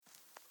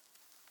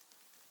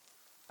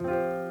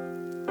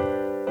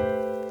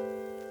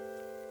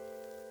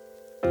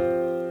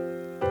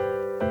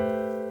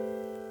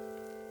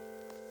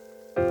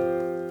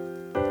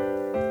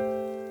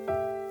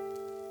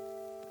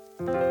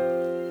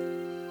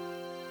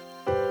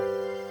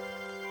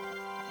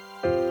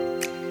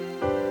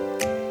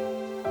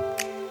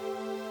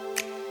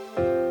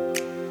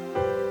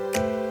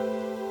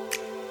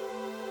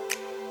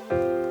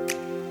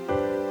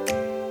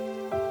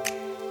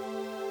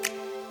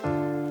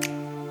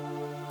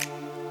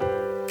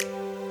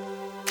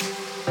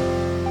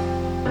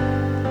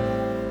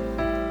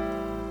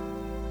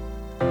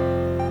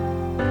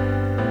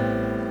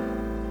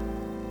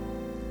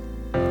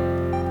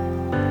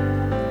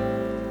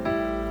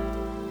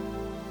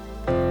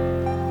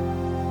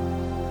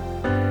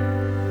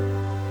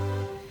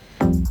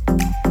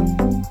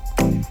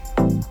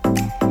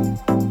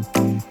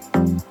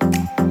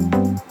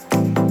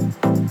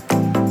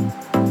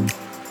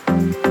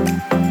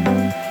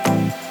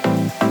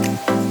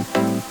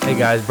Hey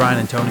guys, Brian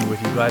and Tony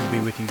with you. Glad to be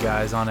with you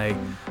guys on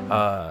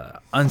a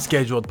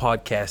unscheduled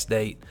podcast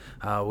date.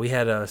 We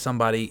had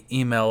somebody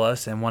email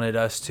us and wanted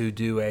us to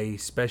do a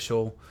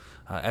special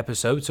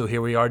episode, so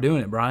here we are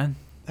doing it, Brian.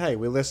 Hey,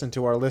 we listen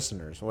to our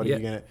listeners. What are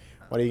Yeah.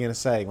 you gonna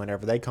say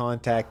whenever they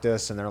contact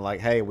us and they're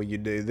like, "Hey, will you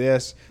do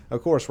this?"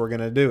 Of course, we're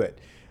gonna do it.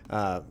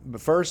 But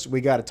first,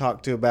 we got to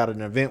talk to about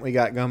an event we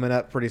got coming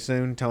up pretty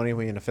soon. Tony,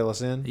 will you gonna fill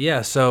us in?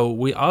 Yeah, so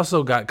we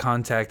also got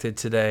contacted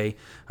today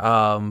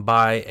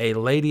by a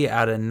lady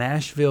out of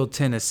Nashville,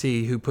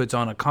 Tennessee, who puts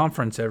on a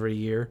conference every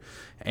year.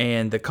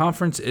 And the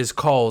conference is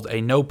called a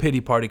No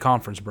Pity Party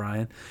Conference,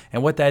 Brian.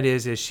 And what that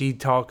is she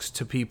talks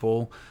to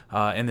people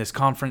in this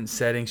conference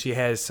setting. She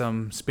has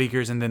some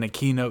speakers and then a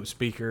keynote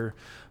speaker.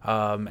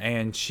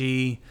 And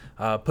she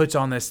puts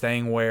on this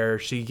thing where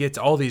she gets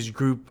all these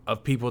group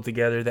of people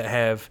together that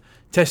have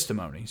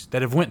testimonies,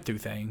 that have went through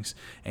things.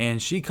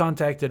 And she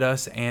contacted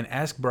us and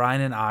asked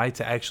Brian and I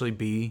to actually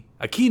be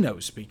a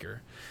keynote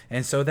speaker.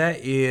 And so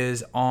that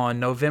is on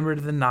November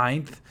the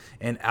 9th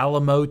in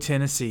Alamo,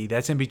 Tennessee.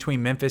 That's in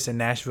between Memphis and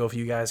Nashville if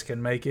you guys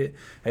can make it.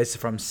 It's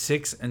from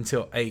 6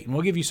 until 8. And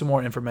we'll give you some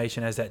more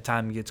information as that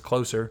time gets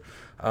closer.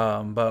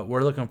 But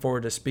we're looking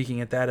forward to speaking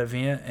at that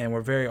event, and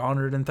we're very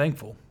honored and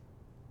thankful.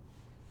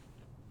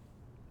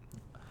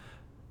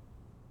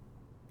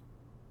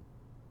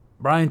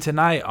 Brian,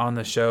 tonight on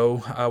the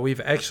show,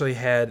 we've actually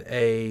had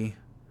a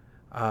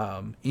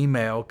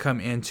email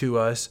come into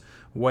us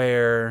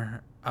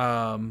where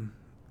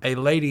a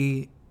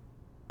lady,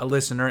 a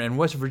listener in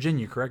West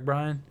Virginia, correct,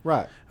 Brian?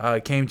 Right.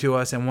 Came to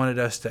us and wanted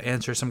us to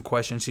answer some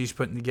questions. She's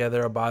putting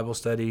together a Bible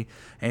study,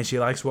 and she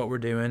likes what we're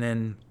doing.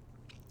 And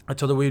I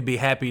told her we'd be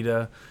happy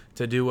to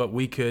do what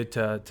we could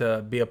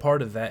to be a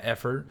part of that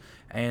effort.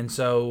 And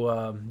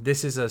so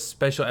this is a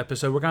special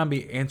episode. We're going to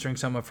be answering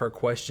some of her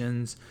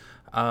questions.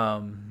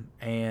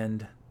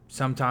 And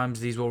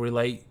sometimes these will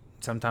relate,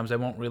 sometimes they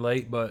won't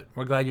relate, but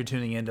we're glad you're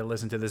tuning in to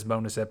listen to this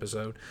bonus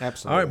episode.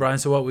 Absolutely. All right, Brian,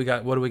 so what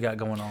do we got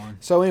going on?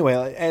 So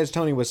anyway, as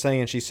Tony was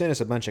saying, she sent us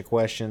a bunch of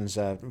questions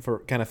for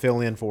kind of fill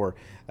in for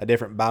a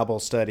different Bible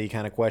study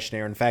kind of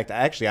questionnaire. In fact,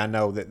 I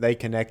know that they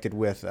connected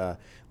with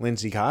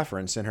Lindsay Kiefer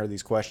and sent her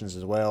these questions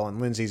as well. And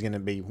Lindsay's going to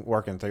be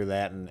working through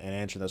that and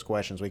answering those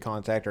questions. We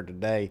contact her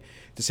today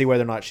to see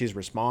whether or not she's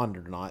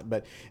responded or not.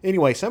 But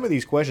anyway, some of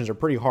these questions are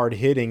pretty hard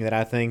hitting that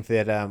I think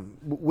that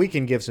we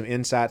can give some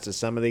insights to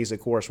some of these. Of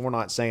course, we're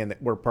not saying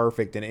that we're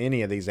perfect in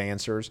any of these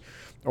answers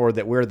or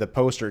that we're the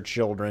poster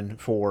children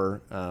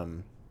for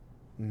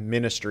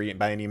ministry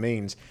by any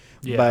means.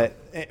 Yeah.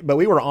 But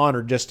we were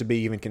honored just to be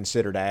even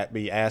considered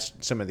be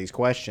asked some of these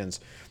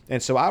questions.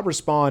 And so I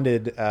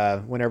responded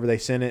whenever they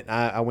sent it.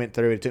 I went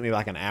through it. It took me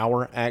like an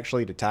hour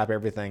actually to type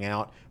everything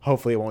out.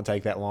 Hopefully it won't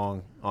take that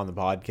long on the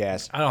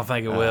podcast. I don't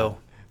think it will.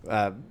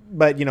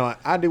 But,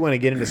 I do want to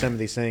get into some of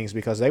these things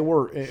because they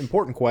were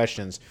important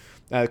questions.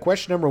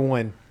 Question number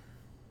one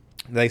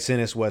they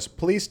sent us was,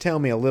 please tell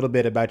me a little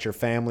bit about your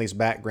family's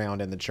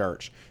background in the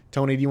church.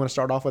 Tony, do you want to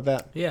start off with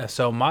that? Yeah,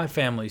 so my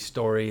family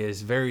story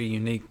is very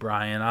unique,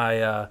 Brian.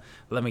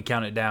 Let me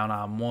count it down.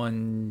 I'm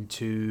 1,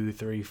 2,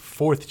 3,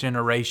 fourth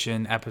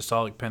generation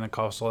Apostolic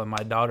Pentecostal, and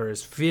my daughter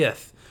is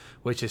fifth,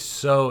 which is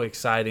so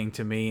exciting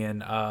to me.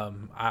 And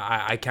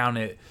I count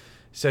it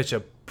such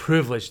a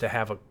privilege to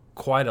have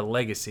quite a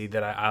legacy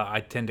that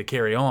I tend to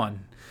carry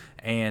on.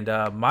 And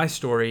my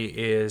story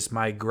is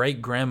my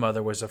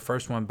great-grandmother was the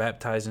first one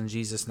baptized in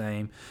Jesus'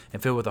 name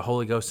and filled with the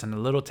Holy Ghost in a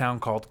little town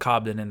called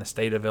Cobden in the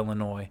state of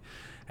Illinois.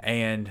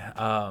 And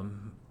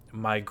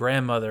my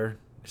grandmother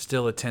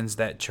still attends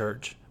that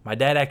church. My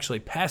dad actually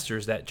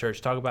pastors that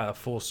church. Talk about a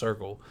full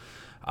circle.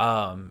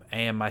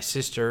 And my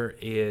sister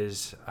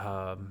is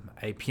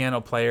a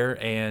piano player,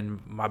 and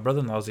my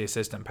brother-in-law is the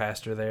assistant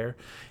pastor there.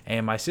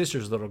 And my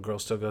sister's little girl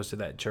still goes to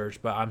that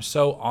church. But I'm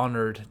so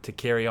honored to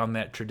carry on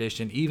that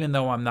tradition. Even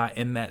though I'm not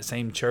in that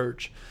same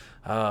church,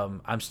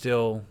 I'm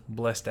still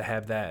blessed to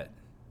have that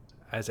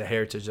as a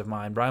heritage of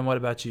mine. Brian, what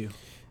about you?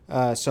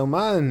 So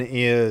mine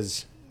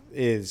is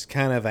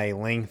kind of a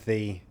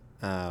lengthy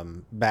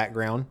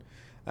background.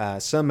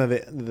 Some of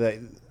it,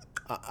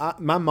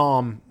 my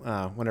mom,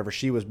 whenever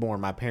she was born,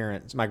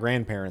 my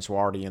grandparents were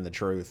already in the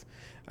truth.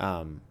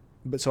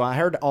 But so I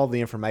heard all the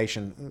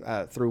information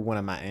through one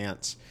of my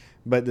aunts.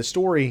 But the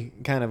story,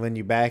 kind of when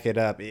you back it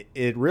up,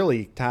 it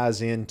really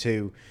ties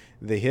into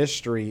the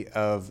history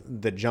of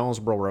the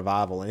Jonesboro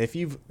revival. And if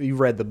you've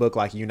read the book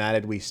like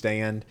United We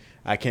Stand,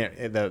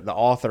 the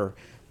author.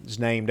 His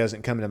name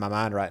doesn't come to my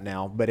mind right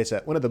now, but it's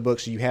one of the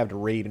books you have to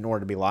read in order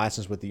to be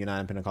licensed with the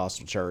United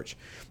Pentecostal Church.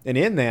 And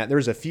in that,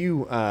 there's a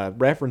few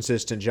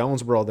references to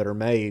Jonesboro that are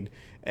made,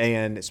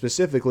 and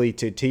specifically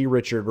to T.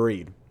 Richard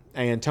Reed.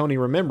 And Tony,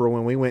 remember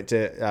when we went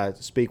to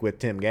speak with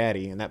Tim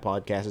Gaddy, and that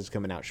podcast is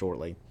coming out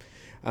shortly,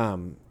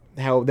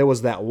 how there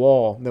was that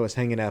wall that was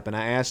hanging up, and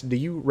I asked, do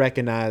you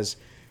recognize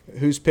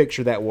whose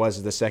picture that was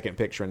as the second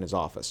picture in his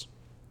office?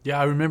 Yeah,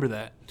 I remember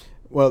that.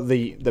 Well,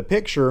 the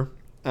picture...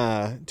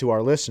 to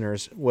our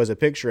listeners, was a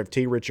picture of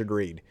T. Richard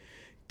Reed.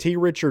 T.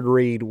 Richard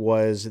Reed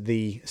was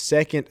the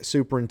second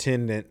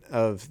superintendent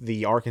of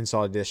the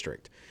Arkansas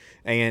district.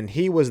 and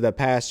he was the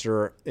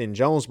pastor in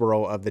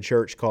Jonesboro of the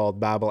church called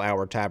Bible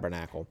Hour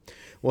Tabernacle.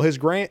 Well, his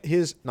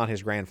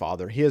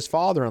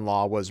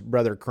father-in-law was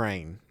Brother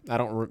Crane. I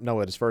don't know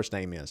what his first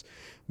name is,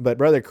 but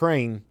Brother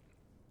Crane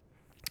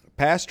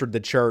pastored the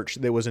church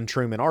that was in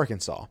Truman,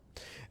 Arkansas,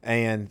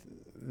 and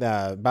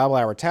the Bible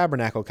Hour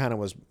Tabernacle kind of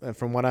was,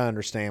 from what I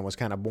understand, was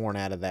kind of born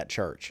out of that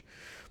church.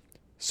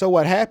 So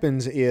what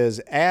happens is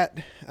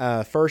at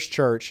First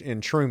Church in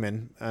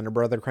Truman, under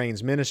Brother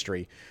Crane's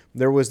ministry,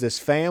 there was this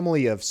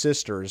family of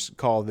sisters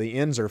called the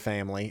Enzer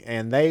family,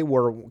 and they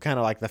were kind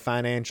of like the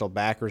financial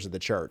backers of the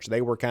church.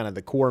 They were kind of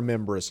the core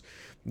members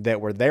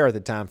that were there at the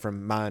time,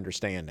 from my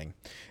understanding.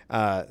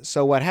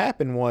 So what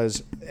happened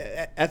was,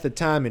 at the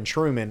time in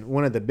Truman,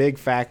 one of the big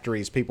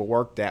factories people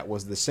worked at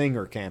was the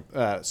Singer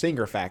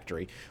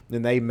factory,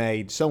 and they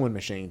made sewing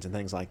machines and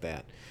things like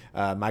that.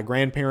 My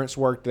grandparents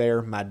worked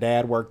there. My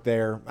dad worked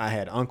there. I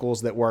had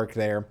uncles that worked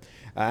there.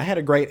 I had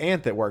a great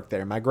aunt that worked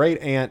there. My great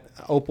aunt,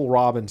 Opal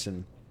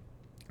Robinson,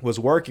 was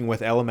working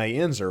with Ella Mae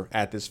Enzer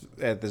at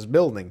this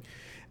building,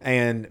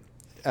 and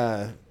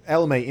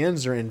Ella Mae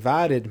Enzer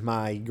invited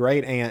my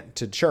great aunt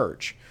to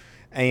church,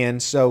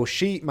 and so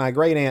my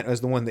great aunt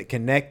was the one that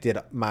connected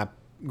my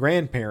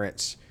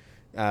grandparents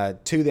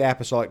to the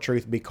apostolic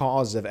truth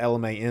because of Ella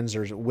Mae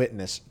Enzer's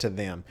witness to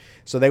them.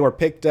 So they were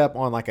picked up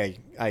on like a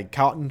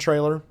cotton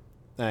trailer,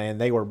 and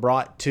they were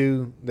brought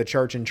to the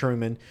church in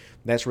Truman.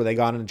 That's where they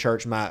got into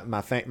church.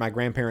 My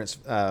grandparents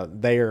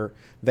they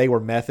were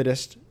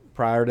Methodist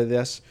prior to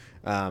this.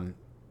 But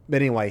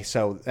anyway,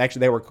 so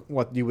actually they were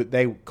what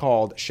they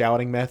called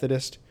shouting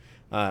Methodist.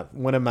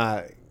 One of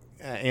my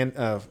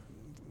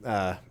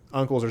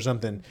uncles or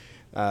something,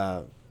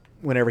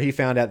 whenever he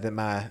found out that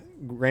my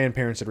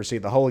grandparents had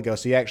received the Holy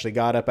Ghost, he actually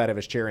got up out of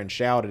his chair and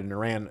shouted and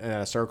ran in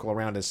a circle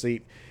around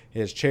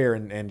his chair,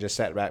 and just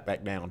sat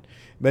back down.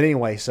 But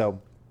anyway,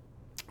 so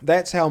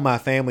that's how my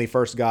family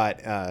first got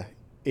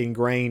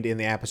ingrained in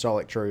the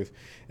apostolic truth.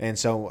 And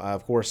so,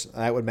 of course,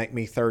 that would make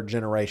me third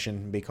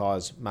generation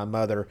because my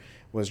mother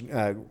was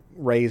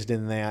raised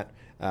in that.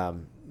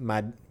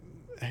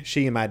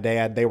 She and my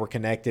dad, they were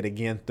connected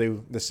again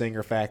through the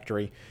Singer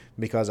factory,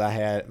 because I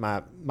had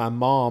my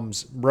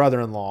mom's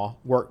brother-in-law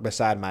worked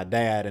beside my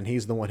dad, and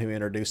he's the one who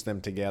introduced them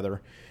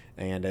together.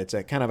 And it's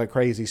a kind of a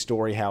crazy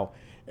story how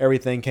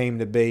everything came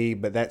to be,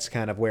 but that's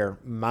kind of where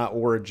my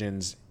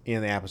origins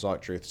in the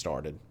apostolic truth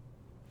started.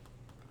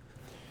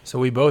 So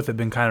we both have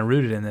been kind of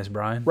rooted in this,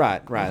 Brian.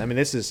 Right. I mean,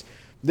 this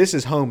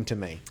is home to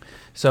me.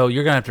 So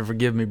you're going to have to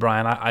forgive me,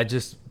 Brian. I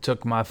just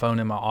took my phone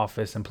in my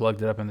office and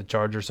plugged it up in the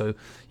charger. So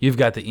you've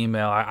got the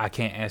email. I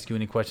can't ask you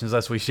any questions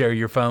unless we share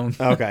your phone.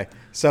 Okay.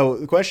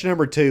 So question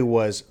number 2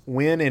 was,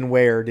 when and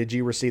where did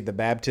you receive the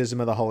baptism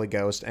of the Holy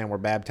Ghost and were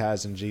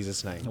baptized in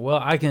Jesus' name? Well,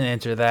 I can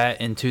answer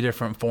that in 2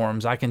 different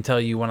forms. I can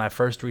tell you when I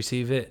first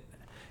received it,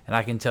 and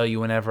I can tell you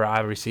whenever I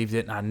received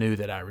it and I knew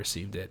that I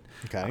received it.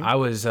 Okay. I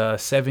was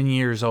 7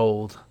 years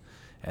old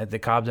at the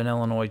Cobden,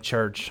 Illinois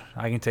church.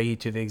 I can take you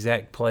to the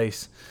exact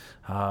place.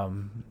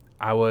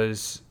 I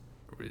was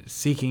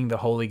seeking the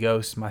Holy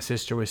Ghost. My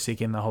sister was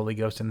seeking the Holy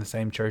Ghost in the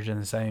same church, in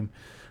the same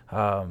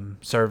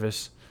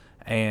service.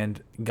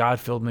 And God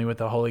filled me with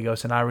the Holy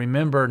Ghost. And I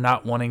remember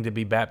not wanting to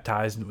be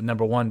baptized,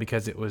 number one,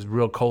 because it was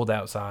real cold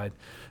outside.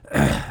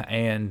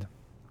 And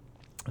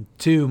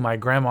 2, my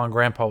grandma and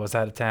grandpa was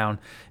out of town,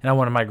 and I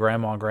wanted my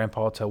grandma and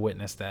grandpa to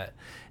witness that.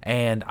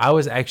 And I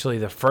was actually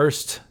the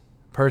first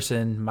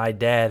person my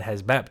dad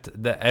has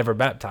ever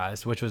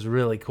baptized, which was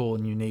really cool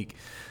and unique.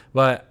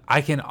 But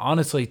I can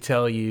honestly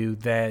tell you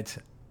that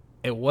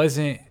it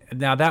wasn't.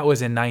 Now that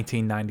was in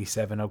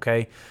 1997.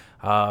 Okay,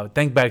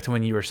 think back to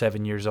when you were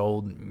 7 years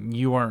old.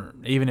 You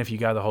weren't, even if you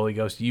got the Holy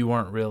Ghost, you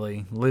weren't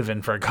really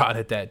living for God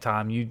at that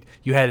time. You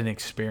had an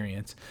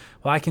experience.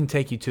 Well, I can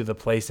take you to the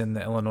place in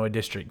the Illinois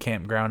District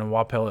Campground in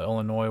Wapella,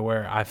 Illinois,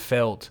 where I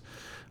felt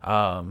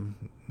a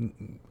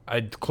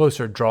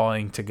closer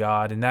drawing to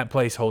God, and that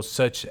place holds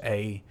such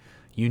a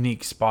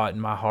unique spot in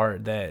my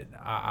heart that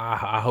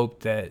I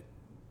hope that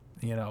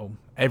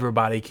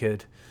everybody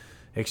could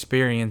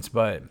experience.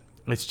 But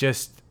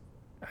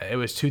it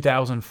was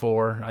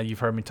 2004. You've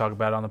heard me talk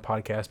about it on the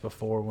podcast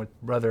before, with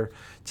Brother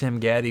Tim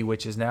Gaddy,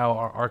 which is now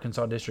our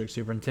Arkansas District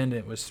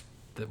Superintendent, was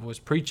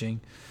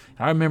preaching.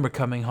 I remember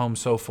coming home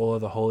so full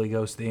of the Holy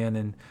Ghost then,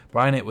 and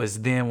Brian, it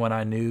was then when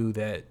I knew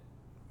that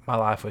my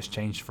life was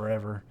changed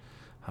forever.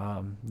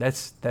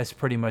 That's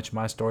pretty much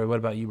my story. What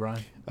about you,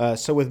 Brian?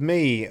 So with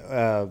me,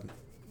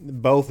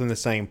 both in the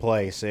same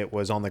place. It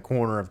was on the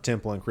corner of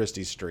Temple and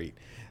Christie Street.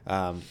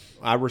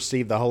 I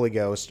received the Holy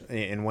Ghost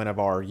in one of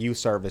our youth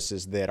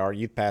services that our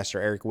youth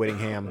pastor, Eric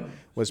Whittingham,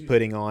 was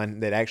putting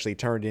on, that actually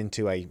turned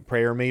into a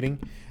prayer meeting.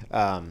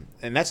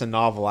 And that's a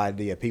novel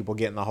idea, people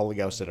getting the Holy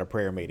Ghost at a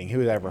prayer meeting. Who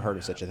had ever heard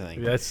of such a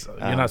thing? You're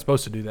not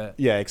supposed to do that.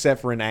 Yeah,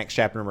 except for in Acts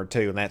chapter number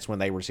 2, and that's when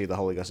they received the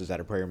Holy Ghost at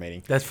a prayer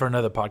meeting. That's for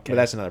another podcast. But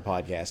that's another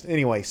podcast.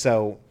 Anyway,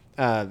 so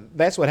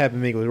that's what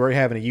happened to me. We were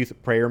having a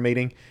youth prayer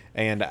meeting,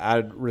 and I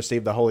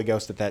received the Holy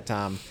Ghost at that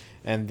time.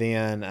 And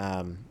then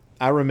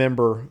I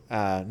remember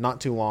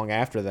not too long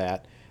after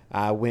that,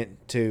 I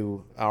went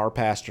to our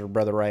pastor,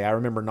 Brother Ray. I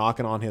remember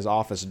knocking on his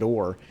office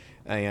door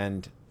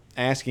and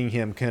asking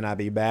him, can I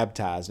be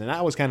baptized? And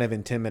I was kind of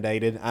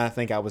intimidated. I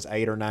think I was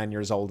 8 or 9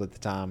 years old at the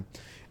time.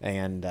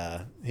 And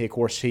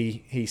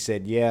he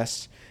said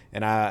yes.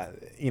 And I,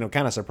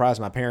 kind of surprised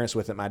my parents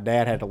with it. My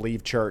dad had to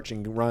leave church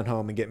and run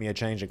home and get me a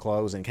change of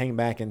clothes, and came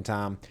back in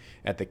time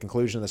at the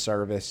conclusion of the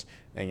service.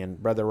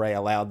 And Brother Ray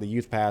allowed the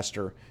youth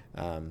pastor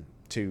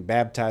to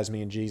baptize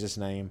me in Jesus'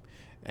 name.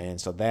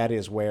 And so that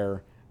is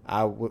where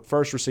I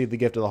first received the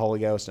gift of the Holy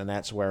Ghost, and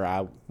that's where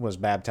I was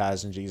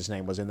baptized in Jesus'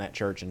 name, was in that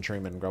church in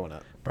Truman growing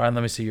up. Brian,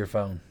 let me see your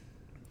phone.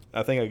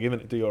 I think I've given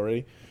it to you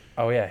already.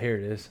 Oh, yeah, here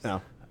it is.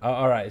 No.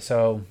 All right,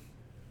 so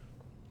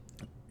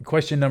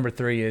question number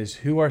 3 is,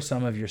 who are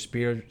some of your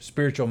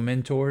spiritual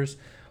mentors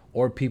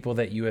or people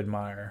that you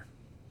admire?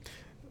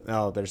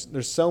 Oh, there's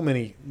so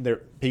many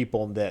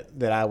people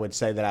that I would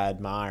say that I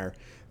admire.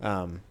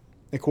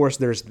 Of course,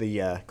 there's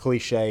the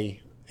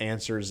cliche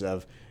answers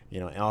of,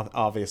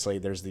 obviously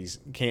there's these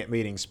camp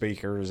meeting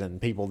speakers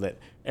and people that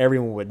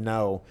everyone would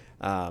know.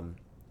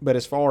 But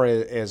as far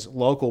as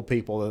local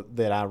people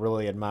that I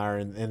really admire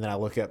and that I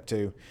look up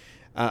to,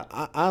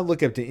 I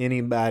look up to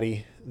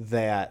anybody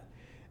that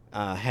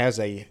has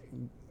a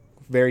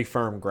very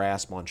firm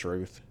grasp on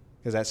truth,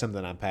 because that's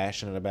something I'm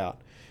passionate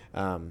about.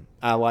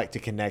 I like to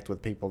connect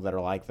with people that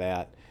are like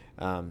that.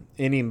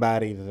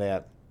 Anybody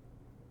that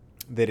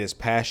is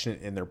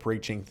passionate in their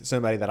preaching,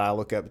 somebody that I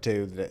look up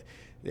to that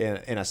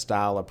in a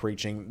style of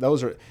preaching.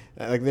 Those are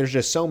there's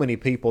just so many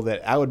people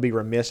that I would be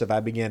remiss if I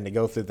began to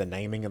go through the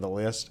naming of the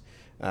list,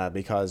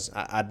 because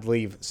I'd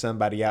leave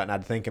somebody out and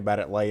I'd think about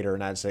it later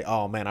and I'd say,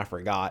 oh man, I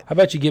forgot. How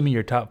about you give me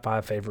your top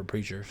 5 favorite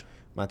preachers?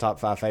 My top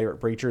 5 favorite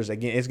preachers.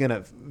 Again, it's going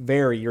to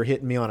vary. You're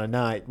hitting me on a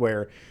night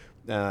where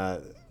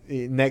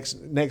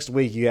next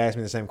week you ask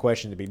me the same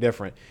question to be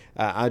different.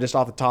 I just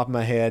off the top of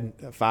my head,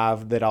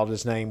 5 that I'll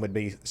just name would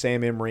be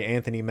Sam Emery,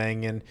 Anthony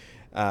Mangun,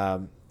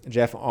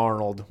 Jeff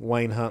Arnold,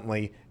 Wayne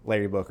Huntley,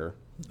 Larry Booker.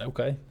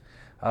 Okay.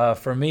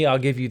 For me, I'll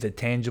give you the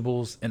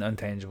tangibles and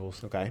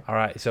untangibles. Okay. All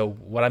right. So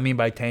what I mean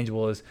by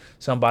tangible is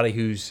somebody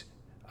who's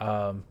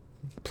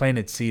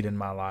planted seed in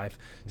my life,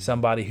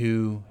 somebody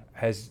who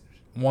has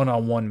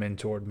one-on-one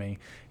mentored me,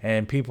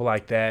 and people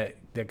like that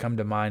come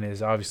to mind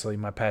is obviously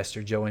my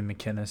pastor, Joey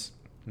McKinnis.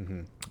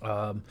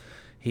 Mm-hmm.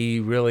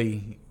 He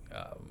really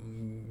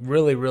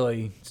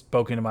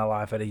spoke into my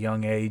life at a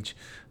young age.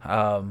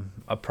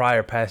 A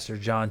prior pastor,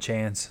 John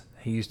Chance,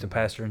 he used to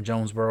pastor in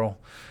Jonesboro.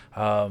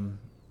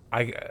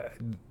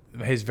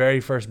 His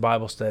very first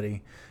Bible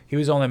study, he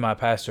was only my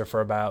pastor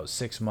for about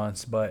 6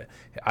 months, but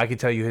I could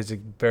tell you his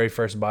very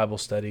first Bible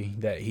study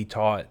that he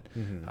taught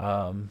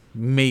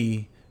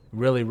me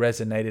really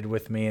resonated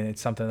with me, and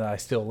it's something that I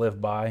still live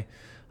by.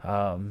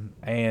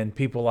 And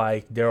people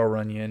like Daryl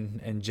Runyon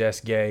and Jess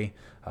Gay,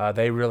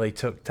 they really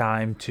took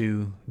time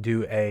to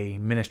do a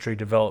ministry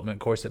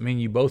development course that me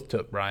and you both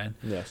took, Brian.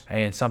 Yes.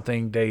 And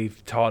something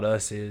they've taught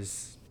us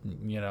is,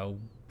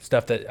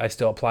 stuff that I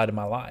still apply to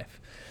my life.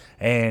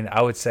 And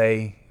I would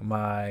say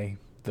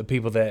the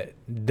people that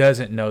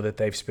doesn't know that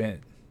they've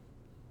spent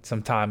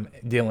some time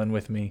dealing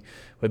with me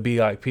would be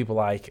like people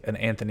like an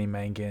Anthony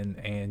Mangun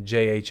and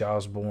J.H.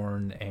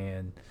 Osborne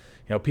and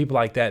people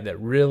like that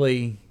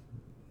really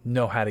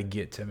know how to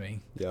get to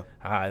me. Yeah.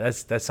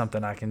 That's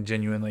something I can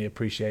genuinely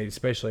appreciate,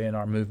 especially in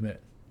our movement.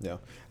 Yeah.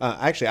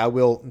 Actually, I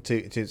will,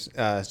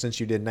 since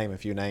you did name a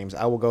few names,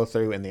 I will go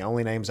through, and the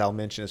only names I'll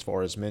mention as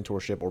far as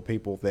mentorship or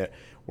people that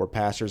were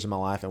pastors in my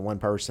life, and one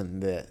person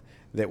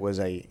that was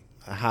a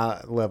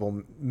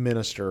high-level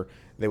minister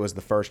that was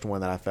the first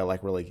one that I felt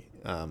like really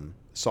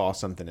saw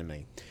something in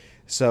me.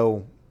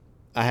 So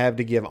I have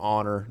to give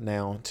honor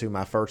now to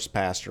my first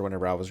pastor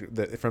whenever I was,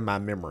 from my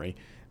memory,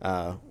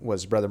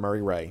 was Brother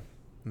Murray Ray.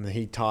 And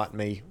he taught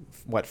me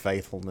what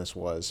faithfulness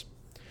was.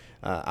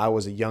 I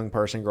was a young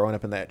person growing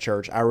up in that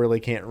church. I really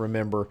can't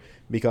remember,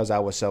 because I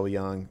was so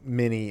young,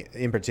 any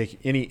in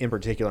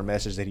particular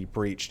message that he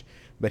preached,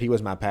 but he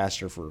was my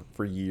pastor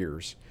for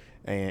years,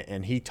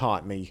 and he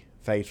taught me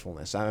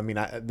faithfulness. I mean,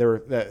 there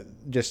were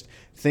just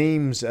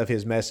themes of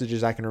his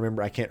messages I can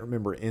remember. I can't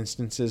remember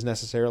instances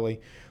necessarily,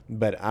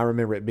 but I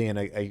remember it being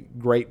a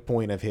great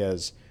point of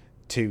his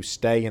to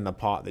stay in the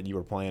pot that you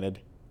were planted,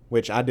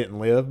 which I didn't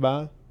live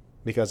by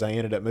because I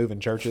ended up moving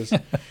churches.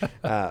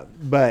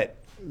 But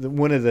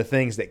one of the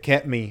things that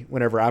kept me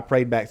whenever I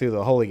prayed back through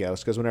the Holy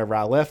Ghost, because whenever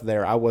I left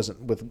there, I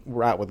wasn't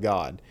right with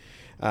God.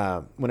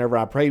 Whenever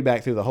I prayed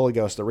back through the Holy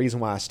Ghost, the reason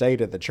why I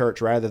stayed at the church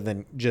rather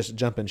than just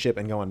jumping ship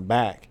and going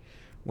back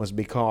was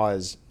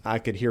because I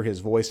could hear his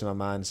voice in my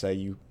mind say,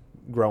 you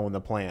grow in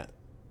the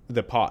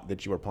pot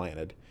that you were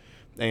planted.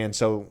 And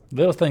so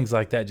little things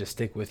like that just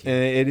stick with you.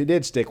 And it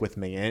did stick with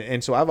me.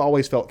 And so I've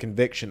always felt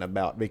conviction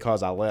about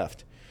because I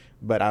left.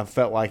 But I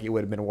felt like it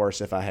would have been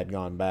worse if I had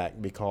gone back,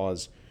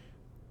 because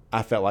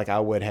I felt like I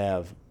would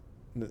have,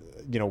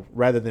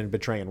 rather than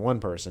betraying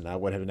one person, I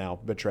would have now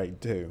betrayed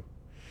two.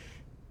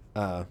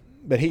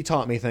 But he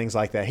taught me things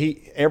like that.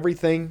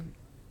 Everything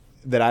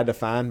that I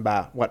define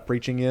by what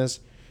preaching is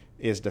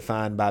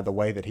defined by the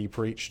way that he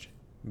preached,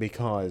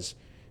 because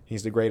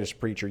He's the greatest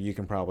preacher you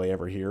can probably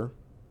ever hear.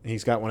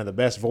 He's got one of the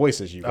best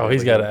voices you can Oh, ever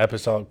he's got hear. an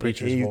apostolic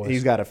preacher's voice.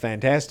 He's got a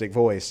fantastic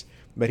voice,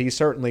 but he's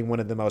certainly one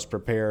of the most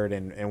prepared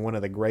and one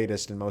of the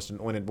greatest and most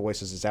anointed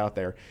voices that's out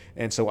there.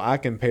 And so I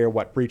compare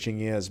what preaching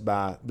is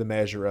by the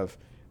measure of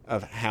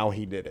how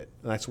he did it.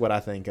 That's what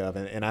I think of.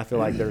 And I feel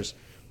like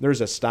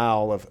there's a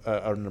style of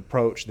an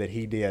approach that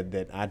he did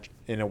that I,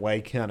 in a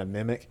way, kind of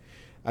mimic.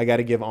 I got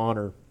to give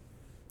honor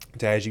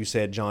to, as you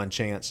said, John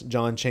Chance.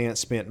 John Chance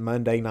spent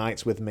Monday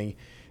nights with me,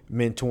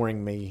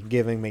 mentoring me,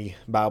 giving me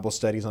Bible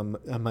studies on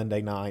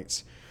Monday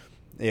nights.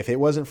 If it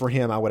wasn't for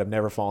him, I would have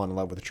never fallen in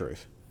love with the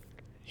truth.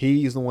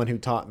 He's the one who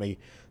taught me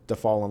to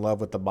fall in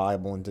love with the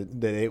Bible and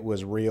that it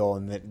was real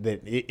and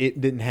that it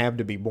didn't have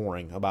to be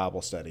boring, a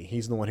Bible study.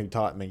 He's the one who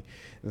taught me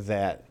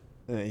that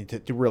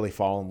to really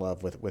fall in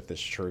love with this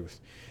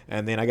truth.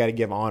 And then I got to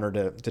give honor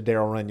to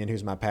Daryl Runyon,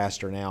 who's my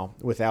pastor now.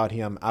 Without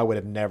him, I would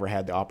have never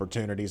had the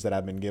opportunities that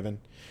I've been given.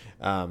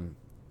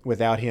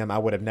 Without him, I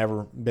would have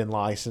never been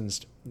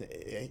licensed.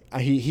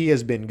 He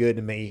has been good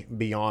to me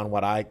beyond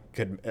what I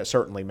could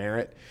certainly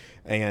merit.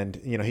 And,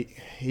 you know,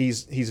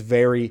 he's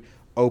very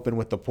open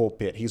with the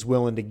pulpit. He's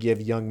willing to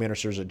give young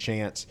ministers a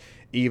chance,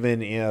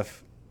 even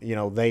if, you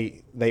know,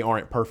 they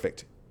aren't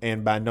perfect.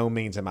 And by no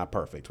means am I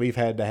perfect. We've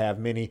had to have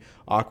many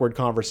awkward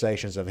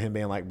conversations of him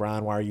being like,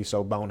 Brian, why are you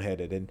so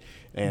boneheaded? And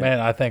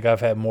man, I think I've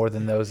had more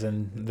than those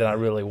than I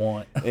really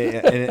want.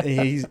 and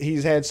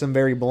he's had some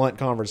very blunt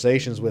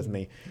conversations with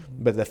me.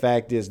 But the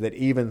fact is that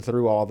even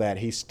through all that,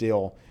 he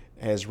still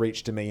has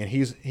reached to me. And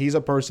he's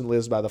a person who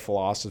lives by the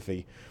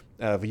philosophy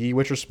of ye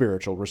which are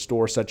spiritual,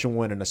 restore such a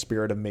one in a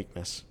spirit of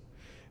meekness.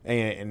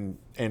 And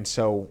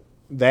so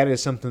that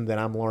is something that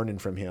I'm learning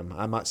from him.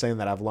 I'm not saying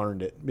that I've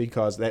learned it,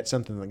 because that's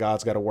something that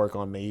God's got to work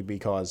on me,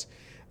 because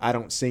I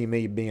don't see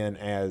me being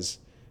as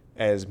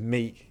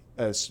meek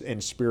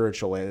and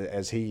spiritual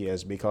as he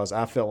is, because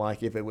I feel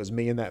like if it was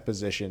me in that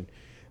position,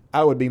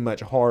 I would be much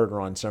harder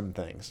on some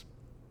things.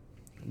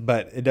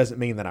 But it doesn't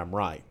mean that I'm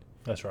right.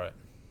 That's right.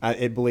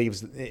 It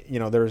believes, you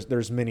know,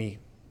 there's many,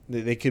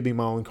 it could be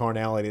my own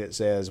carnality that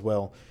says,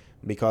 well,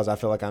 because I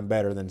feel like I'm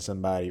better than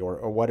somebody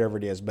or whatever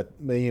it is. But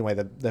anyway,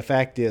 the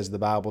fact is the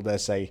Bible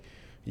does say,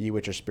 ye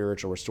which are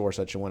spiritual, restore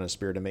such a one in a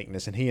spirit of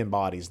meekness. And he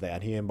embodies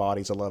that. He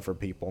embodies a love for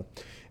people.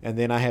 And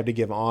then I have to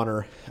give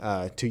honor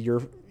to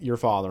your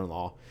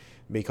father-in-law,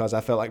 because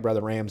I felt like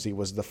Brother Ramsey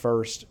was the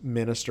first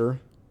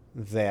minister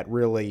that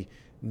really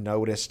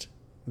noticed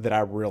that I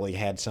really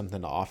had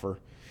something to offer.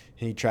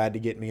 He tried to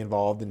get me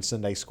involved in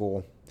Sunday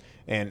school.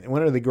 And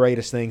one of the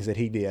greatest things that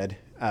he did,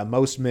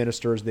 most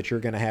ministers that you're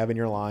going to have in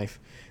your life,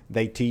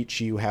 they teach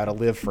you how to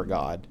live for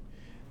God.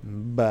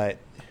 But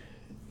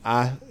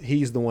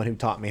he's the one who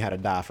taught me how to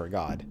die for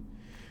God,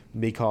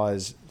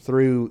 because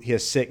through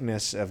his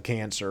sickness of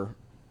cancer,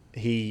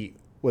 he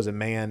was a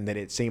man that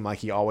it seemed like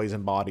he always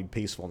embodied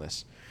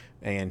peacefulness.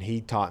 And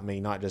he taught me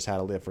not just how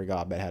to live for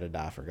God, but how to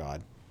die for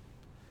God.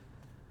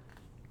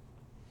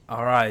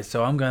 All right,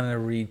 so I'm going to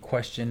read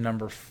question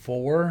number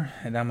 4,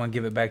 and I'm going to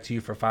give it back to you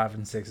for 5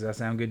 and 6. Does that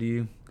sound good to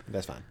you?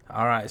 That's fine.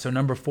 All right, so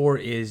number 4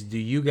 is, do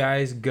you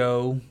guys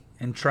go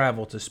and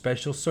travel to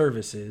special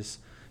services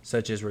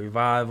such as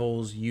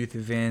revivals, youth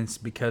events,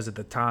 because of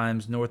the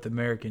times, North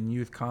American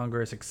Youth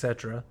Congress,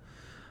 etc.?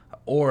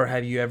 Or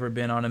have you ever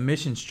been on a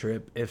missions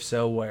trip? If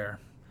so, where?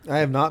 I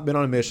have not been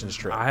on a missions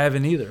trip. I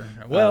haven't either.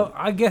 Well,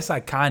 I guess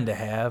I kind of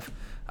have.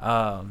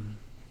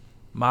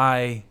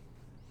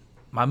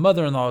 My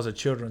mother-in-law is a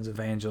children's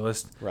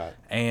evangelist. Right.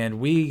 And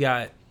we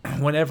got,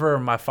 whenever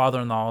my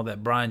father-in-law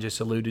that Brian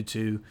just alluded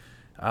to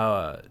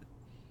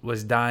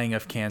was dying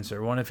of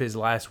cancer, one of his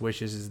last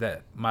wishes is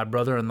that my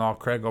brother-in-law,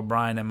 Craig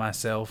O'Brien, and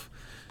myself,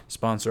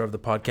 sponsor of the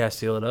podcast,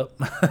 Seal It Up.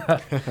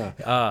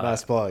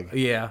 Nice plug.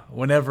 Yeah.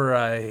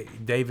 Whenever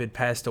David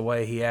passed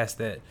away, he asked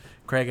that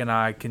Craig and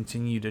I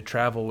continue to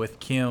travel with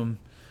Kim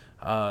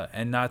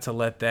and not to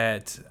let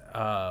that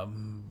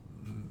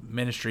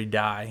ministry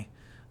die.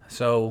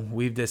 So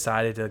we've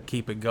decided to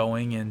keep it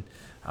going, and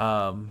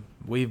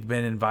we've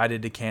been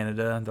invited to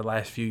Canada the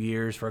last few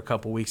years for a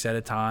couple weeks at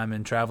a time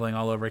and traveling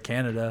all over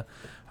Canada.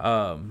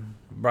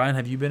 Brian,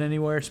 have you been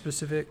anywhere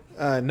specific?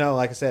 No,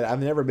 like I said,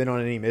 I've never been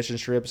on any mission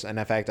trips, and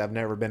in fact, I've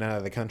never been out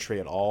of the country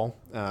at all.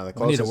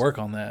 We need to work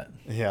on that.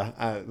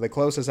 Yeah, the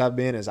closest I've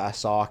been is I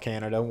saw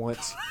Canada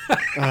once.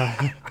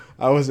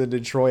 I was in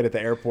Detroit at the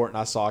airport, and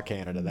I saw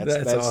Canada.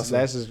 That's awesome.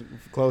 That's as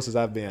close as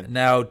I've been.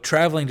 Now,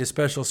 traveling to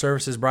special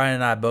services, Brian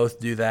and I both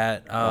do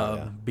that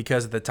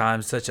because of the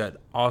time. Such an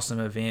awesome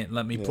event.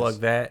 Let me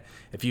plug that.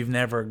 If you've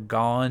never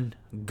gone,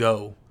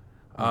 go.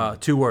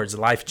 2 words,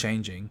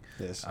 life-changing.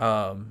 Yes.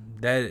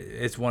 That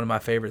it's one of my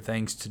favorite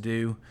things to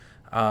do.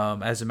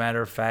 As a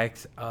matter of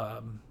fact,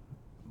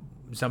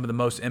 some of the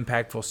most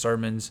impactful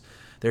sermons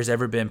there's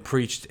ever been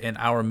preached in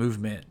our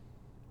movement,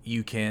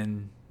 you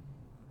can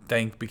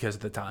thank because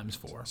of the times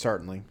for.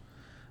 Certainly.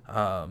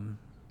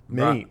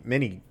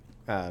 Many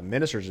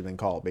ministers have been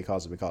called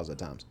because of the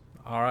times.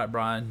 All right,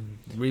 Brian,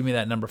 read me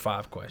that number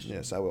 5 question.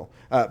 Yes, I will.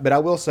 But I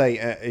will say,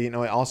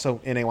 also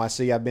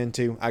NAYC I've been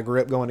to. I grew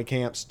up going to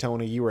camps.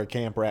 Tony, you were a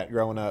camp rat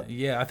growing up.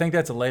 Yeah, I think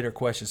that's a later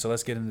question, so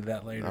let's get into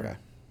that later. Okay.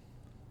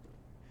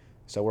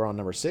 So we're on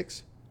number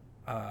 6?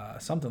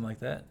 Something like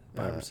that.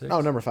 5 or 6.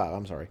 Oh, number 5.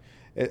 I'm sorry.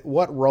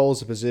 What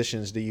roles and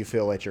positions do you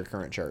fill at your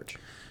current church?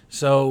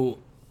 So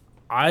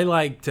I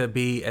like to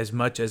be as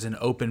much as an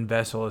open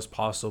vessel as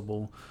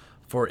possible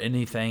for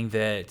anything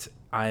that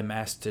I'm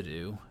asked to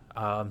do.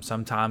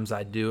 Sometimes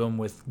I do them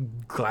with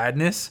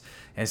gladness,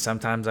 and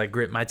sometimes I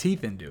grit my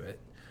teeth and do it.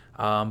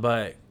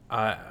 But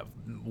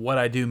what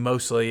I do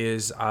mostly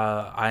is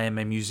I am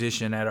a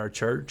musician at our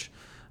church.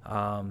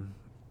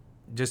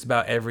 Just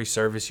about every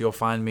service you'll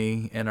find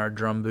me in our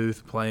drum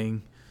booth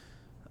playing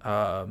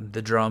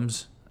the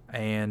drums,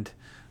 and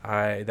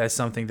that's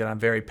something that I'm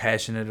very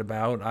passionate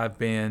about. I've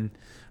been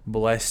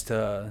blessed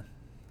to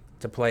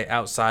play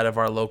outside of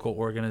our local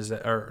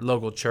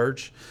local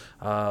church,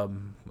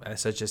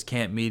 such as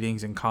camp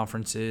meetings and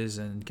conferences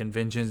and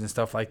conventions and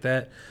stuff like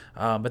that.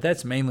 But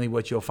that's mainly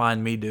what you'll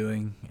find me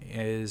doing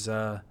is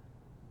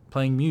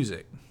playing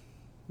music.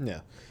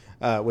 Yeah.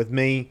 With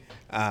me,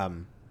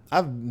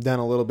 I've done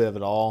a little bit of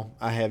it all.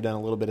 I have done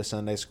a little bit of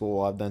Sunday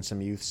school. I've done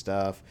some youth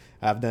stuff.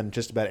 I've done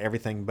just about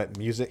everything but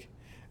music.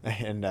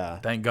 And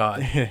thank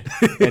God.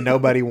 And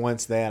nobody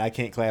wants that. I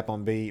can't clap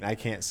on beat. I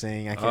can't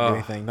sing. I can't do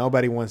anything.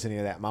 Nobody wants any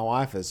of that. My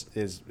wife has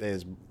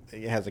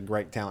a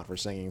great talent for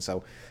singing,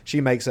 so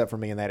she makes up for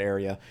me in that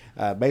area.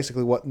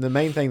 Basically, what the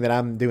main thing that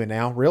I'm doing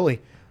now,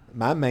 really,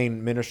 my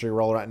main ministry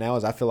role right now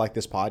is I feel like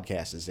this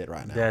podcast is it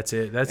right now. That's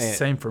it. That's the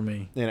same for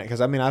me.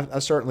 Because I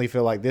certainly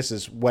feel like this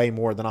is way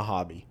more than a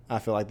hobby. I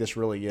feel like this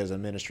really is a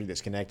ministry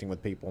that's connecting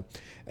with people.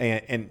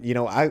 And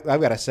I've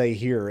got to say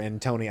here,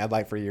 and Tony, I'd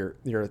like for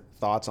your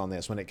thoughts on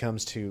this when it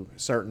comes to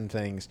certain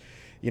things.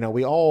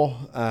 We all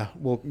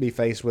will be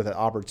faced with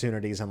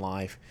opportunities in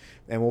life,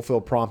 and we'll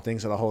feel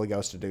promptings of the Holy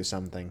Ghost to do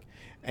something.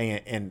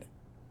 And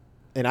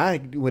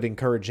I would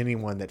encourage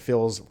anyone that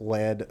feels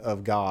led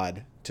of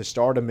God to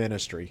start a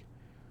ministry,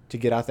 to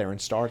get out there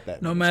and start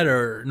that. No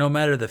matter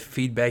the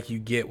feedback you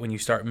get when you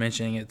start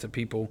mentioning it to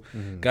people,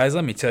 guys,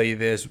 let me tell you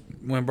this.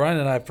 When Brian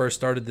and I first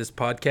started this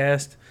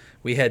podcast,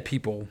 we had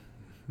people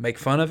make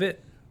fun of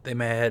it.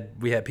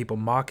 We had people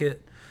mock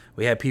it.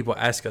 We had people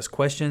ask us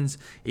questions.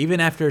 Even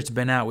after it's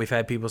been out, we've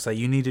had people say,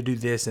 you need to do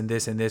this and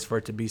this and this for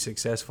it to be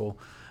successful.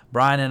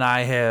 Brian and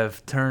I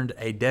have turned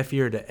a deaf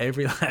ear to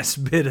every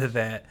last bit of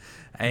that.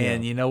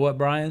 And You know what,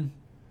 Brian?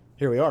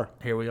 Here we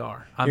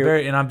are.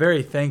 I'm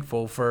very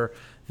thankful for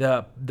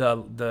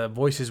the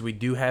voices we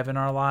do have in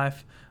our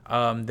life.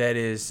 That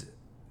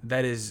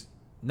is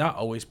not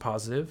always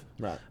positive,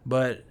 right?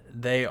 But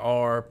they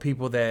are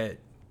people that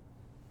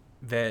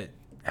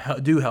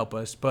do help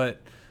us.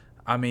 But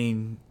I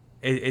mean,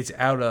 it's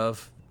out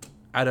of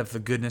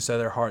the goodness of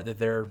their heart that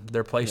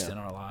they're placed in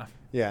our life.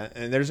 Yeah,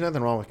 and there's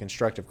nothing wrong with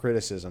constructive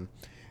criticism.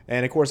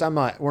 And of course,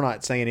 we're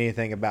not saying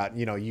anything about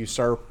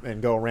usurp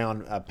and go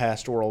around a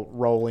pastoral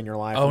role in your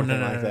life or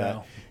anything like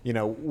that.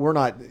 No. We're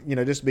not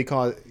just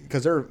because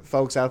there are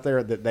folks out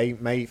there that they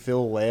may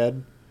feel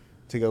led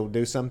to go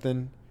do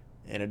something,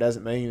 and it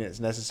doesn't mean it's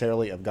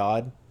necessarily of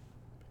God.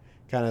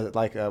 Kind of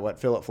like what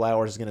Philip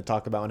Flowers is going to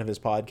talk about in one of his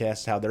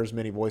podcasts, how there's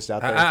many voices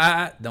out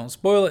there. Don't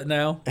spoil it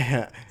now.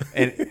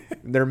 And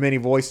there are many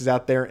voices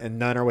out there, and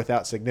none are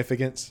without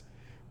significance.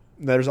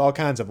 There's all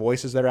kinds of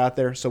voices that are out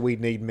there, so we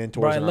need mentors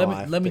Brian, in our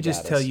life. Let me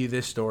just tell you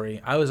this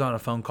story. I was on a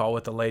phone call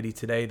with a lady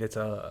today that's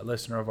a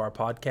listener of our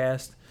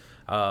podcast.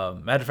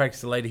 Matter of fact,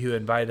 it's the lady who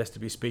invited us to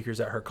be speakers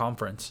at her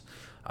conference.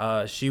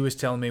 She was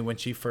telling me when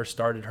she first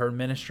started her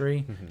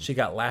ministry, she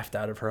got laughed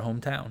out of her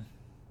hometown.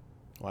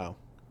 Wow.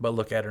 But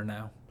look at her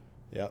now.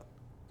 Yep.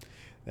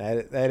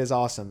 That is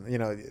awesome.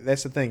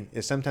 That's the thing,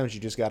 is sometimes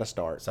you just got to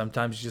start.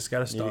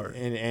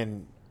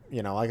 And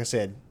like I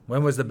said.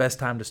 When was the best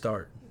time to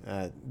start?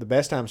 The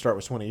best time to start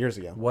was 20 years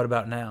ago. What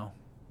about now?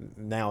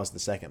 Now is the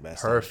second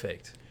best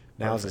Perfect.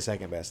 Now is the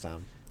second best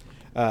time.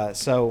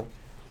 So,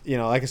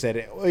 like I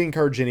said, we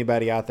encourage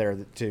anybody out there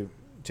to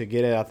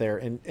get it out there.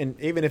 And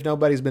even if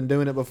nobody's been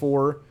doing it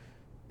before,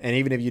 and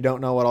even if you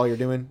don't know what all you're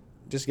doing,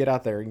 just get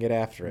out there and get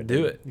after it.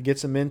 Do it. Get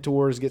some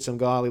mentors, get some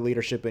godly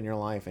leadership in your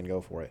life, and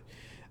go for it.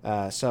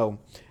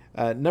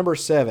 Number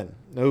 7.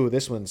 Oh,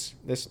 this.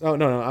 Oh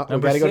no! We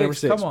got to go number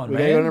 6. Come on, we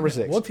man. got to go number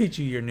 6. We'll teach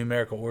you your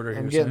numerical order here.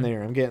 I'm getting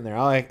there.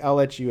 I'll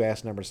let you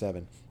ask number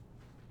 7.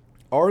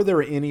 Are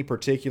there any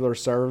particular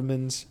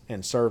sermons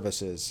and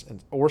services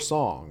or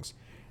songs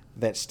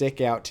that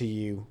stick out to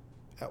you,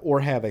 or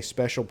have a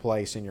special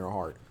place in your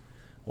heart?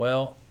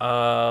 Well,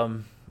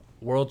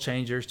 World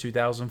Changers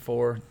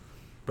 2004.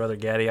 Brother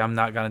Gaddy, I'm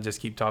not going to just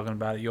keep talking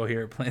about it. You'll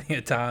hear it plenty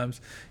of times.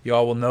 You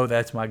all will know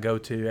that's my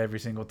go-to every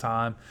single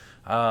time.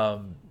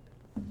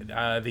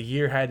 The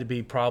year had to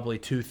be probably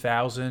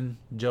 2000.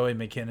 Joey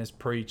McInnes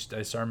preached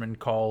a sermon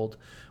called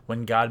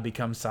When God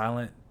Becomes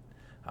Silent.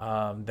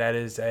 That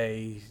is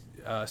a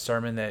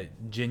sermon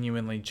that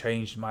genuinely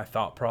changed my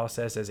thought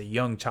process as a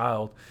young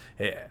child.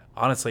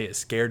 Honestly, it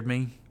scared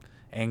me.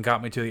 and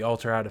got me to the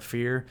altar out of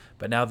fear.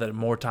 But now that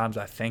more times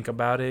I think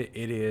about it,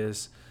 it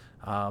is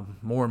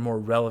more and more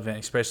relevant,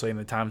 especially in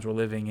the times we're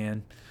living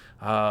in.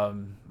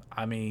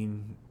 I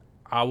mean,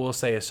 I will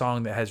say a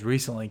song that has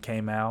recently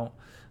came out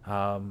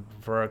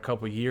for a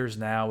couple years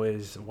now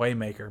is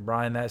Waymaker.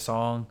 Brian, that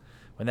song,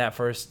 when that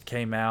first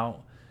came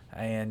out,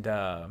 and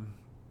the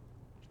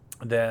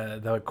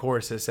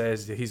chorus that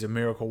says that he's a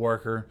miracle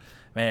worker,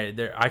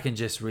 man, I can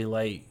just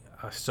relate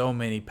so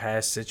many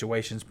past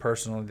situations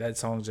personally. That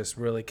song just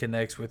really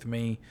connects with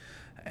me,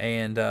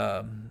 and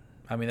I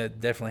mean,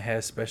 that definitely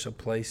has a special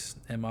place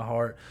in my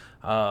heart.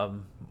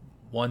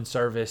 One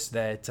service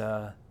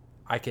that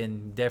I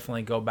can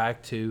definitely go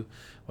back to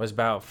was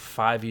about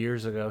 6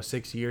 years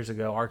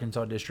ago,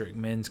 Arkansas District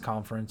Men's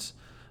Conference,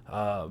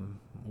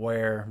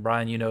 where,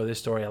 Brian, you know this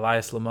story,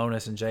 Elias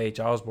Lemonis and J.H.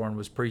 Osborne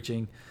was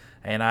preaching,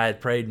 and I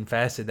had prayed and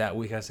fasted that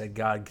week. I said,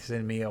 God,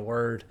 send me a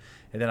word.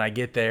 And then I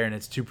get there, and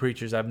it's two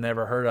preachers I've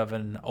never heard of,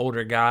 an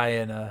older guy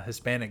and a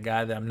Hispanic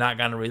guy that I'm not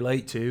going to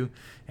relate to,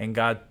 and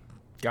God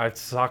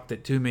socked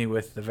it to me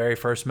with the very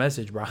first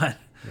message, Brian.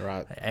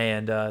 Right.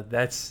 And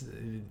that's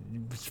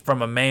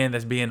from a man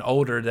that's being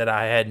older that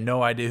I had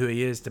no idea who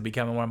he is to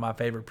becoming one of my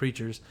favorite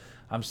preachers.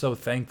 I'm so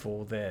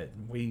thankful that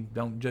we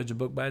don't judge a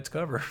book by its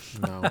cover.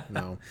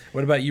 No.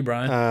 What about you,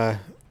 Brian?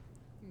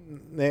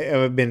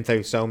 I've been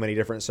through so many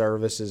different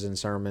services and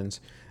sermons.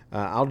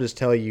 I'll just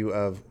tell you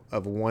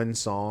of one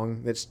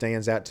song that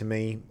stands out to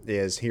me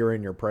is Here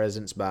in Your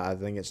Presence by, I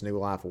think it's New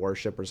Life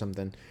Worship or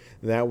something.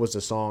 That was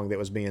a song that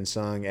was being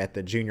sung at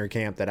the junior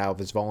camp that I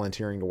was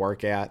volunteering to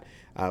work at,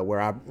 where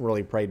I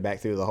really prayed back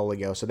through the Holy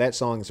Ghost. So that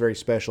song is very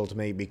special to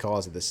me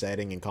because of the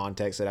setting and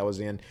context that I was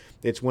in.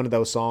 It's one of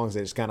those songs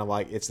that it's kind of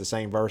like it's the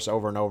same verse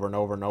over and over and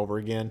over and over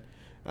again.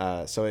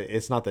 So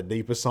it's not the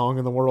deepest song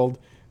in the world,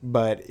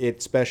 but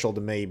it's special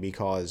to me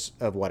because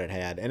of what it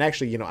had. And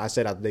actually, I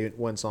said I'd do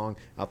one song.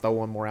 I'll throw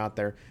one more out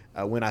there.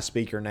 When I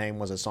Speak Your Name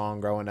was a song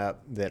growing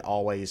up that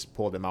always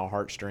pulled at my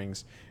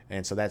heartstrings.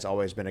 And so that's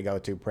always been a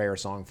go-to prayer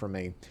song for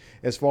me.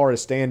 As far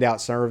as standout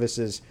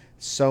services,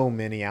 so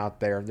many out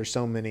there. There's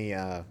so many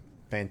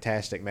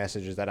fantastic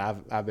messages that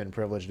I've been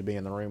privileged to be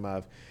in the room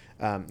of.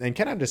 And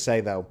can I just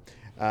say, though,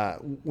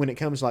 when it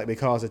comes like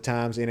Because of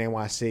Times,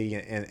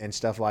 NAYC, and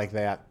stuff like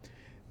that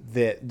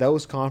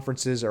those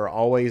conferences are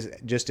always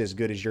just as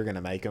good as you're going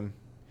to make them.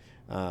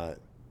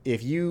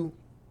 If you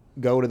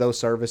go to those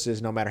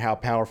services, no matter how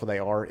powerful they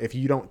are, if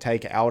you don't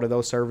take out of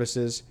those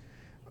services,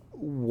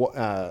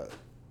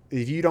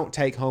 if you don't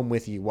take home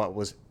with you what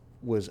was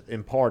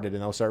imparted in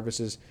those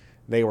services,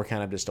 they were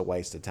kind of just a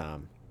waste of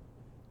time.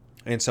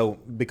 And so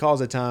Because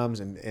of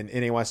Times and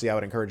NAYC, I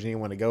would encourage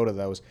anyone to go to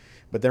those,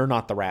 but they're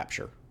not the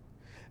rapture.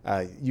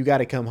 You got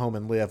to come home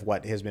and live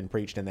what has been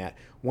preached in that.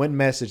 One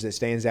message that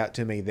stands out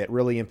to me that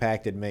really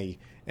impacted me,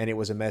 and it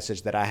was a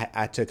message that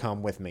I took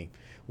home with me,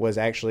 was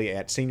actually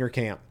at senior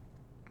camp.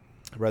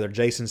 Brother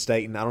Jason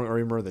Staten, I don't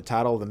remember the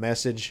title of the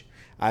message.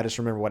 I just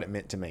remember what it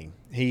meant to me.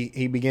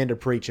 He began to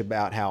preach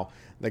about how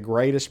the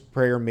greatest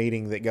prayer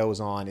meeting that goes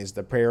on is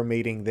the prayer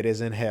meeting that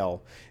is in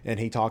hell. And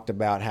he talked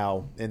about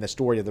how, in the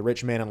story of the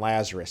rich man and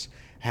Lazarus,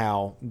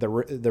 how the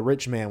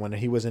rich man, when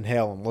he was in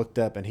hell and looked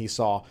up and he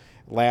saw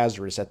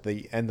Lazarus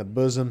in the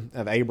bosom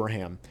of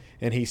Abraham,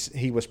 and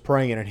he was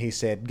praying and he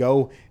said,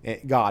 "Go,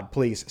 God,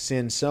 please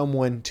send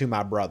someone to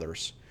my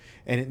brothers."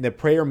 And the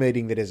prayer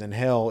meeting that is in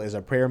hell is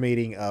a prayer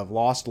meeting of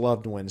lost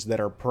loved ones that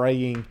are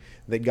praying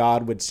that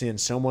God would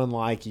send someone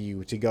like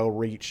you to go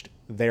reach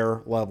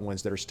their loved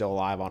ones that are still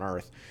alive on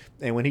earth.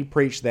 And when he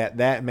preached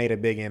that made a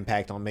big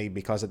impact on me,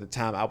 because at the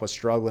time I was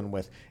struggling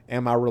with,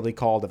 am I really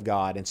called of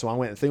God? And so I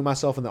went and threw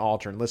myself in the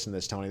altar, and listen to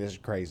this, Tony, this is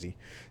crazy.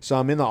 So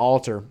I'm in the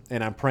altar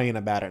and I'm praying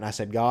about it. And I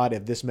said, God,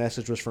 if this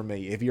message was for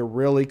me, if you're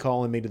really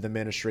calling me to the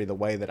ministry the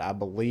way that I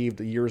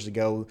believed years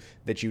ago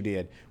that you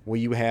did, will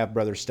you have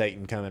Brother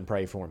Staten come and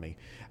pray for me?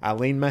 I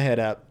leaned my head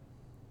up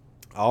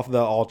off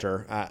the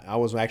altar. I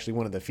was actually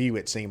one of the few,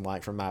 it seemed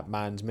like, from my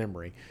mind's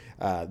memory,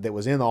 that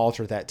was in the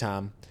altar at that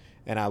time.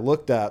 And I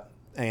looked up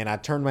and I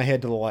turned my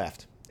head to the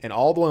left. And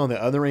all the way on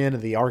the other end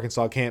of the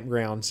Arkansas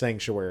Campground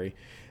Sanctuary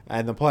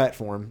and the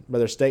platform,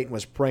 Brother Staten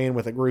was praying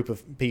with a group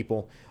of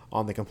people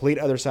on the complete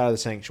other side of the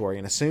sanctuary.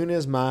 And as soon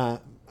as my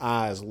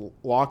eyes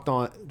locked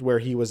on where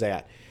he was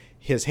at,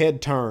 his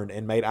head turned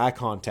and made eye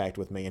contact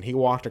with me, and he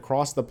walked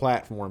across the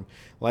platform,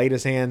 laid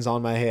his hands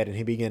on my head, and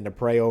he began to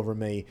pray over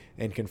me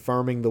and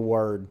confirming the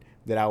word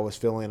that I was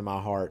feeling in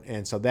my heart.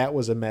 And so that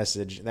was a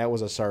message, that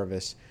was a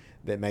service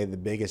that made the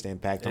biggest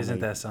impact on me.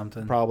 Isn't that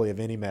something? Probably of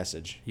any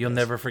message. You'll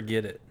never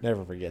forget it.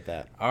 Never forget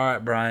that. All right,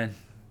 Brian,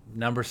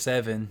 number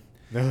 7.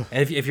 And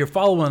if you're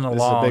following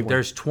along,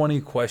 there's 20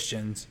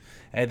 questions,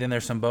 and then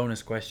there's some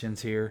bonus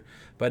questions here.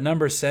 But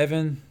number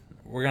 7,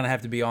 we're going to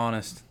have to be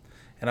honest.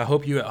 And I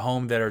hope you at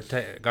home that are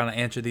going to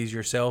answer these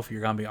yourself,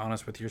 you're going to be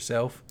honest with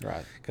yourself.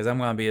 Right. Because I'm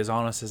going to be as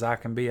honest as I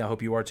can be. I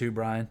hope you are too,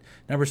 Brian.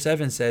 Number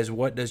 7 says,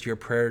 what does your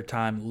prayer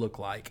time look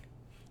like?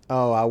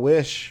 Oh, I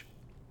wish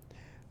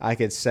I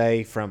could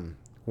say from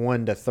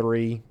 1 to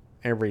 3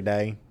 every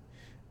day,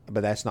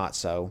 but that's not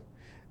so.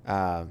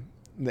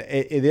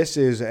 this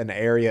is an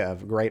area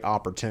of great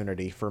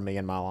opportunity for me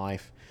in my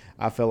life.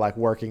 I feel like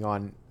working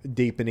on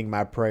deepening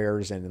my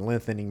prayers and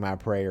lengthening my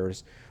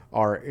prayers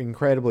are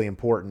incredibly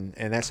important,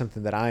 and that's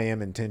something that I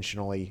am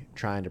intentionally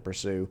trying to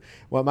pursue.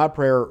 What my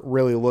prayer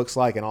really looks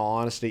like, in all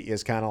honesty,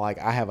 is kind of like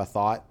I have a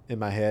thought in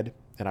my head,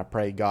 and I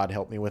pray God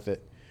help me with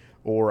it,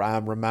 or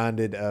I'm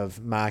reminded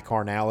of my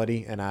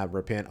carnality and I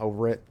repent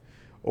over it,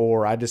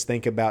 or I just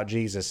think about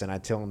Jesus and I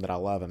tell him that I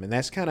love him. And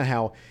that's kind of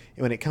how,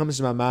 when it comes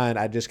to my mind,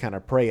 I just kind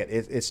of pray it.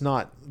 It's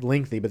not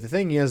lengthy, but the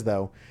thing is,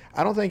 though,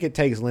 I don't think it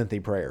takes lengthy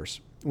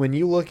prayers. When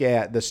you look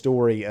at the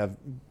story of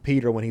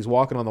Peter when he's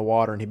walking on the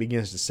water and he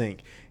begins to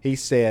sink, he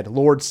said,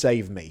 "Lord,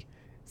 save me."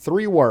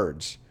 3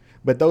 words.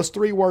 But those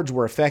 3 words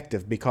were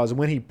effective because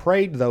when he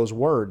prayed those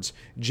words,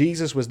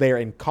 Jesus was there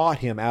and caught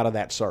him out of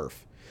that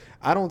surf.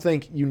 I don't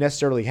think you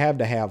necessarily have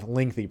to have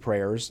lengthy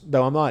prayers,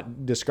 though I'm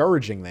not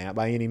discouraging that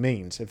by any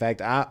means. In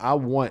fact, I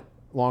want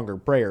longer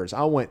prayers.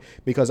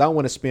 Because I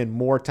want to spend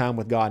more time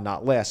with God,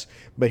 not less.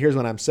 But here's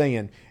what I'm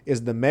saying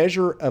is the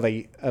measure of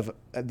the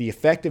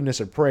effectiveness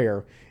of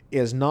prayer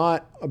is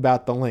not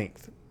about the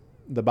length.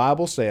 The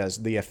Bible says,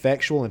 "The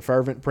effectual and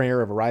fervent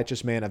prayer of a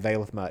righteous man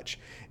availeth much."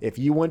 If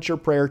you want your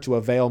prayer to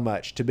avail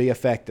much, to be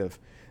effective,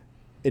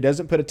 it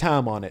doesn't put a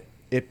time on it.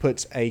 It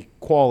puts a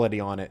quality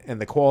on it,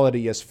 and the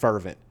quality is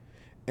fervent.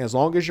 As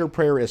long as your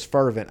prayer is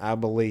fervent, I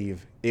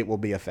believe it will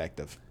be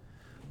effective.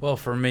 Well,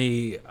 for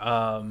me,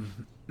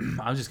 I'm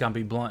just going to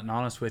be blunt and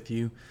honest with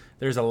you.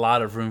 There's a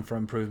lot of room for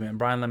improvement. And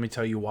Brian, let me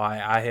tell you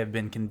why I have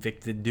been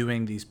convicted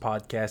doing these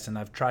podcasts, and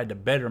I've tried to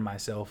better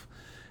myself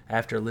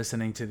after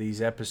listening to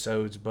these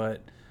episodes.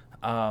 But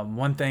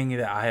one thing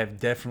that I have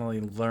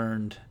definitely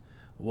learned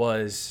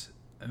was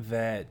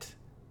that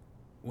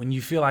when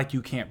you feel like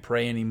you can't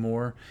pray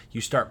anymore,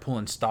 you start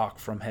pulling stock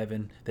from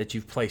heaven that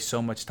you've placed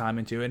so much time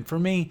into. And for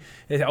me,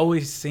 it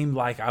always seemed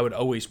like I would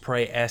always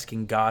pray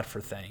asking God for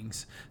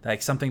things,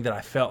 like something that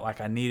I felt like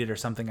I needed or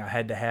something I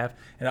had to have.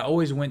 And I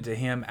always went to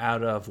him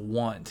out of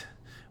want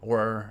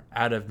or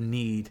out of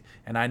need.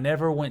 And I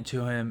never went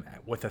to him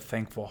with a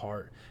thankful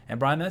heart. And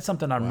Brian, that's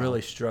something I'm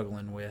really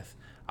struggling with.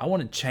 I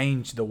want to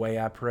change the way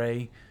I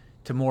pray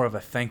to more of a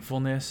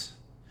thankfulness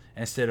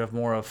instead of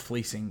more of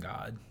fleecing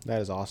God.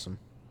 That is awesome.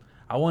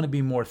 I want to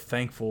be more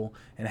thankful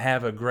and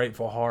have a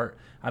grateful heart.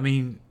 I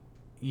mean,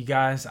 you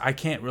guys, I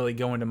can't really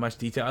go into much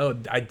detail. Oh,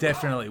 I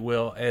definitely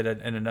will in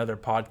another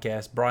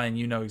podcast. Brian,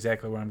 you know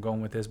exactly where I'm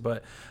going with this.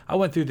 But I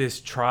went through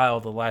this trial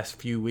the last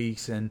few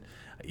weeks, and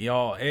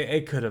y'all,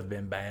 it could have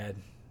been bad.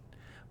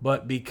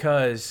 But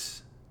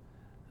because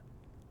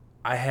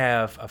I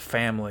have a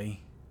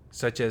family,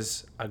 such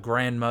as a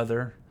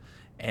grandmother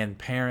and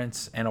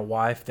parents and a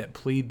wife that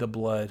plead the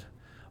blood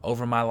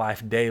over my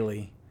life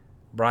daily,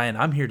 Brian,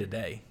 I'm here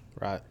today.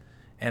 Right.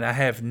 And I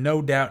have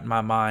no doubt in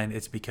my mind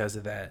it's because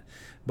of that.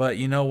 But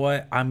you know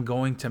what? I'm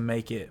going to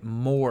make it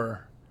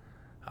more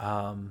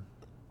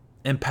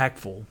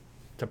impactful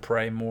to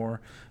pray more.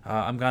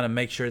 I'm going to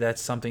make sure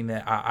that's something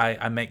that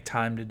I make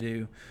time to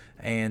do.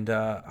 And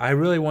I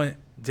really want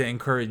to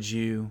encourage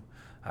you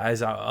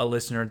as a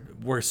listener.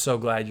 We're so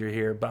glad you're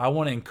here. But I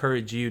want to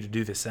encourage you to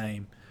do the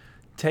same.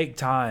 Take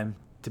time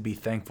to be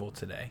thankful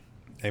today.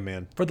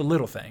 Amen. For the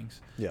little things.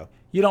 Yeah.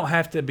 You don't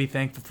have to be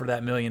thankful for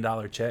that $1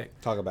 million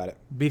check. Talk about it.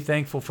 Be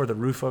thankful for the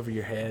roof over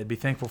your head. Be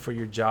thankful for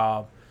your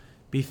job.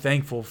 Be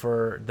thankful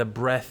for the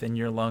breath in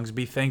your lungs.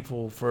 Be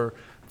thankful for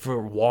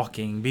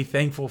walking. Be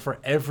thankful for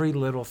every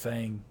little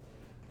thing.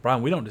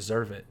 Brian, we don't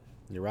deserve it.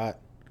 You're right.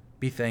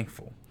 Be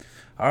thankful.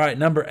 All right,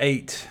 number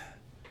 8.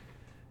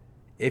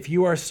 If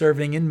you are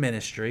serving in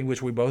ministry,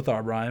 which we both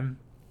are, Brian,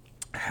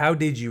 how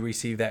did you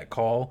receive that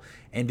call,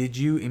 and did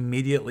you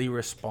immediately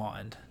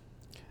respond?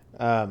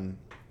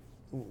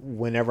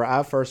 Whenever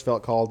I first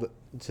felt called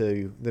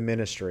to the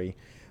ministry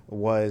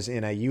was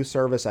in a youth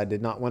service I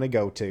did not want to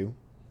go to.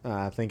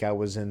 I think I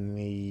was in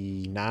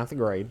the 9th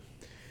grade.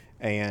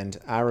 And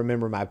I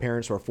remember my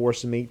parents were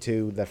forcing me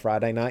to the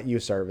Friday night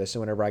youth service.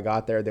 And whenever I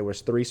got there was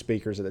 3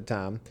 speakers at the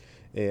time.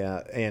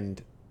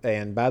 And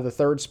by the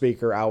 3rd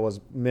speaker, I was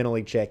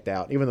mentally checked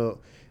out, even though,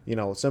 you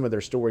know, some of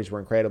their stories were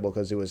incredible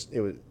because it was,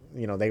 you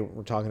know, they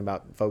were talking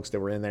about folks that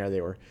were in there,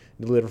 they were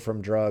delivered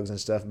from drugs and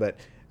stuff. But,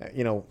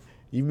 you know,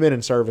 you've been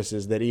in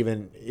services that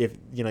even if,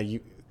 you know,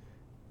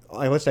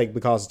 like let's take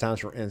Because of Times,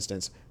 for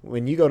instance.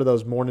 When you go to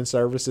those morning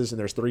services and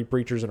there's 3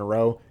 preachers in a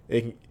row,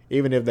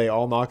 even if they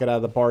all knock it out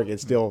of the park,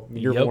 it's still,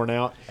 you're worn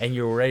out. And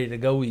you're ready to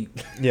go eat.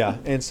 Yeah.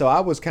 And so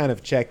I was kind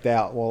of checked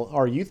out. Well,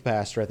 our youth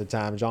pastor at the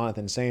time,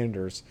 Jonathan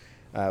Sanders,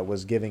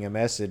 was giving a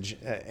message.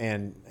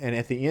 And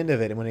at the end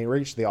of it, when he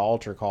reached the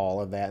altar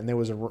call of that, and I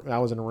was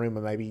in a room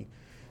of maybe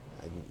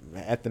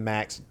at the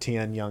max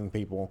 10 young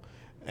people.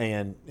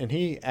 And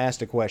he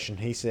asked a question.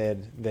 He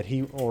said that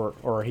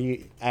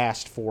he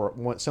asked for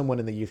someone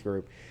in the youth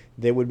group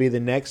that would be the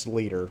next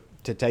leader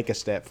to take a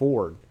step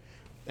forward.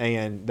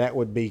 And that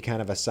would be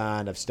kind of a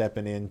sign of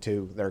stepping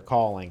into their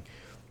calling.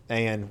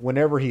 And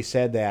whenever he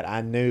said that, I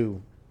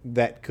knew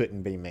that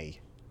couldn't be me.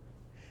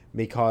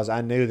 Because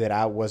I knew that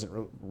I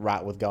wasn't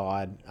right with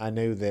God. I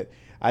knew that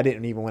I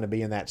didn't even want to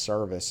be in that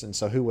service. And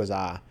so who was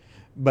I?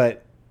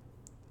 But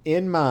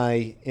in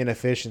my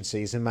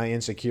inefficiencies and my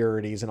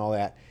insecurities and all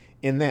that,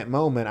 in that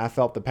moment, I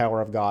felt the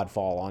power of God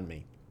fall on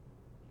me.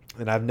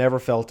 And I've never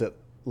felt it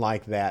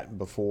like that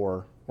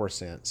before or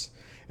since.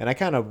 And I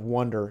kind of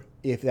wonder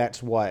if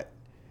that's what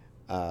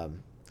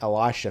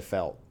Elisha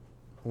felt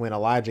when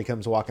Elijah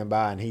comes walking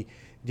by, and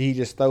he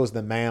just throws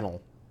the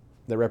mantle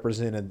that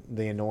represented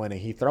the anointing.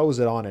 He throws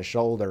it on his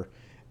shoulder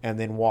and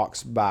then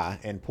walks by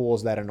and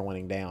pulls that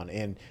anointing down.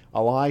 And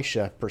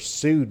Elisha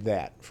pursued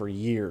that for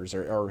years,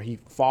 or he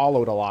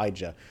followed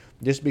Elijah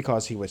just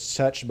because he was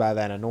touched by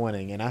that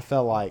anointing. And I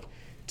felt like,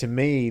 to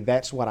me,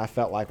 that's what I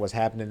felt like was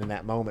happening in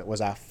that moment, was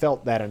I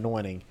felt that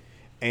anointing.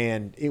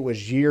 And it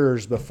was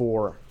years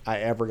before I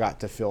ever got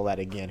to feel that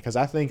again. Because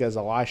I think as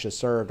Elisha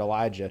served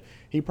Elijah,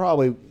 he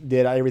probably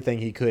did everything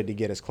he could to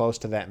get as close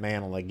to that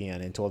mantle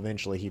again until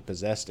eventually he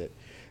possessed it.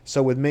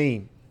 So with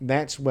me,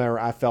 that's where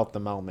I felt the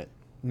moment.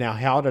 Now,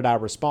 how did I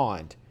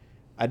respond?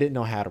 I didn't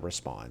know how to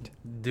respond.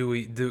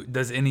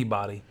 Does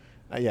anybody?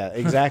 Yeah,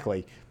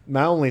 exactly.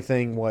 My only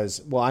thing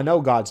was, well, I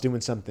know God's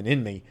doing something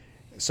in me,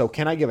 so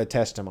can I give a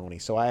testimony?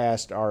 So I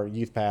asked our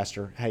youth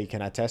pastor, hey,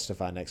 can I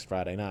testify next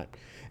Friday night?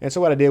 And so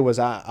what I did was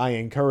I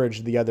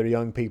encouraged the other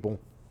young people,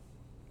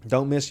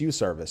 don't miss youth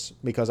service,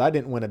 because I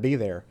didn't want to be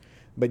there.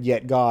 But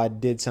yet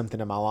God did something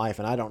in my life,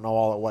 and I don't know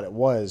all of what it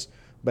was,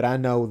 but I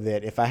know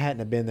that if I hadn't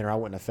have been there, I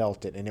wouldn't have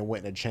felt it, and it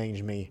wouldn't have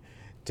changed me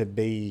to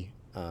be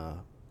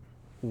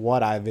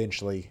what I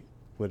eventually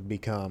would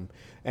become.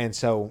 And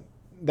so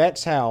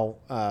that's how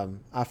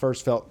I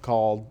first felt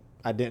called.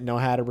 I didn't know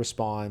how to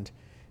respond.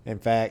 In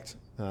fact,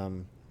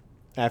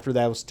 after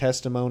those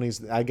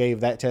testimonies, I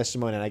gave that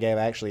testimony, and I gave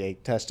actually a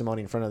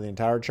testimony in front of the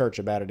entire church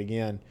about it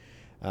again.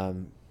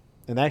 And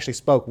I actually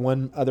spoke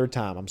one other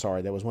time. I'm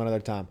sorry, there was one other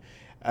time.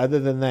 Other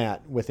than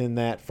that, within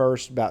that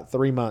first about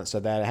 3 months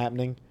of that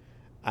happening,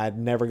 I'd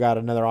never got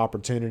another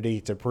opportunity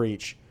to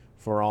preach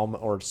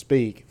or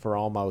speak for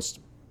almost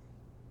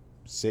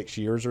 6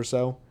 years or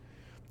so.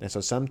 And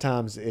so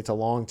sometimes it's a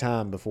long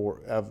time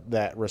before of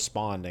that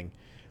responding.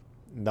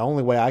 The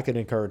only way I could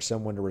encourage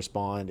someone to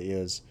respond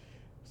is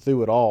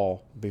through it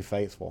all, be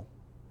faithful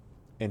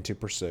and to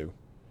pursue.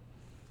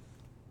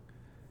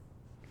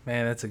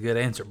 Man, that's a good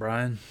answer,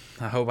 Brian.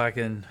 I hope I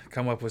can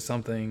come up with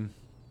something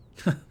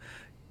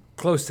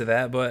close to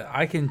that, but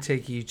I can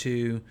take you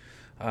to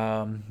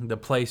the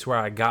place where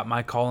I got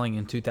my calling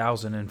in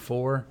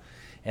 2004,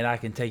 and I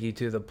can take you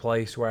to the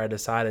place where I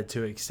decided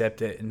to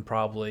accept it in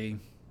probably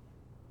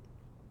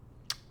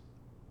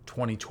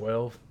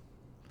 2012.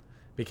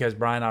 Because,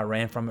 Brian, I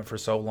ran from it for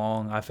so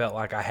long. I felt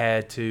like I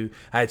had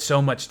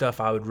so much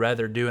stuff I would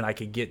rather do, and I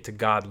could get to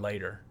God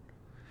later.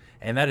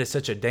 And that is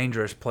such a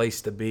dangerous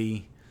place to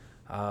be,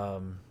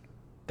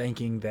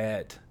 thinking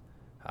that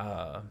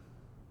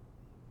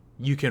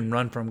you can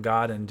run from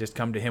God and just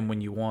come to Him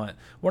when you want.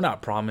 We're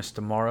not promised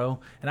tomorrow.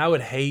 And I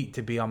would hate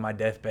to be on my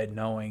deathbed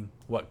knowing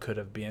what could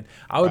have been.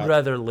 I would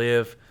rather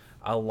live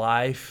a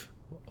life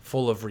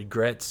full of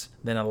regrets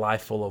than a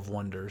life full of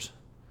wonders.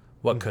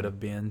 What could have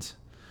been.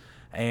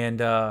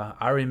 And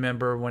I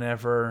remember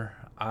whenever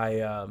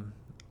I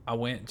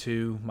went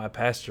to my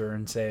pastor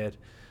and said,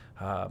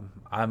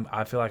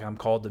 I feel like I'm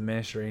called to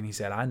ministry. And he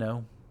said, I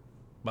know.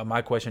 But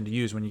my question to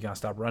you is, when you going to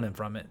stop running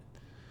from it?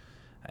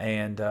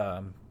 And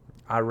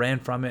I ran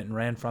from it and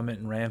ran from it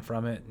and ran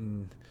from it.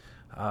 And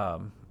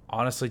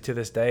honestly, to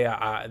this day,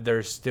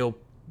 there's still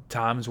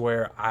times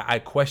where I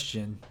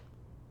question,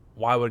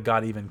 why would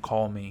God even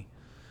call me?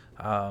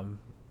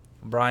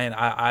 Brian,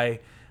 I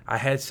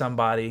had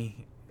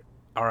somebody...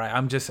 All right,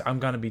 I'm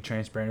going to be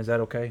transparent. Is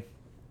that okay?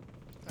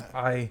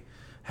 I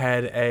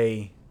had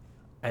a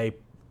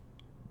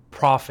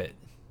prophet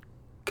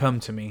come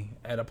to me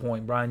at a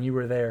point. Brian, you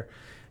were there.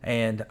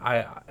 And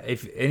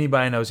if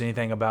anybody knows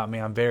anything about me,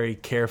 I'm very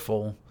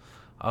careful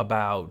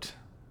about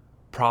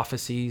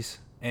prophecies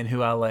and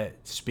who I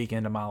let speak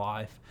into my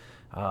life.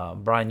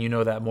 Brian, you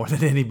know that more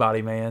than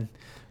anybody, man.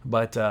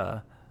 But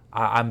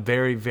I'm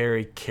very,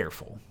 very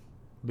careful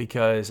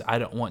because I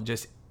don't want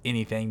just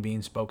anything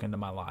being spoken to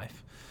my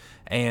life.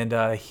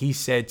 And he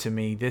said to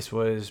me, this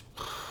was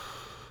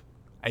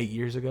 8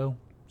 years ago,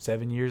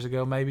 7 years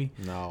ago, maybe.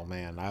 No,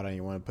 man, I don't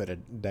even want to put a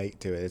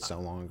date to it. It's so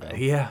long ago.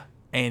 Yeah.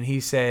 And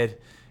he said,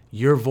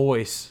 your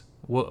voice,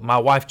 my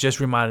wife just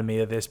reminded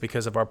me of this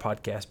because of our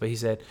podcast, but he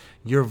said,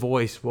 your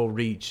voice will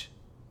reach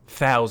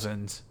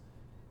thousands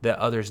that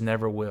others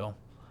never will.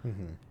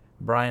 Mm-hmm.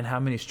 Brian, how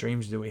many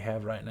streams do we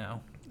have right now?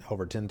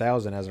 Over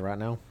 10,000 as of right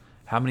now.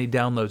 How many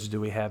downloads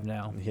do we have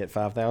now? We hit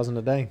 5,000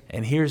 a day.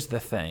 And here's the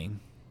thing.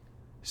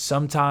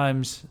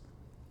 Sometimes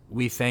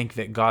we think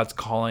that God's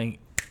calling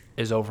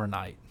is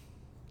overnight.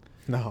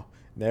 No,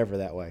 never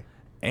that way.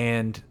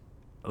 And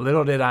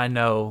little did I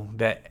know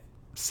that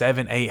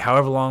 7, 8,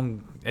 however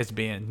long it's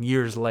been,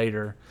 years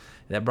later,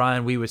 that,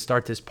 Brian, we would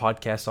start this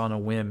podcast on a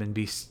whim and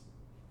be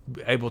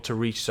able to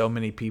reach so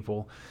many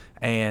people.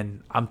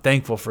 And I'm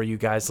thankful for you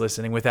guys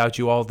listening. Without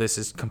you, all this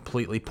is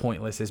completely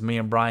pointless. It's me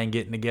and Brian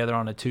getting together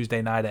on a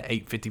Tuesday night at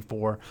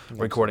 8:54,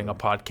 recording a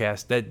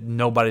podcast that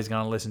nobody's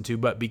going to listen to.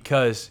 But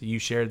because you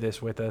shared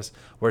this with us,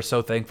 we're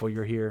so thankful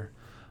you're here.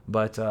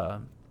 But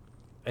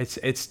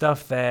it's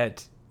stuff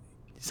that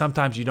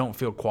sometimes you don't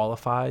feel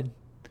qualified,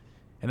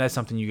 and that's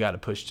something you got to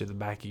push to the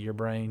back of your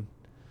brain,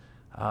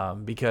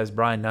 because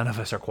Brian, none of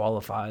us are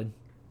qualified.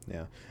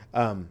 Yeah.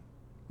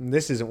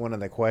 This isn't one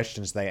of the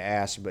questions they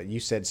asked, but you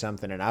said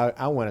something, and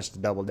I want us to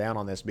double down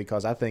on this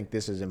because I think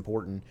this is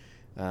important.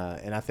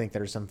 And I think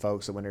there's some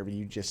folks that whenever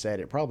you just said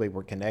it, probably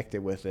were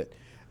connected with it,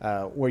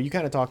 where you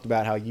kind of talked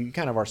about how you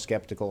kind of are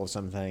skeptical of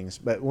some things.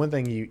 But one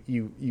thing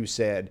you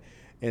said,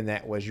 and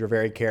that was you're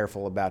very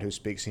careful about who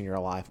speaks in your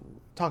life.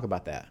 Talk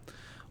about that.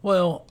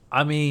 Well,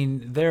 I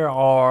mean, there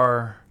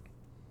are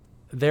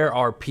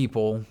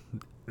people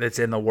that's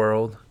in the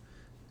world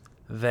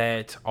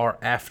that are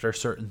after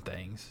certain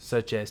things,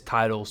 such as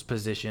titles,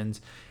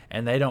 positions,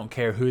 and they don't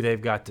care who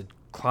they've got to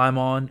climb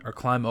on or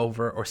climb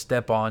over or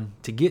step on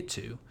to get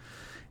to.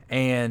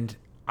 And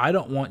I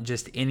don't want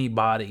just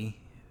anybody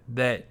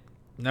that,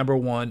 number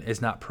one,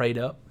 is not prayed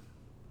up,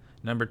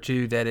 number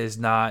two, that is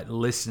not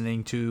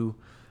listening to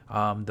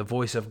the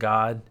voice of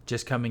God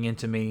just coming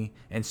into me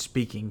and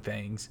speaking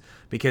things,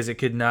 because that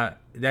could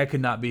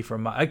not be for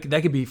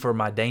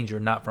my danger,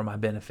 not for my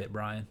benefit,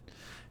 Brian.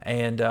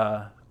 And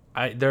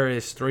there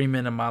is 3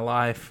 men in my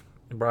life,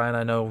 Brian,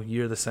 I know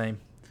you're the same,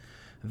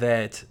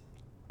 that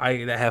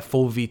have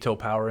full veto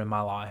power in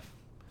my life,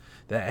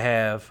 that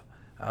have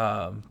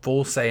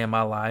full say in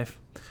my life.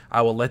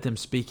 I will let them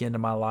speak into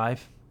my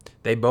life.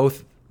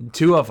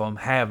 Two of them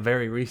have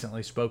very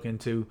recently spoken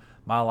to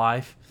my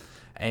life,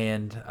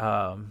 and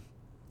I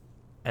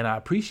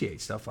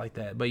appreciate stuff like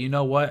that. But you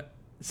know what?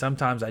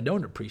 Sometimes I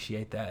don't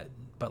appreciate that.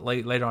 But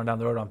later on down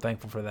the road, I'm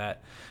thankful for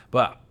that.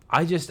 But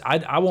I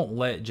won't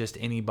let just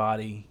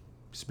anybody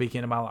speak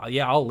into my life.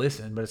 Yeah, I'll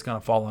listen, but it's going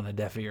to fall on a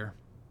deaf ear.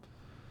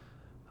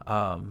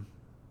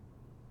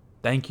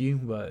 Thank you,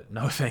 but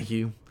no thank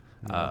you.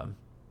 Mm-hmm.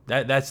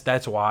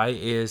 That's why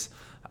is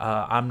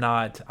I'm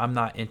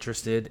not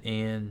interested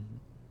in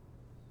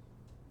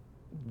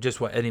just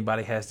what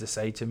anybody has to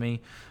say to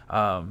me.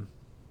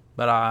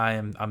 But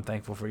I'm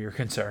thankful for your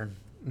concern.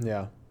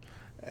 Yeah.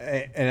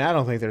 And I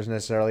don't think there's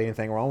necessarily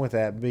anything wrong with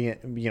that,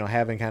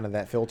 having kind of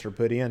that filter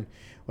put in.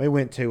 We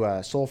went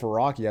to Sulphur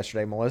Rock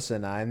yesterday, Melissa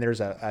and I, and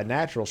there's a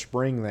natural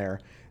spring there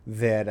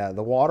that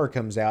the water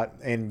comes out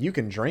and you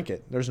can drink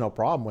it. There's no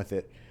problem with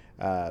it.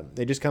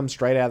 It just comes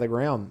straight out of the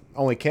ground.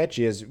 Only catch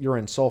is you're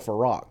in Sulphur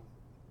Rock.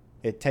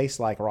 It tastes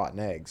like rotten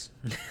eggs.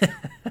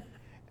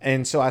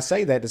 And so I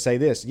say that to say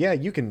this. Yeah,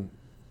 you can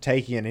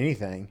take in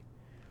anything,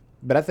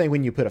 but I think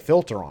when you put a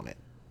filter on it,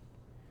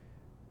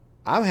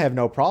 I have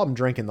no problem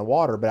drinking the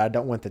water, but I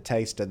don't want the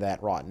taste of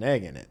that rotten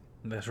egg in it.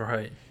 That's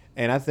right.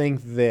 And I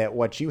think that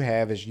what you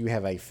have is you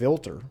have a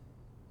filter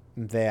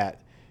that,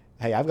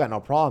 hey, I've got no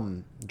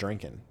problem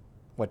drinking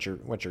what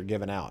you're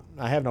giving out.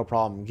 I have no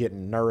problem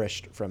getting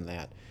nourished from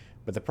that.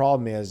 But the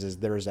problem is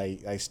there's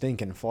a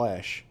stinking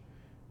flesh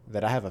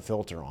that I have a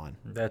filter on.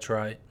 That's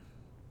right.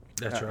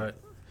 That's right.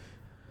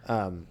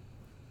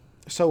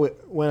 So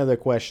one of the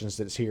questions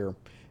that's here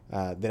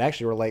that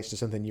actually relates to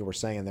something you were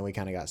saying, then we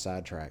kind of got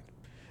sidetracked.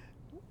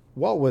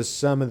 What was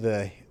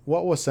something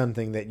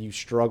that you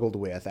struggled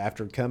with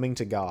after coming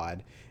to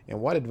God,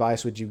 and what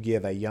advice would you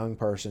give a young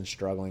person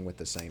struggling with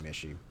the same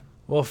issue?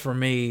 Well, for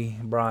me,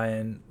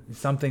 Brian,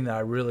 something that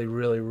I really,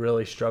 really,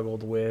 really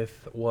struggled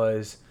with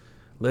was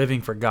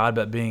living for God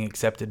but being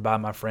accepted by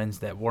my friends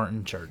that weren't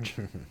in church.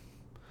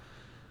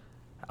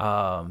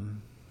 I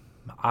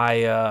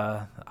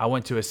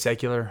went to a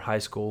secular high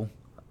school,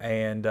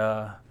 and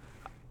I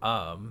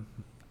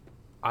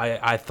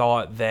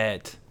thought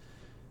that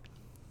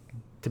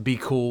to be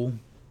cool,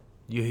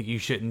 you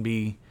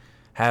shouldn't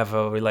have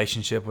a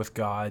relationship with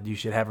God. You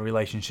should have a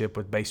relationship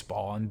with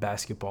baseball and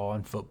basketball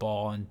and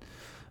football and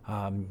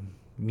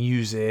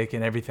music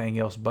and everything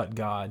else but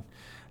God.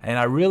 And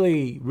I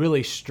really,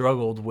 really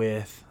struggled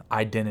with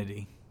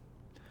identity.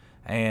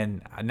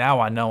 And now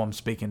I know I'm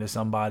speaking to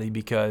somebody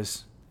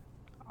because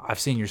I've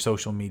seen your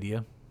social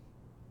media.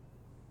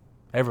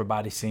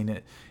 Everybody's seen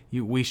it.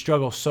 We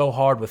struggle so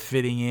hard with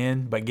fitting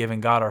in, but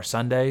giving God our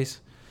Sundays.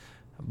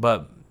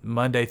 But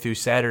Monday through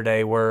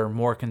Saturday, we're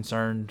more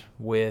concerned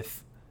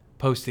with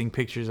posting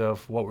pictures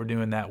of what we're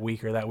doing that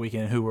week or that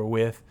weekend, who we're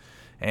with.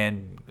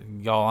 And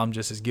y'all, I'm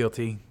just as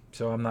guilty.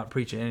 So I'm not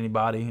preaching to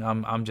anybody.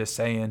 I'm just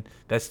saying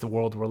that's the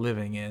world we're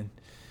living in.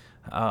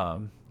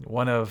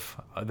 One of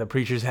the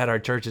preachers at our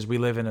church says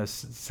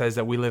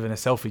that we live in a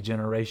selfie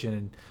generation,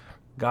 and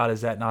God,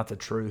 is that not the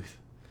truth?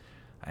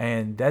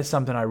 And that's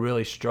something I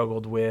really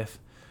struggled with.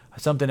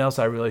 Something else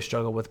I really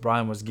struggled with,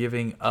 Brian, was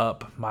giving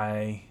up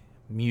my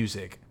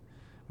music.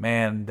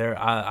 Man,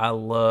 I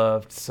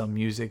loved some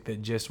music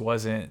that just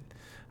wasn't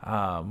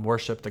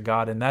worship to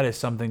God, and that is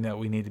something that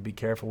we need to be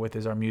careful with,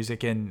 is our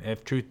music. And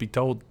if truth be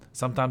told,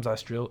 sometimes I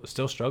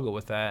still struggle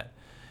with that,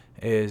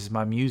 is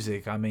my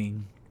music. I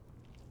mean,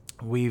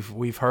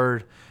 we've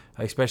heard,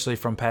 especially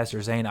from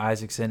Pastor Zane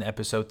Isaacson,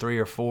 episode 3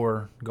 or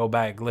 4. Go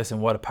back, listen,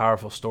 what a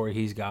powerful story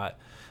he's got.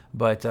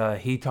 But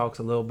he talks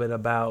a little bit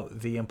about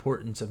the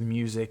importance of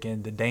music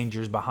and the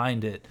dangers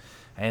behind it.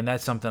 And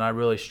that's something I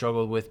really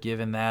struggled with,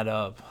 giving that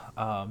up.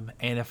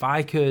 And if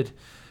I could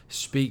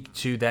speak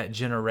to that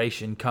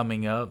generation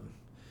coming up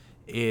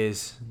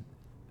is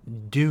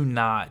do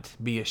not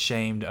be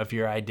ashamed of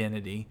your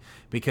identity,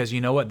 because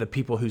you know what? The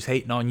people who's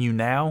hating on you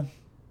now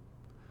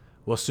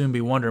will soon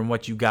be wondering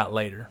what you got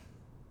later.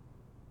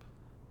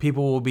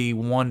 People will be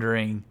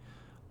wondering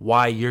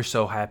why you're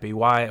so happy,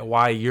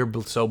 why you're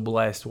so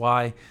blessed,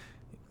 why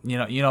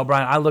Brian,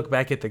 I look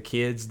back at the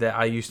kids that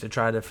I used to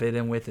try to fit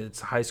in with at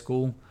high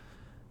school.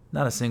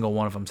 Not a single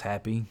one of them's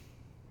happy.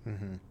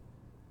 Mm-hmm.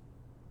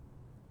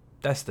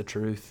 That's the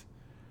truth.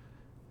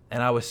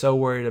 And I was so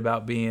worried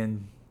about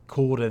being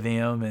cool to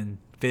them and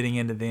fitting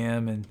into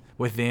them and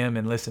with them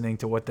and listening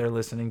to what they're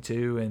listening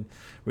to and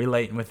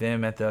relating with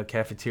them at the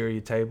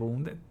cafeteria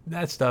table.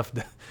 That stuff,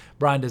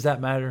 Brian, does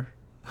that matter?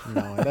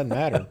 No, it doesn't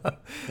matter.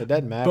 It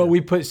doesn't matter. But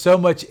we put so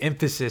much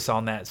emphasis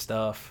on that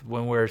stuff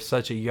when we're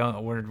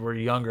we're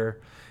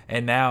younger.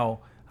 And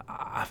now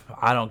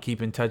I don't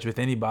keep in touch with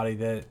anybody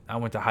that I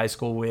went to high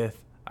school with.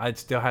 I'd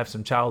still have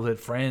some childhood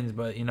friends,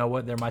 but you know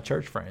what? They're my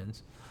church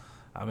friends.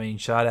 I mean,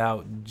 shout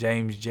out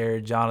James,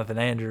 Jared, Jonathan,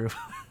 Andrew.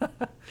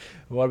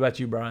 What about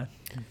you, Brian?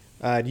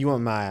 Do you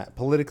want my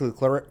politically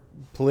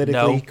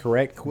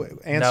correct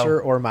answer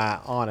or my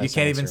honest? You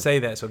can't answer? even say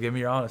that, so give me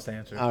your honest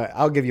answer. All right,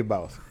 I'll give you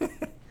both.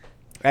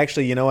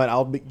 Actually, you know what?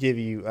 I'll give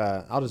you.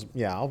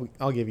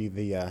 I'll give you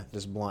the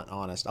just blunt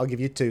honest. I'll give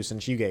you two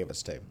since you gave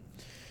us two.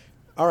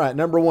 All right,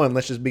 number one.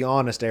 Let's just be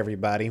honest,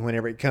 everybody.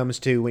 Whenever it comes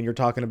to when you're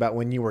talking about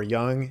when you were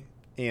young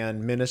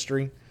in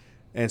ministry,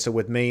 and so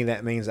with me,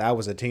 that means I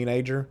was a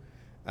teenager.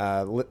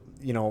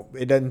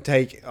 It doesn't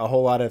take a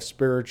whole lot of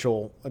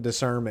spiritual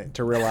discernment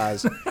to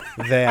realize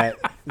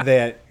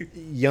that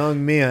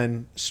young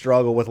men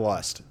struggle with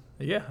lust.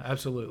 Yeah,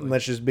 absolutely.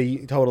 Let's just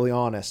be totally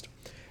honest.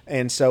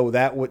 And so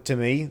to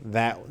me,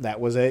 that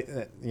was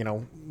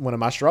one of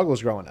my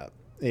struggles growing up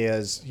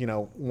is,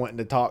 wanting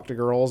to talk to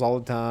girls all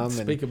the time.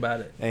 Speak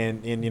about it.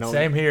 And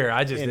same here.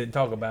 I just didn't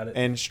talk about it.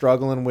 And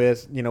struggling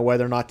with,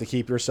 whether or not to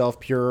keep yourself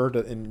pure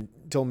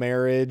until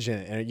marriage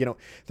and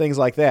things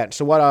like that.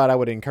 So what I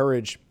would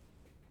encourage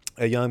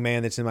a young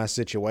man that's in my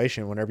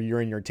situation, whenever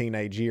you're in your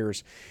teenage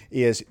years,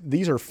 is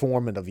these are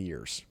formative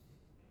years.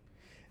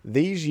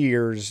 These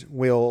years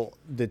will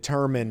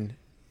determine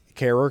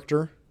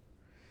character.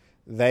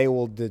 They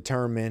will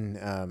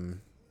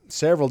determine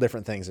several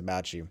different things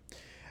about you.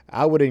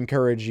 I would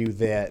encourage you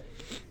that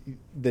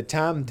the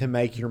time to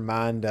make your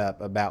mind up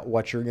about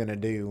what you're going to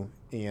do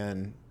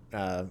in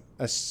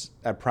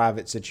a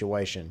private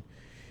situation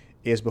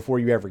is before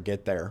you ever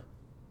get there.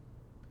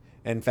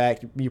 In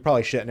fact, you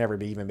probably shouldn't ever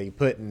even be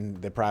put in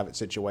the private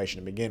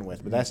situation to begin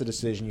with, but that's a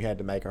decision you had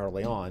to make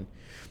early on.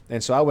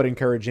 And so I would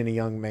encourage any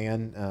young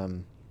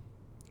man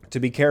to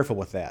be careful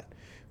with that,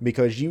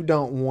 because you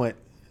don't want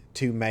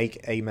to make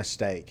a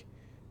mistake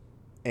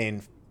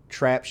and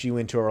traps you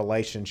into a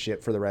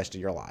relationship for the rest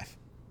of your life.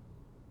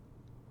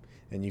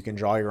 And you can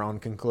draw your own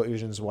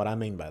conclusions what I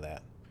mean by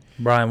that.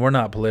 Brian, we're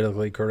not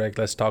politically correct.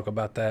 Let's talk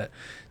about that.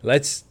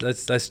 Let's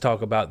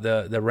talk about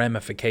the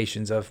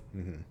ramifications of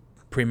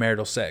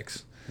premarital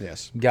sex.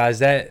 Yes. Guys,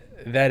 that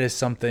is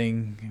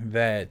something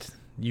that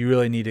you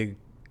really need to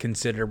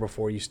consider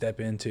before you step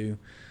into.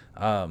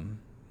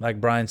 Like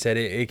Brian said,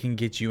 it can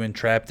get you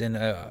entrapped in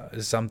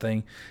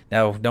something.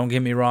 Now, don't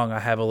get me wrong. I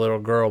have a little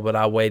girl, but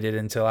I waited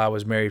until I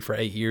was married for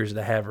 8 years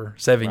to have her,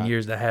 7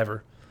 years to have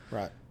her.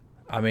 Right.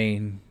 I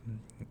mean,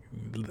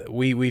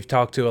 we've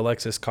talked to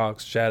Alexis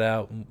Cox, shout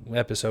out,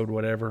 episode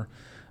whatever.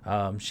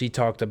 She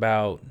talked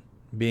about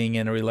being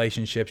in a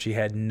relationship she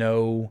had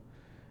no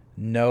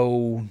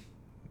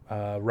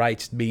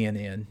rights being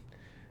in.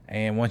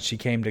 And once she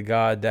came to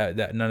God,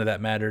 that none of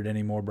that mattered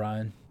anymore,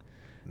 Brian.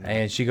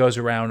 And she goes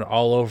around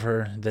all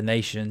over the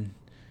nation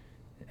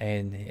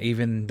and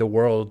even the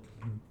world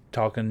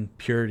talking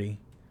purity.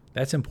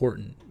 That's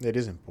important. It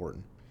is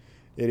important.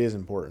 It is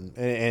important.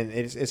 And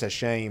it's a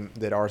shame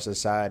that our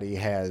society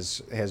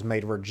has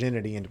made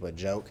virginity into a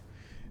joke.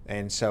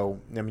 And so,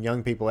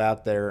 young people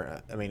out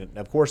there,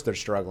 of course they're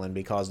struggling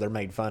because they're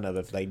made fun of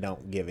if they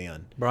don't give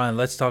in. Brian,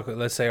 let's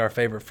say our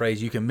favorite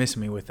phrase. You can miss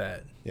me with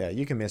that. Yeah,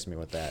 you can miss me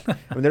with that.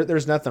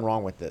 There's nothing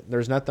wrong with it.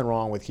 There's nothing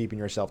wrong with keeping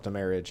yourself to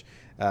marriage.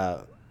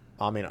 I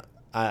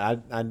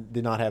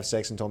did not have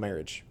sex until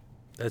marriage.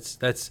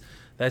 That's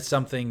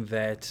something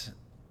that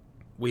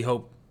we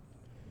hope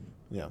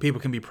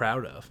people can be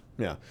proud of.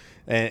 Yeah,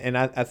 and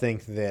I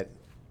think that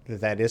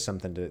is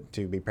something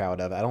to be proud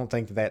of. I don't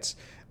think that's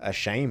a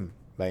shame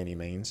by any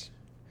means.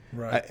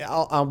 Right.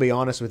 I'll be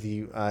honest with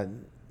you.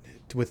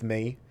 With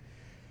me,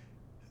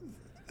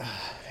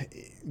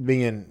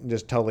 being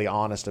just totally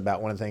honest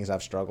about one of the things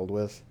I've struggled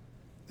with,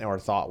 or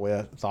thought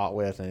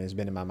with, and has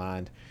been in my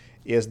mind,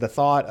 is the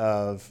thought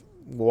of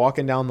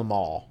walking down the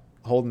mall,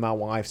 holding my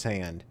wife's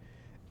hand,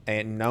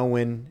 and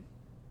knowing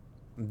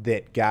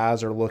that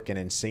guys are looking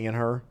and seeing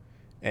her,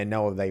 and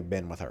know they've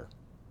been with her.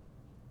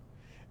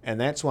 And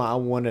that's why I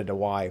wanted a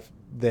wife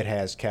that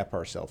has kept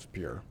herself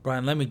pure.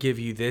 Brian, let me give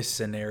you this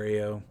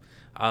scenario.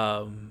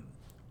 I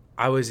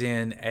was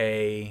in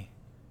a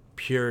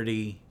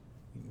purity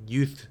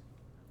youth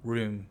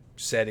room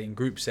setting,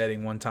 group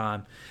setting one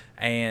time,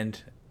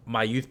 and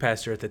my youth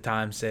pastor at the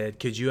time said,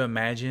 could you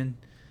imagine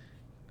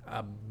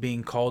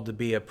being called to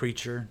be a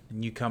preacher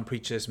and you come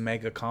preach this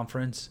mega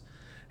conference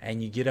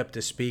and you get up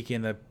to speak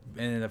in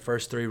the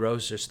first 3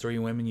 rows, there's 3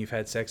 women you've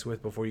had sex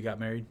with before you got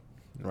married?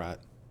 Right.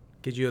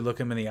 Could you look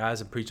them in the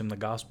eyes and preach them the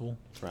gospel?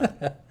 Right.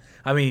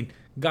 I mean,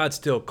 God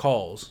still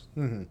calls,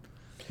 Mm-hmm.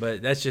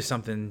 but that's just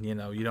something, you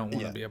don't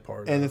want to be a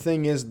part of. And the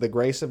thing is, the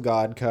grace of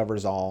God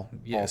covers all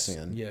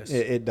sin. Yes.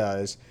 It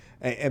does.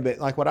 But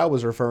like what I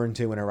was referring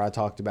to whenever I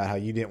talked about how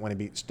you didn't want to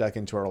be stuck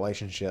into a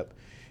relationship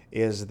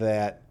is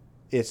that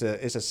it's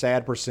a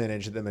sad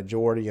percentage, the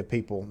majority of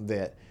people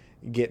that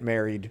get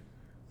married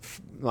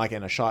like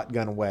in a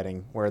shotgun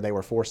wedding where they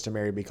were forced to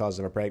marry because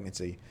of a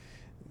pregnancy,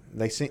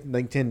 they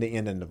tend to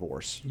end in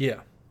divorce.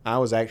 Yeah. I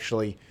was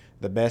actually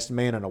the best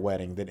man in a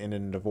wedding that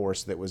ended in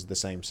divorce that was the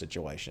same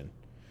situation.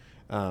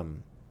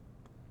 And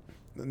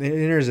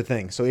here's the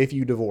thing. So if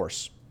you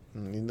divorce,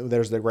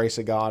 there's the grace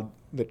of God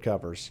that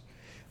covers.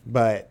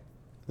 But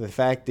the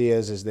fact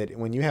is that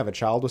when you have a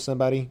child with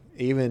somebody,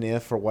 even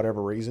if for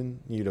whatever reason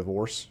you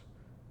divorce,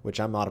 which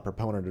I'm not a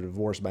proponent of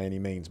divorce by any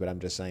means, but I'm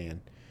just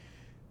saying,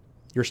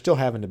 you're still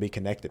having to be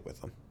connected with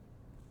them.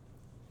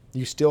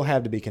 You still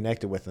have to be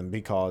connected with them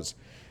because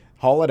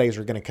holidays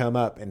are going to come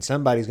up and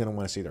somebody's going to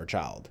want to see their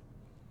child.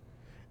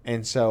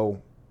 And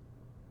so,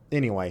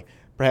 anyway,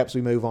 perhaps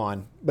we move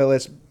on.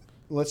 But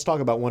let's talk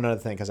about one other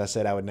thing because I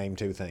said I would name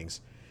 2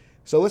 things.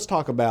 So let's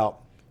talk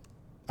about,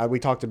 we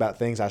talked about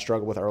things I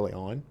struggled with early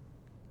on.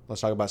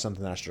 Let's talk about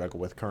something that I struggle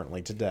with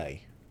currently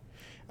today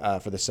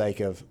for the sake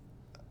of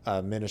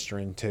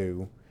ministering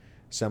to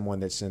someone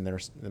that's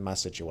in my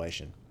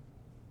situation.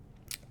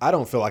 I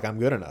don't feel like I'm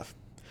good enough.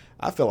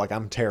 I feel like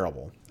I'm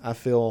terrible. I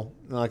feel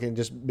like, and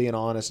just being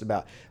honest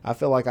about, I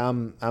feel like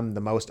I'm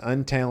the most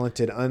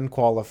untalented,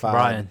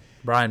 unqualified.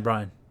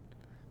 Brian.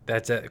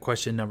 That's at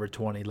question number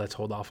 20. Let's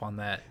hold off on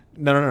that.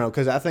 No,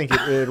 because I think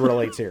it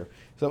relates here.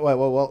 So,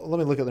 well, let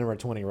me look at number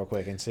 20 real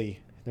quick and see.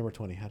 Number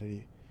 20, how did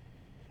you...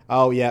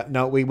 Oh, yeah,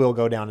 no, we will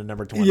go down to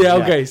number 20. Yeah,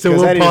 okay, so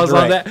we'll pause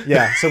on that.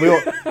 Yeah,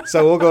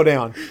 so we'll go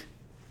down.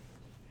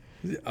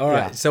 All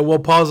right, so we'll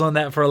pause on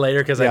that for later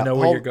because I know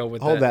where you're going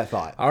with that. Hold that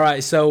thought. All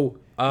right, so...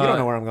 you don't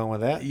know where I'm going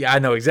with that. Yeah, I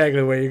know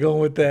exactly where you're going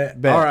with that.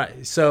 Bet. All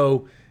right,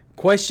 so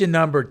question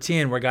number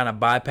 10, we're going to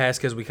bypass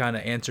because we kind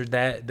of answered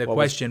that. The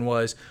question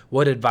was,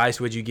 what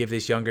advice would you give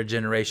this younger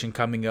generation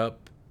coming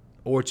up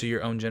or to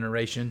your own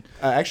generation?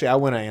 Actually, I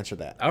want to answer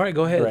that. All right,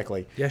 go ahead.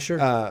 Directly. Yeah,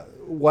 sure.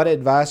 What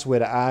advice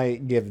would I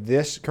give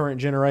this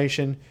current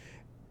generation?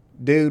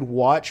 Dude,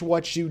 watch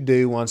what you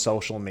do on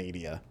social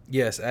media.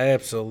 Yes,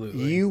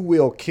 absolutely. You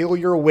will kill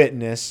your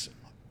witness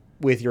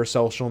with your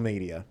social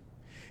media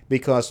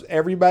because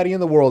everybody in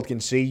the world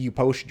can see you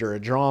post your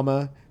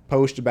drama,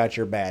 post about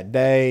your bad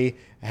day,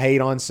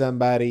 hate on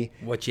somebody.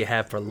 What you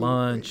have for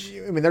lunch.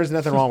 I mean, there's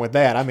nothing wrong with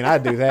that. I mean, I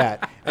do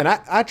that. And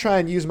I try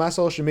and use my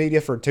social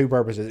media for 2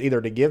 purposes,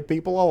 either to give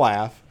people a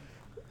laugh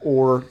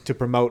or to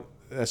promote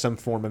some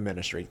form of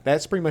ministry.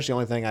 That's pretty much the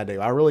only thing I do.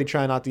 I really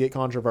try not to get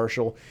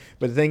controversial.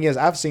 But the thing is,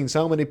 I've seen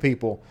so many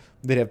people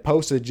that have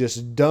posted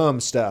just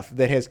dumb stuff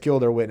that has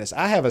killed their witness.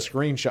 I have a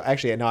screenshot.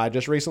 Actually, no, I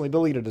just recently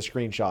deleted a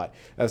screenshot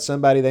of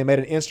somebody. They made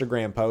an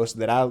Instagram post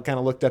that I kind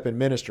of looked up in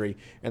ministry,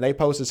 and they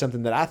posted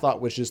something that I thought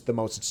was just the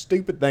most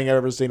stupid thing I've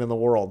ever seen in the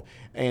world.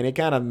 And it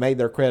kind of made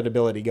their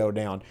credibility go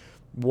down.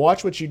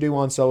 Watch what you do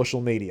on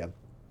social media.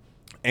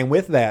 And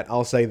with that,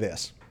 I'll say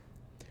this.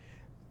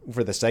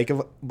 For the sake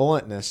of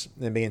bluntness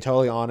and being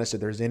totally honest,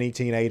 if there's any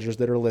teenagers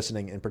that are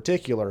listening, in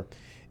particular,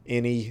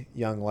 any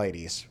young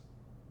ladies,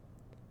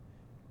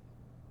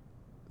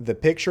 the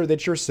picture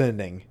that you're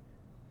sending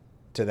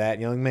to that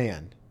young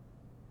man,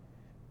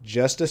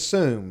 just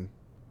assume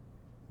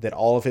that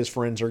all of his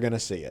friends are going to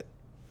see it.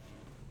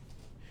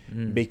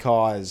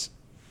 Because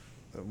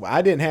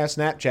I didn't have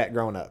Snapchat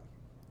growing up.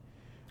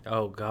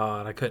 Oh,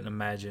 God, I couldn't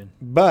imagine.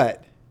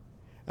 But...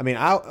 I mean,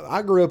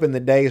 I grew up in the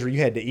days where you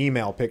had to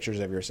email pictures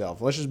of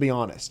yourself. Let's just be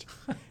honest.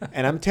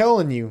 And I'm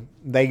telling you,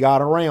 they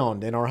got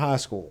around in our high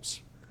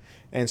schools.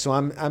 And so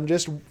I'm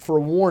just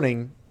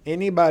forewarning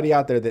anybody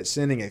out there that's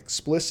sending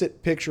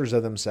explicit pictures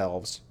of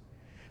themselves,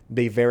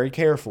 be very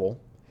careful.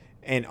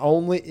 And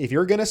only if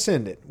you're going to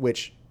send it,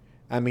 which,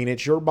 I mean,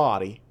 it's your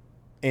body.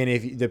 And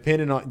if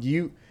depending on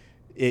you,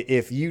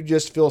 if you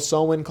just feel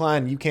so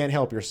inclined, you can't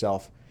help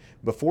yourself.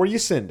 Before you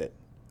send it,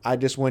 I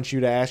just want you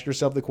to ask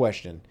yourself the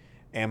question,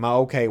 am I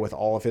okay with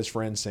all of his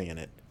friends seeing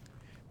it?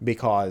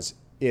 Because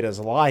it is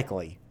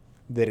likely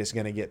that it's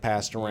going to get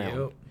passed around.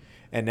 Yep.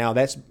 And now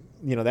that's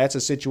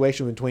a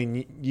situation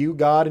between you,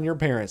 God, and your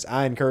parents.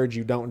 I encourage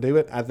you, don't do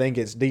it. I think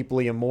it's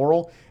deeply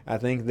immoral. I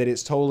think that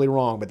it's totally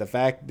wrong. But the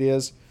fact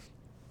is,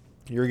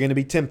 you're going to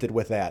be tempted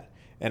with that.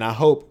 And I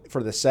hope,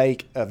 for the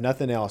sake of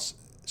nothing else,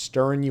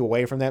 stirring you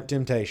away from that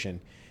temptation,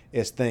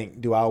 is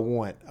think, do I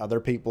want other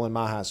people in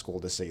my high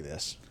school to see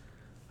this?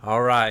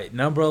 All right,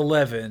 number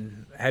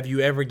 11. Have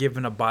you ever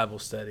given a Bible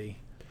study?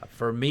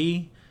 For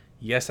me,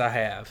 yes, I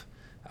have.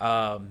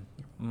 One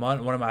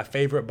of my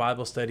favorite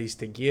Bible studies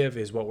to give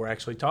is what we're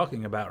actually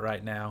talking about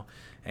right now.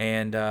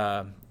 And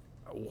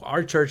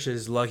our church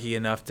is lucky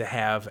enough to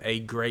have a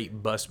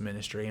great bus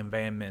ministry and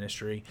van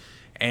ministry,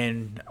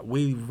 and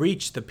we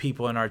reach the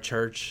people in our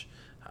church,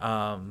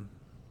 and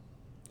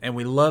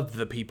we love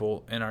the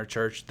people in our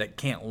church that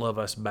can't love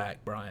us back,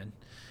 Brian.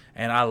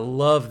 And I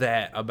love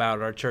that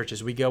about our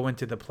churches. We go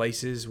into the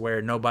places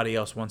where nobody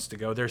else wants to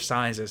go. There's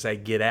signs that say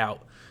 "Get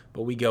out,"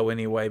 but we go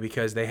anyway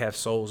because they have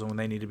souls and when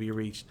they need to be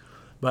reached.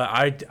 But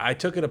I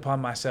took it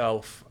upon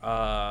myself.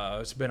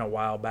 It's been a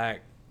while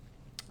back,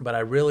 but I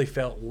really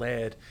felt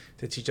led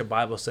to teach a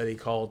Bible study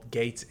called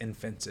Gates and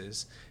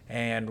Fences.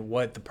 And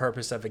what the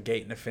purpose of a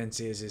gate and a fence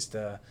is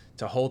to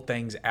hold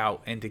things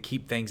out and to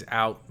keep things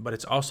out, but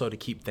it's also to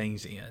keep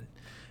things in.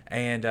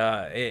 And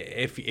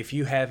if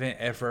you haven't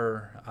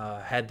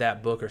ever had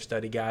that book or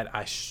study guide,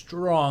 I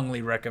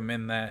strongly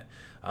recommend that.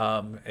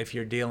 If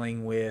you're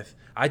dealing with,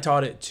 I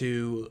taught it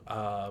to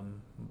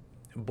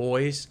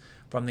boys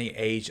from the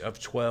age of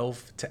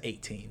 12 to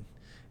 18,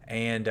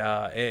 and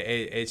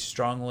it's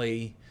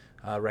strongly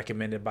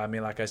recommended by me,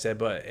 like I said.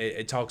 But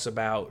it talks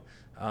about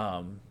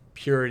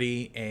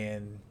purity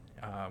and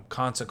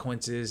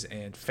consequences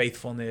and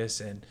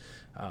faithfulness, and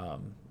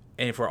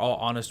if we're all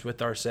honest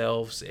with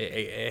ourselves,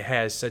 it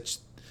has such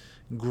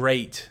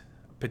great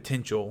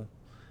potential.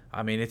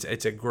 I mean,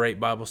 it's a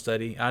great Bible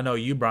study. I know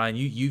you, Brian,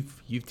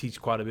 you've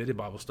teach quite a bit of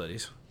Bible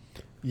studies.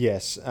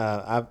 Yes,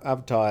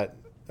 I've taught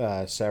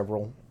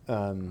several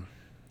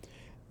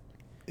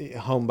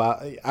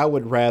I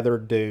would rather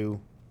do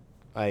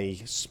a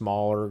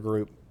smaller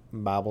group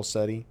Bible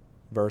study,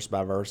 verse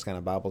by verse kind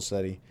of Bible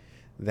study,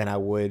 than I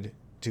would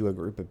to a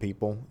group of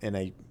people in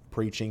a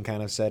preaching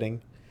kind of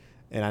setting.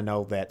 And I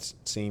know that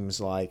seems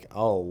like,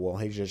 oh, well,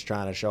 he's just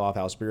trying to show off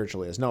how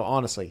spiritual he is. No,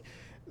 honestly,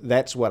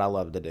 that's what I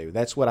love to do.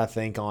 That's what I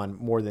think on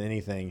more than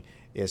anything,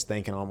 is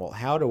thinking on, well,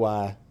 how do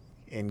I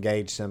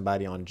engage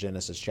somebody on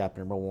Genesis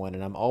chapter number 1?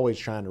 And I'm always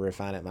trying to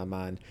refine it in my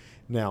mind.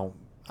 Now,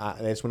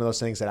 it's one of those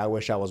things that I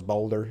wish I was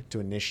bolder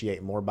to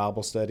initiate more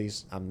Bible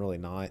studies. I'm really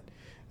not.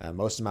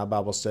 Most of my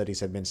Bible studies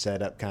have been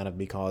set up kind of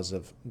because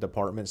of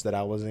departments that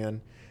I was in.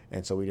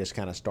 And so we just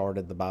kind of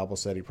started the Bible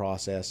study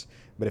process.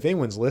 But if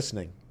anyone's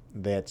listening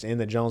that's in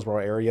the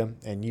Jonesboro area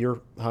and you're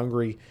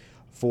hungry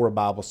for a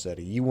Bible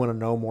study, you want to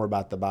know more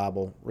about the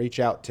Bible, reach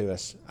out to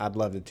us. I'd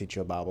love to teach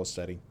you a Bible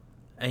study.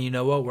 And you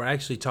know what? We're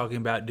actually talking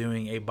about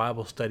doing a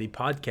Bible study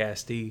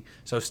podcast,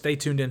 so stay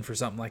tuned in for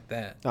something like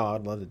that. Oh,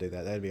 I'd love to do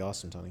that. That'd be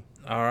awesome, Tony.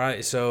 All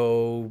right,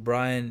 so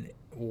Brian,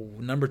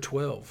 number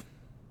 12.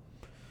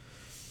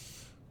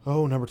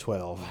 Oh, number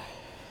 12.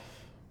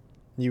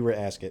 You were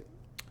asked it.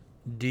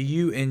 Do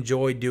you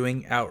enjoy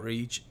doing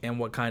outreach, and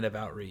what kind of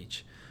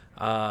outreach?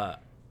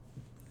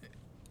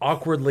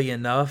 Awkwardly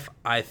enough,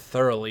 I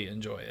thoroughly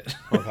enjoy it.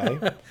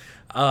 Okay.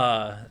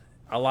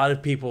 A lot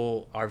of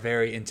people are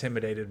very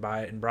intimidated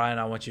by it. And Brian,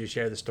 I want you to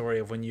share the story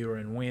of when you were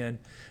in Wynn,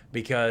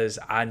 because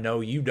I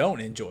know you don't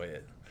enjoy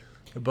it.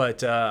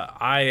 But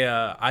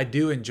I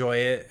do enjoy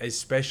it,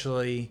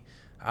 especially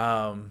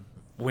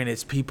when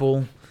it's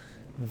people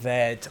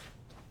that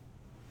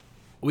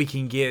we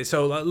can get.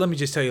 So let me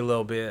just tell you a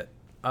little bit.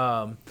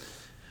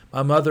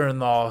 My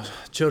mother-in-law,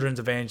 children's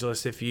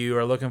evangelist, if you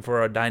are looking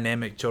for a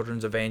dynamic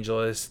children's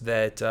evangelist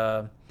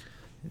that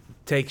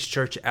takes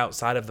church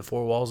outside of the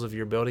four walls of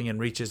your building and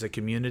reaches a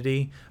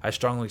community, I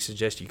strongly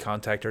suggest you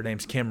contact her. Her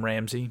name's Kim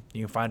Ramsey.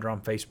 You can find her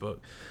on Facebook.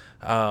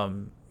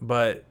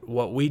 But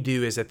what we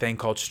do is a thing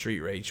called Street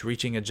Rage,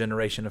 reaching a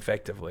generation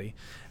effectively.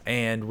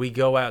 And we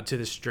go out to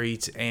the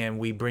streets and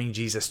we bring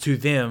Jesus to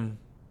them,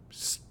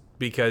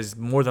 because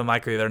more than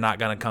likely they're not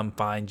going to come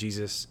find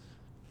Jesus.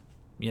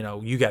 You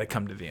know, you got to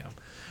come to them.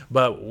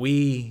 But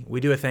we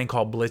do a thing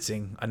called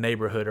blitzing a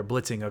neighborhood, or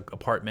blitzing an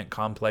apartment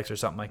complex or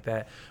something like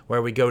that,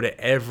 where we go to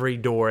every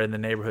door in the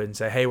neighborhood and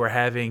say, hey, we're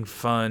having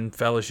fun,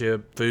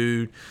 fellowship,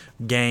 food,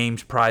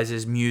 games,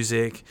 prizes,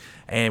 music.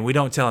 And we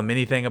don't tell them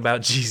anything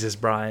about Jesus,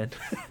 Brian.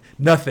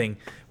 Nothing.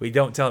 We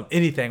don't tell them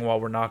anything while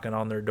we're knocking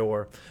on their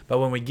door. But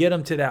when we get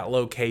them to that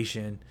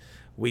location,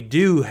 we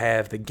do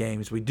have the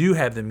games, we do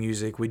have the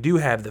music, we do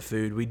have the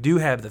food, we do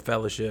have the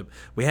fellowship.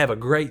 We have a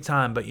great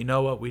time, but you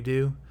know what we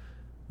do?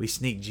 We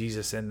sneak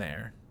Jesus in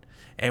there.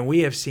 And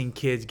we have seen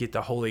kids get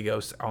the Holy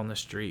Ghost on the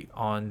street,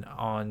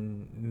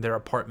 on their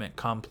apartment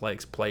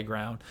complex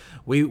playground.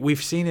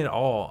 We've seen it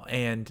all,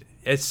 and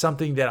it's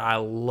something that I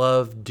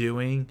love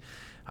doing,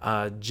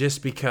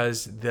 just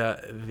because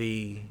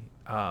the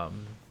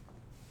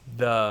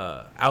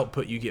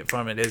output you get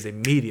from it is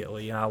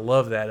immediately, and I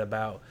love that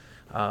about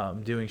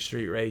doing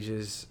Street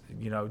Rages,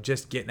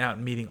 just getting out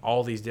and meeting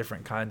all these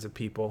different kinds of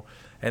people.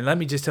 And let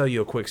me just tell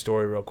you a quick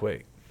story real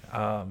quick.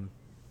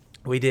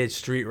 We did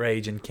Street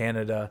Rage in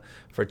Canada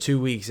for 2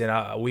 weeks,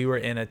 and we were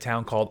in a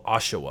town called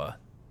Oshawa,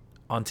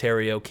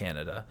 Ontario,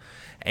 Canada.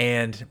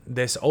 And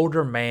this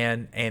older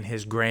man and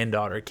his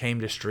granddaughter came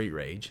to Street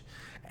Rage,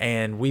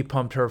 and we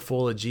pumped her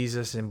full of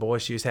Jesus, and boy,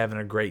 she was having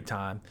a great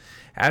time.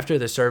 After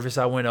the service,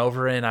 I went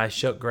over and I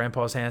shook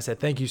Grandpa's hand and said,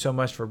 thank you so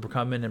much for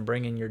coming and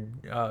bringing your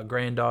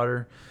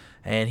granddaughter.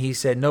 And he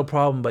said, no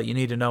problem, but you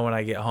need to know when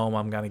I get home,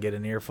 I'm going to get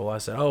an earful. I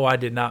said, oh, I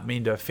did not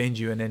mean to offend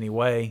you in any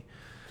way.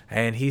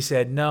 And he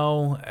said,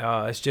 no,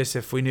 it's just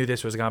if we knew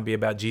this was going to be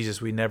about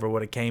Jesus, we never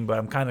would have came, but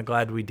I'm kind of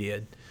glad we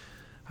did.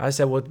 I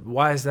said, well,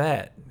 why is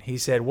that? He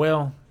said,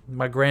 well,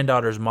 my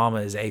granddaughter's mama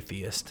is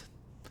atheist,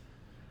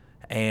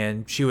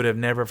 and she would have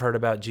never heard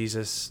about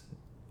Jesus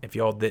if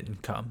y'all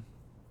didn't come.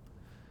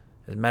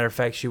 As a matter of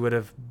fact,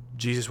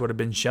 Jesus would have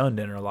been shunned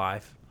in her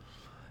life.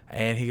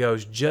 And he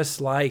goes, just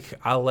like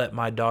I let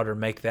my daughter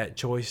make that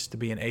choice to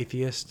be an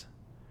atheist,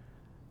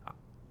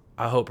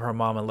 I hope her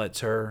mama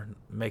lets her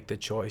make the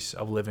choice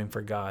of living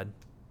for God.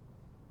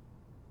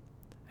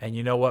 And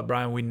you know what,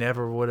 Brian? We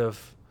never would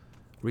have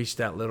reached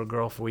that little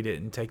girl if we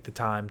didn't take the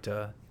time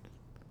to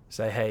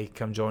say, hey,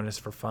 come join us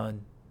for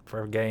fun,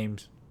 for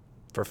games,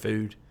 for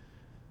food.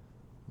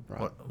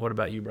 Right. What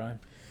about you, Brian?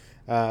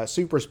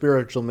 Super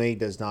spiritual me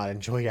does not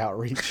enjoy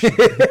outreach.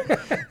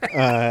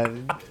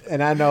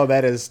 And I know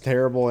that is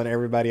terrible, and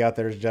everybody out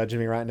there is judging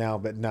me right now,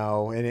 but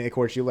no. And of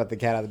course, you let the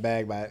cat out of the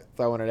bag by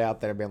throwing it out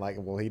there and being like,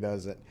 well, he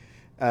does it.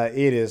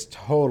 It is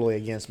totally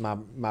against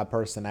my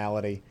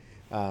personality.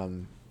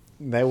 But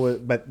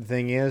the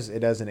thing is, it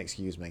doesn't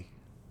excuse me.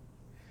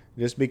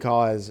 Just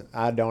because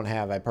I don't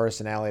have a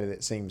personality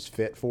that seems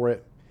fit for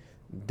it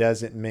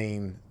doesn't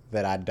mean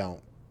that I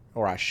don't,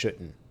 or I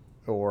shouldn't,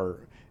 or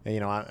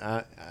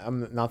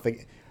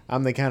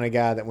I'm the kind of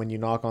guy that when you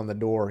knock on the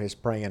door is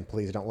praying,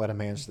 please don't let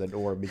him answer the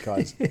door,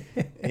 because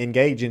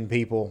engaging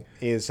people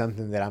is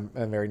something that I'm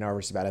very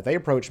nervous about. If they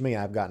approach me,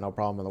 I've got no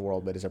problem in the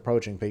world, but it's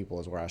approaching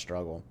people is where I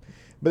struggle.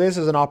 But this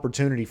is an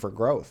opportunity for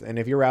growth. And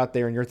if you're out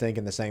there and you're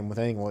thinking the same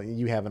thing, well,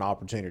 you have an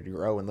opportunity to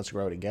grow, and let's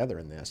grow together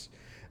in this.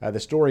 The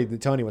story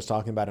that Tony was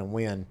talking about in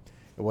Win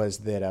was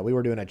that we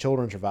were doing a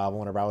children's revival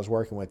whenever I was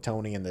working with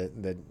Tony in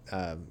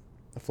the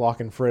Flock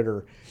and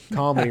Fritter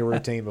comedy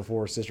routine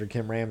before Sister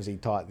Kim Ramsey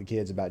taught the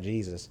kids about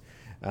Jesus.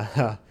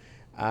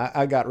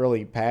 I got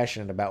really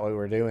passionate about what we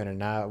were doing,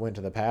 and I went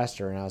to the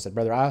pastor and I said,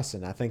 Brother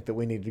Austin, I think that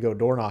we need to go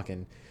door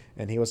knocking.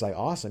 And he was like,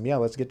 awesome, yeah,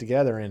 let's get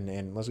together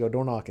and let's go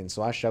door knocking.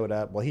 So I showed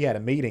up. Well, he had a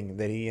meeting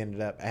that he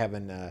ended up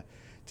having to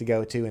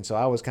go to, and so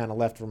I was kind of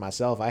left for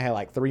myself. I had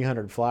like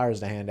 300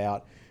 flyers to hand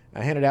out.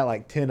 I handed out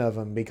like 10 of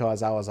them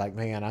because I was like,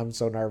 man, I'm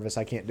so nervous,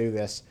 I can't do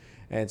this.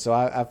 And so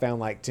I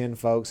found like 10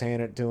 folks,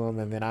 handed it to them,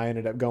 and then I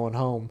ended up going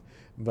home.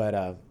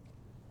 But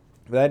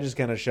that just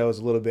kind of shows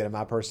a little bit of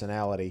my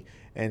personality.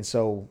 And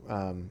so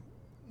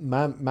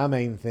my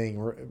main thing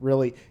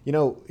really,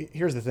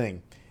 here's the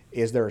thing,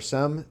 is there are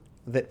some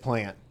that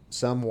plant,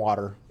 some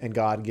water, and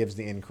God gives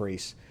the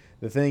increase.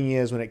 The thing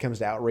is, when it comes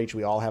to outreach,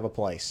 we all have a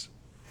place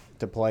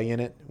to play in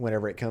it.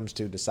 Whenever it comes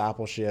to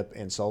discipleship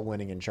and soul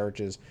winning in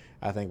churches,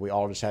 I think we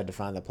all just had to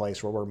find the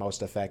place where we're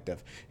most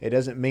effective. It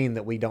doesn't mean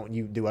that we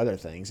don't do other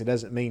things. It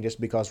doesn't mean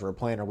just because we're a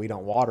planter we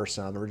don't water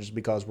some, or just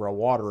because we're a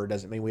waterer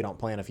doesn't mean we don't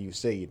plant a few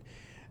seed.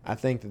 I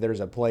think that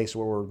there's a place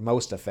where we're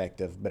most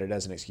effective, but it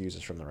doesn't excuse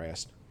us from the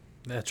rest.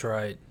 That's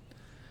right.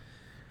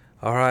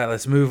 All right,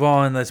 let's move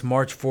on. Let's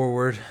march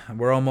forward.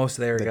 We're almost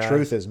there, guys. The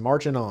truth is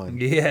marching on.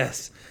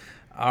 Yes.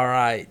 All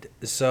right.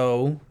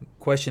 So,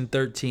 question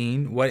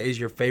 13, what is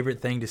your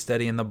favorite thing to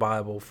study in the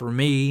Bible? For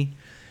me,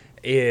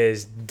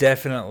 is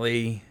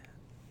definitely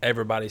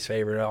everybody's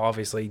favorite.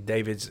 Obviously,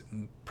 David's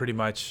pretty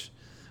much,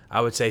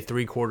 I would say,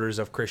 3/4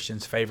 of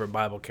Christians' favorite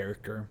Bible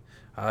character.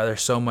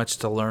 There's so much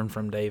to learn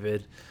from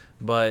David.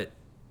 But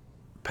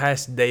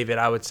past David,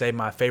 I would say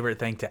my favorite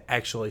thing to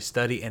actually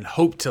study and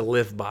hope to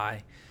live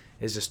by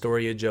is the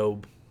story of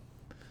Job.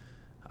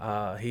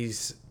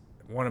 He's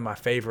one of my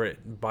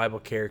favorite Bible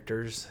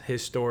characters.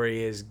 His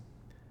story is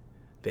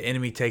the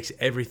enemy takes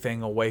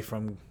everything away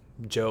from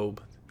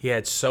Job. He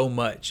had so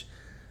much,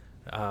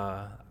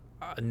 a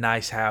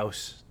nice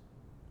house,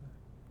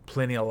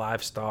 plenty of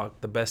livestock,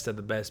 the best of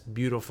the best,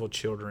 beautiful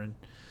children.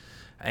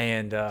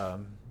 And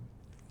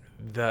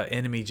the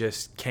enemy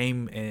just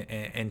came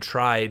and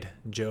tried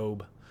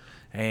Job.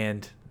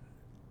 And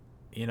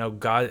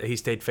God, he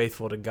stayed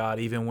faithful to God,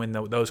 even when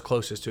those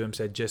closest to him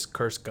said, just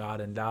curse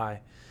God and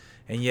die.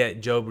 And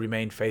yet Job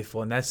remained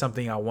faithful. And that's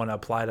something I want to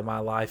apply to my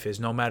life, is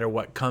no matter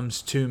what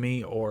comes to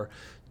me or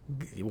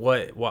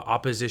what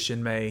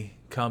opposition may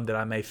come that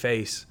I may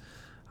face,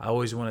 I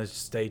always want to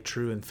stay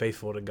true and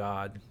faithful to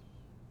God.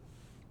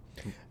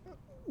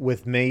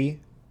 With me,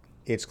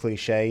 it's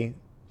cliche,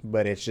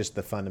 but it's just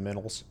the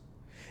fundamentals.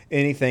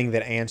 Anything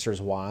that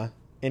answers why,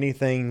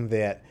 anything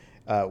that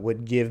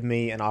would give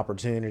me an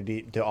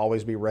opportunity to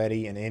always be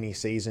ready in any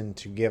season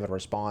to give a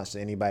response to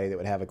anybody that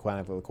would have a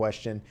kind of a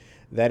question,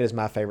 that is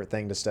my favorite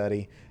thing to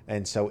study.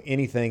 And so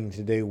anything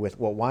to do with,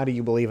 well, why do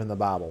you believe in the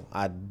Bible?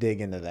 I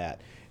dig into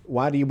that.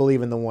 Why do you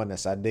believe in the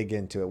oneness? I dig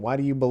into it. Why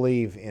do you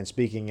believe in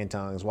speaking in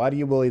tongues? Why do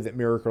you believe that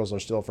miracles are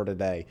still for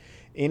today?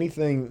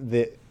 Anything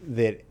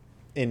that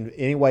in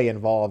any way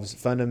involves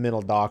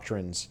fundamental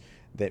doctrines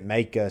that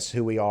make us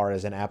who we are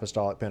as an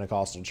apostolic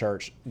Pentecostal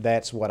church,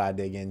 that's what I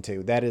dig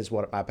into. That is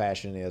what my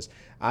passion is.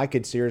 I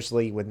could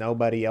seriously, with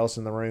nobody else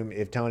in the room,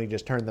 if Tony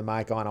just turned the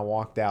mic on and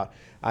walked out,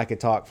 I could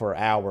talk for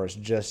hours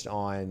just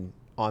on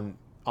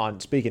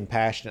speaking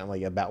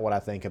passionately about what I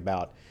think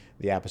about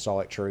the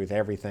apostolic truth,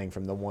 everything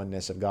from the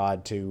oneness of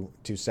God to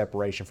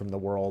separation from the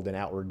world and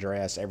outward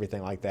dress,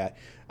 everything like that.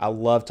 I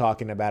love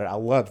talking about it. I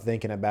love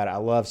thinking about it. I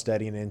love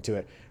studying into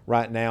it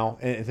right now.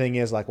 And the thing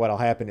is, like, what'll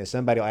happen is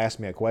somebody will ask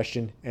me a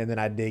question and then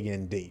I dig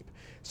in deep.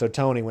 So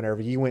Tony,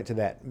 whenever you went to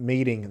that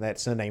meeting that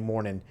Sunday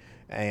morning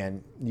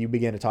and you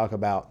began to talk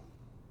about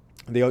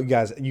you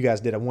guys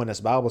did a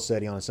oneness Bible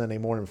study on a Sunday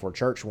morning before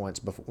church once,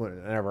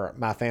 whenever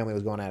my family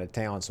was going out of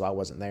town, so I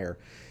wasn't there.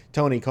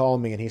 Tony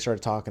called me and he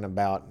started talking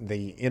about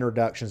the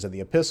introductions of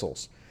the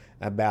epistles,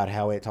 about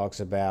how it talks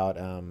about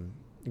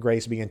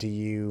grace be unto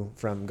you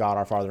from God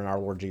our Father and our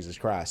Lord Jesus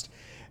Christ.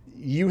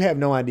 You have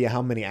no idea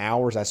how many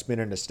hours I spent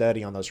in a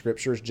study on those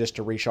scriptures just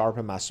to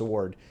resharpen my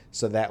sword,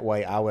 so that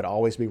way I would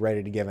always be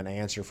ready to give an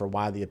answer for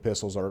why the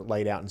epistles are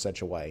laid out in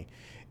such a way.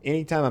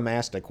 Anytime I'm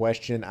asked a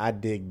question, I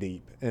dig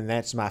deep, and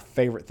that's my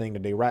favorite thing to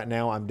do. Right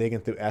now, I'm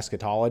digging through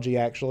eschatology,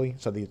 actually,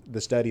 so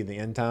the study of the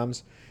end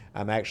times.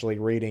 I'm actually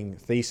reading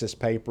thesis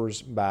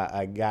papers by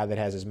a guy that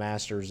has his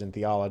master's in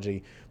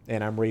theology,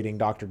 and I'm reading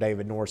Dr.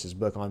 David Norris's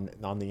book on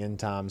the end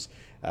times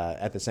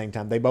at the same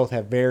time. They both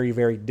have very,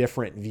 very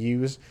different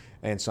views,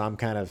 and so I'm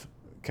kind of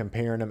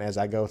comparing them as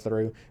I go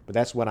through, but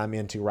that's what I'm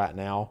into right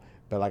now.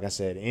 But like I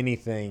said,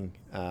 anything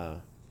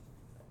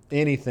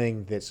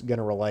that's going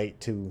to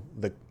relate to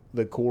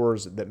the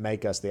cores that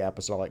make us the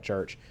apostolic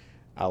church,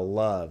 I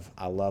love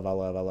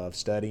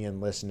studying,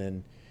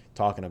 listening,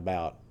 talking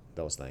about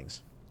those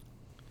things.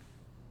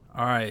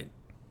 All right.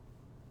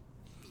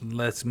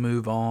 Let's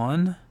move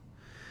on.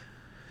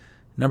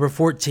 Number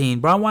 14.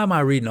 Brian, why am I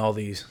reading all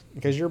these?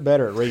 Because you're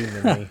better at reading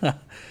than me.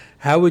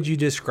 How would you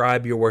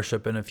describe your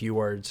worship in a few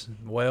words?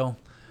 Well,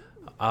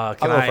 I'll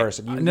go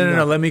first.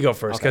 No. Let me go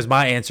first, because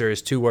my answer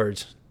is 2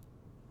 words.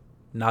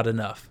 Not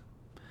enough.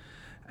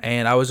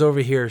 And I was over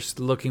here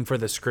looking for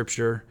the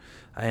scripture,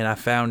 and I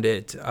found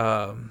it.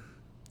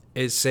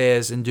 It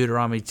says in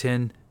Deuteronomy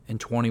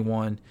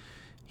 10:21,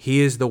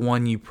 He is the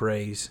one you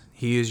praise.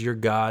 He is your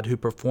God who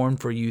performed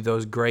for you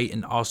those great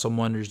and awesome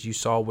wonders you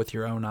saw with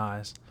your own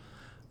eyes.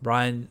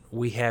 Brian,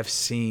 we have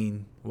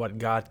seen what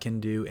God can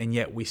do, and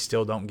yet we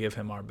still don't give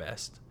him our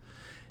best.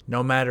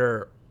 No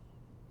matter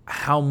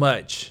how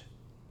much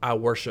I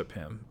worship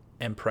him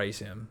and praise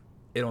him,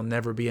 it'll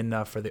never be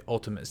enough for the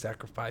ultimate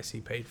sacrifice he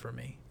paid for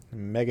me.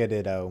 Mega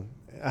ditto.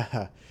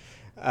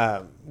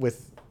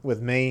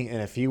 With me,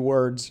 in a few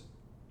words,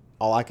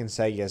 all I can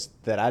say is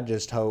that I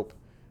just hope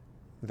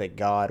that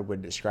God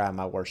would describe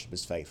my worship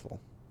as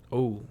faithful.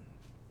 Oh,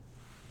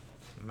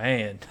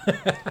 man.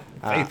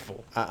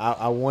 Faithful.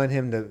 I want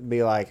him to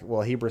be like,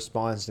 well, he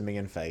responds to me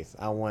in faith.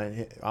 I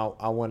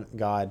want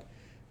God,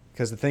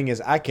 because the thing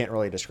is, I can't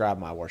really describe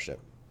my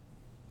worship.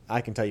 I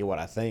can tell you what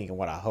I think and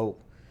what I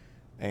hope.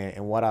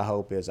 And what I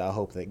hope is, I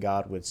hope that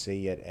God would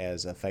see it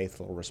as a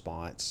faithful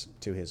response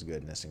to his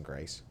goodness and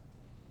grace.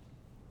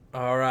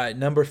 All right.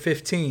 Number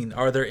 15.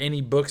 Are there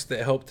any books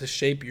that help to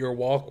shape your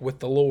walk with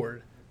the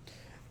Lord?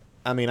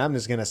 I mean, I'm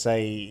just going to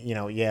say,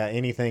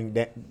 anything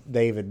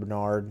David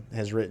Bernard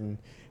has written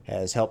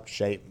has helped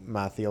shape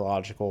my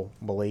theological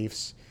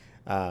beliefs.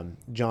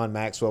 John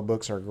Maxwell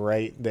books are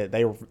great.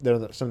 They're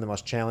some of the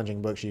most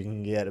challenging books you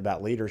can get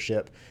about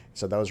leadership,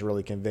 so those are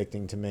really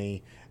convicting to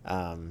me.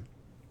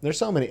 There's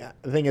so many.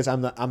 The thing is,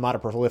 I'm not a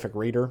prolific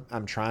reader.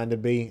 I'm trying to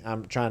be.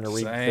 I'm trying to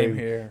read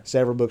through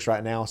several books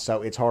right now,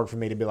 so it's hard for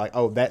me to be like,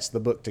 oh, that's the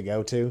book to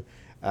go to.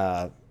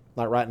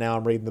 Like right now,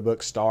 I'm reading the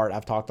book Start.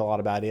 I've talked a lot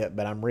about it,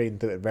 but I'm reading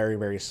through it very,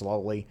 very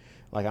slowly.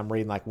 Like I'm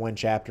reading like one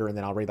chapter, and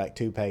then I'll read like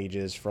 2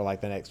 pages for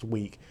like the next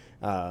week.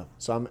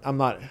 So I'm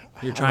not.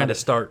 You're trying to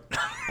start.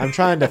 I'm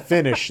trying to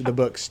finish the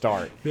book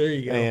Start. There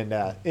you go.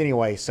 And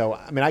anyway, so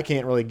I mean, I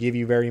can't really give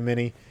you very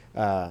many,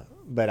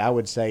 but I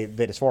would say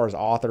that as far as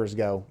authors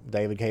go,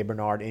 David K.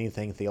 Bernard,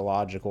 anything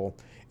theological,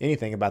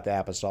 anything about the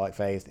apostolic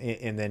faith,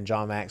 and then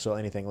John Maxwell,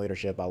 anything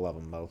leadership, I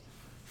love them both.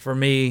 For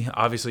me,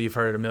 obviously, you've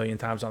heard it a million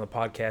times on the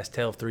podcast,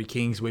 Tale of Three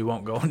Kings. We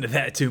won't go into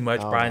that too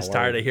much. Brian's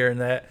tired of hearing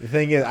that. The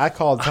thing is, I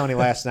called Tony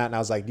last night, and I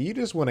was like, do you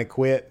just want to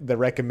quit the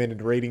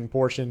recommended reading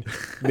portion?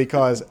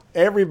 Because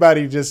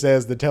everybody just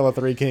says the Tale of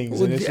Three Kings.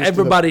 Well, and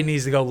everybody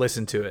needs to go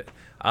listen to it.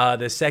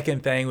 The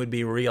second thing would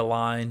be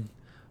Realign.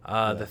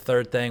 The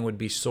third thing would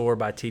be Soar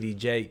by T.D.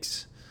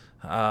 Jakes.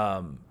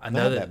 I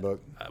have that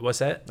book. What's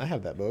that? I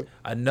have that book.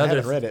 I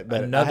haven't read it,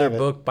 but another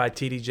book by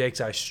T.D.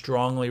 Jakes I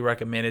strongly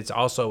recommend. It's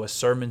also a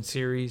sermon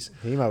series.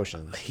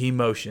 Emotions.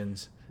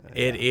 Yeah.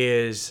 It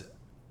is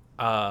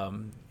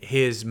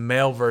his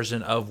male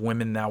version of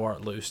Women Thou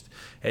Art Loosed.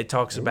 It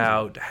talks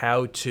about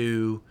how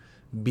to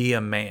be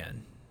a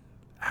man.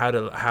 How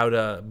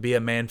to be a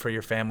man for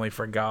your family,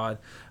 for God.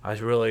 I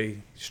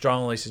really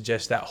strongly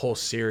suggest that whole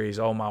series.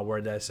 Oh my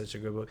word, that's such a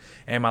good book.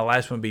 And my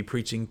last one would be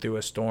Preaching Through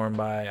a Storm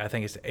by, I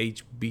think it's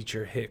H.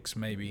 Beecher Hicks,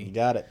 maybe. You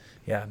got it.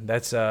 Yeah,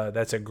 that's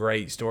a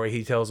great story.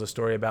 He tells a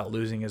story about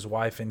losing his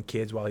wife and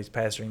kids while he's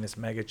pastoring this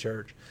mega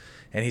church,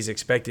 and he's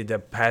expected to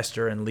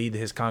pastor and lead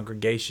his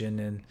congregation.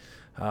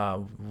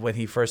 And when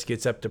he first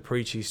gets up to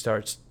preach, he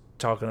starts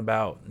talking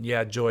about,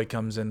 joy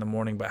comes in the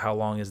morning, but how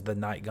long is the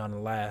night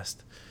gonna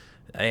last?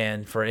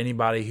 And for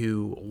anybody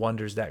who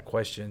wonders that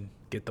question,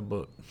 get the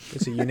book.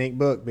 It's a unique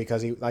book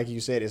because he, like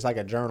you said, it's like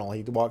a journal.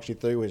 He walks you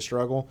through his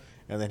struggle,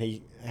 and then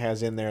he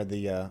has in there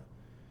the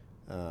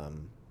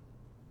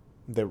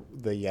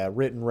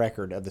written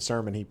record of the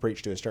sermon he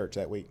preached to his church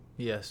that week.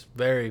 Yes,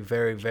 very,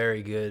 very,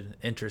 very good.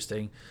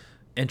 Interesting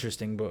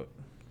book.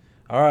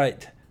 All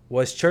right.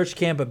 Was church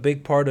camp a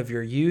big part of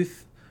your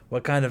youth?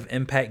 What kind of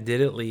impact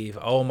did it leave?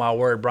 Oh, my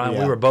word, Brian,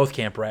 we were both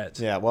camp rats.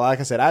 Yeah, well, like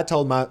I said, I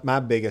told my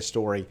biggest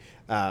story.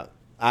 I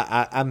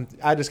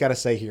just got to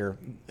say here,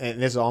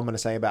 and this is all I'm going to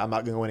say about, I'm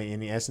not going to go into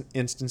any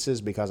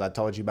instances because I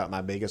told you about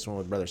my biggest one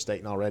with Brother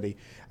Staten already.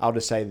 I'll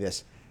just say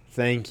this.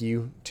 Thank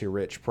you to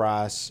Rich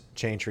Price,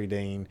 Chantry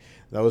Dean.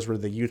 Those were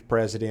the youth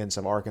presidents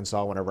of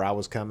Arkansas whenever I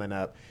was coming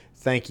up.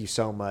 Thank you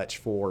so much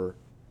for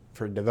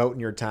devoting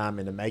your time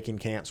into making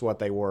camps what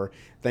they were.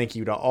 Thank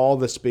you to all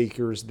the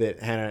speakers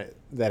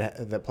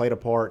that played a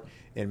part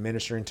in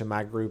ministering to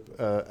my group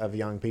of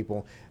young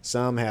people.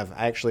 Some have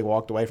actually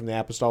walked away from the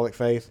apostolic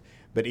faith,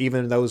 but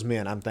even those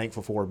men I'm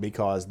thankful for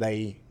because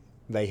they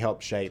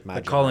helped shape my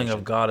generation. The calling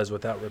of God is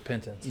without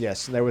repentance.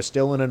 Yes, there was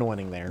still an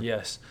anointing there.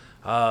 Yes.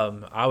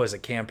 I was a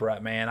camp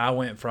rat, man. I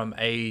went from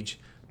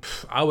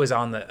I was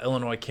on the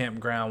Illinois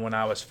campground when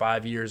I was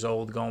 5 years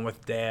old, going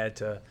with Dad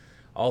to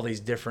all these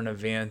different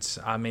events.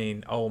 I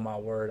mean, oh my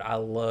word, I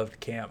loved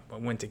camp. I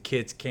went to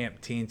kids camp,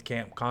 teens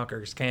camp,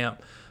 Conquerors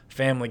camp,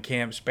 family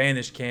camp,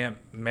 Spanish camp,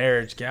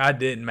 marriage camp. I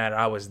didn't matter.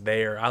 I was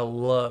there. I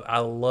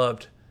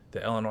loved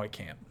the Illinois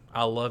camp.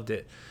 I loved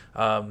it.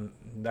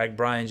 Like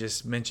Brian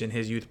just mentioned,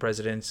 his youth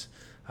presidents,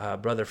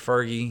 Brother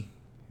Fergie,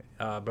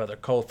 Brother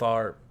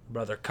Colthart,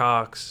 Brother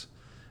Cox.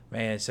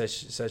 Man,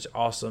 such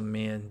awesome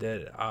men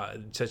that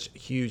such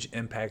huge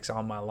impacts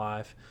on my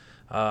life.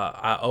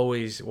 I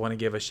always want to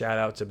give a shout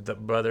out to the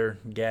brother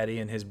Gaddy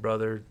and his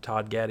brother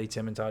Todd Gaddy,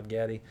 Tim and Todd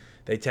Gaddy.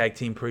 They tag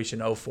team preached in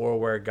 2004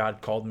 where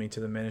God called me to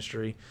the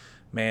ministry.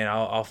 Man,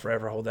 I'll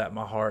forever hold that in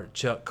my heart.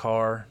 Chuck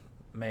Carr,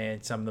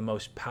 man, some of the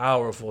most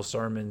powerful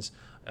sermons.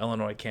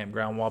 Illinois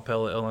campground,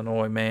 Wapella,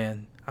 Illinois,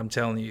 man. I'm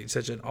telling you, it's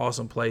such an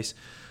awesome place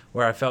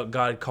where I felt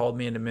God called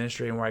me into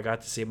ministry and where I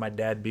got to see my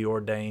dad be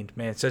ordained.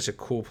 Man, such a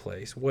cool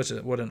place. What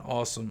an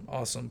awesome,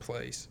 awesome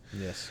place.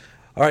 Yes.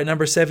 All right,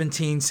 number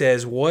 17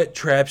 says, what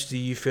traps do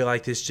you feel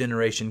like this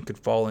generation could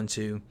fall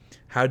into?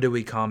 How do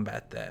we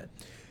combat that?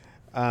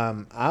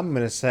 I'm going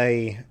to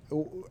say,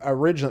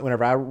 originally,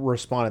 whenever I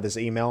responded to this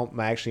email,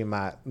 my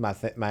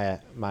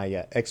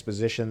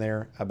exposition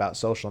there about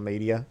social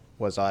media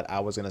was what I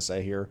was going to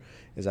say here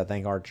is I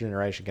think our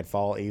generation can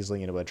fall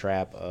easily into a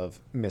trap of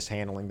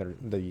mishandling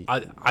the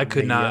I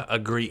could media. not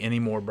agree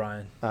anymore,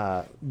 Brian.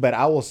 But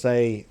I will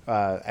say,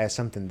 as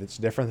something that's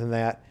different than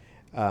that,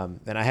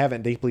 and I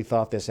haven't deeply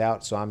thought this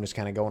out, so I'm just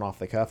kind of going off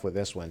the cuff with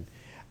this one.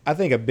 I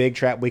think a big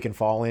trap we can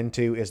fall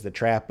into is the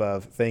trap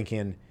of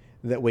thinking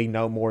that we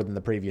know more than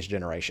the previous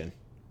generation.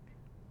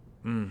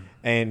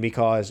 And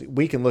because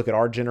we can look at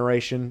our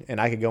generation,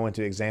 and I could go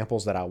into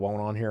examples that I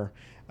won't on here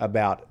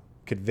about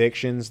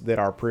convictions that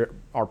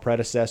our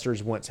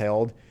predecessors once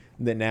held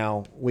that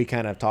now we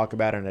kind of talk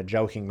about in a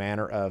joking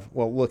manner of,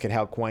 well, look at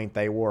how quaint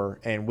they were,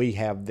 and we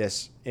have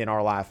this in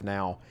our life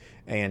now.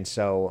 And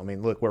so, I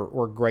mean, look,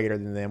 we're greater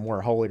than them,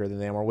 we're holier than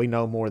them, or we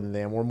know more than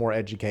them, we're more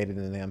educated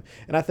than them.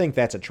 And I think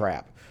that's a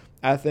trap.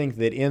 I think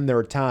that in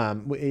their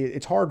time,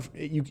 it's hard.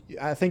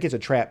 I think it's a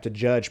trap to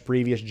judge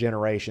previous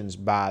generations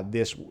by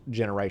this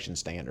generation's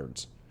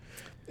standards.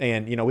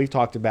 And, you know, we've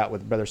talked about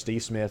with Brother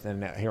Steve Smith,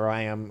 and here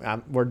I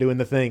am. We're doing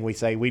the thing we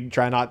say we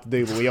try not to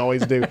do, but we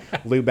always do.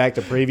 Loop back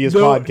to previous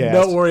podcasts.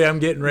 Don't worry, I'm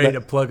getting ready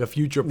to plug a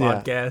future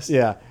podcast.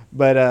 Yeah.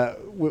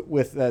 But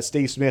with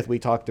Steve Smith, we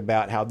talked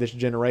about how this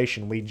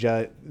generation,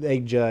 they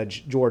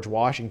judge George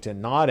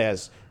Washington not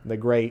as the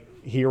great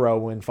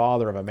hero and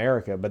father of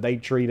America, but they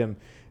treat him,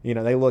 you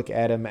know, they look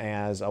at him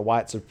as a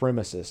white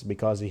supremacist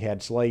because he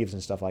had slaves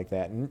and stuff like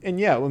that. And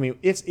yeah, I mean,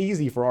 it's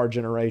easy for our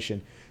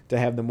generation to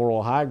have the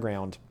moral high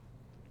ground.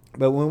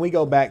 But when we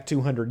go back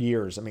 200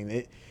 years, I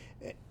mean,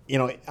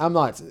 I'm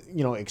not,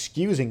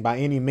 excusing by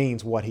any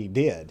means what he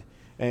did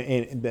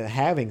and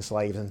having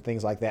slaves and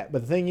things like that.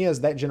 But the thing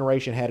is, that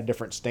generation had a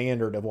different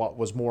standard of what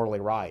was morally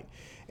right.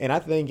 And I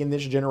think in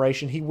this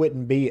generation, he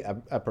wouldn't be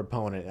a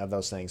proponent of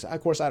those things.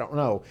 Of course, I don't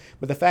know.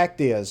 But the fact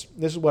is,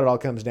 this is what it all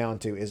comes down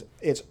to, is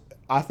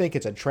I think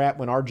it's a trap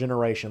when our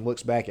generation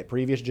looks back at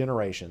previous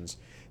generations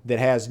that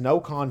has no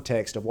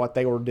context of what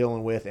they were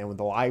dealing with and with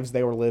the lives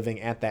they were living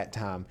at that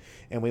time.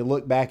 And we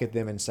look back at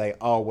them and say,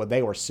 oh, well,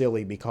 they were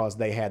silly because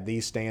they had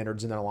these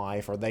standards in their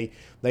life, or they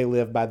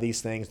lived by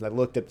these things, and they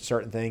looked at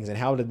certain things, and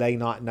how did they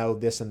not know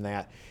this and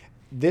that?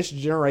 This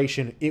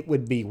generation, it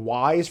would be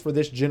wise for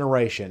this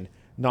generation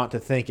not to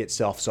think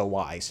itself so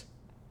wise.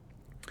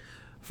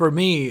 For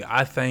me,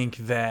 I think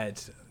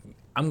that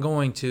I'm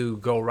going to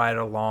go right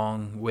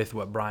along with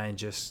what Brian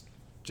just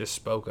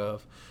spoke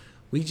of.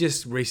 We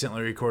just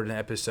recently recorded an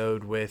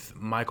episode with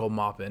Michael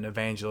Maupin,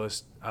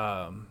 evangelist,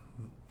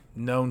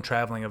 known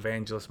traveling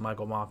evangelist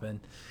Michael Maupin.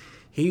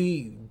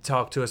 He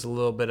talked to us a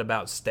little bit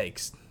about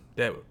stakes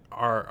that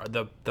are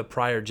the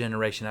prior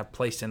generation have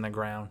placed in the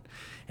ground.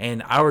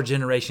 And our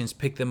generations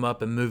pick them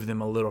up and move them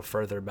a little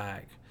further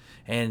back.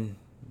 and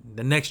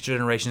the next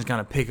generation is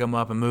going to pick them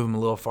up and move them a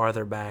little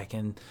farther back,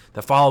 and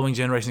the following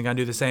generation is going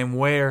to do the same,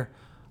 where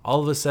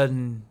all of a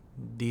sudden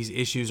these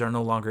issues are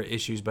no longer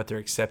issues, but they're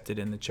accepted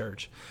in the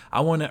church.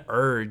 I want to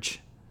urge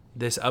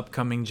this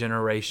upcoming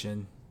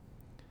generation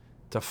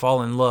to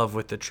fall in love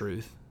with the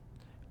truth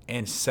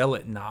and sell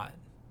it not.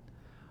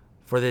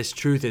 For this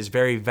truth is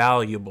very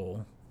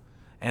valuable,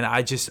 and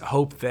I just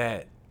hope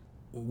that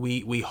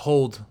we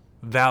hold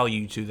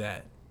value to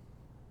that.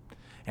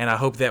 And I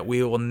hope that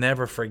we will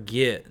never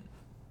forget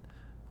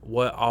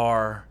what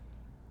our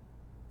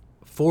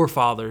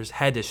forefathers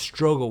had to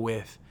struggle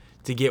with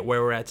to get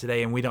where we're at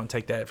today, and we don't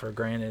take that for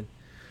granted.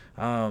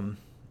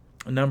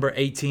 Number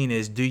 18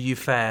 is, do you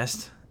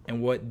fast,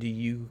 and what do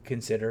you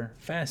consider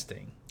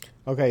fasting?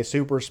 Okay,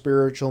 super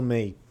spiritual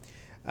me.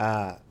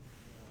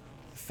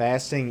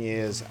 Fasting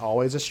is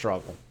always a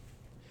struggle.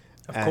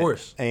 Of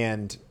course.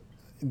 And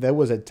there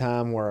was a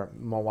time where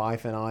my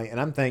wife and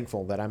I'm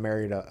thankful that I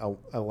married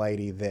a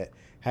lady that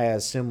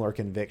has similar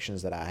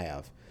convictions that I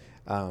have.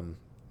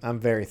 I'm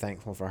very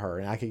thankful for her,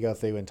 and I could go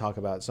through and talk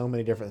about so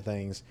many different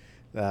things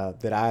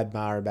that I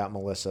admire about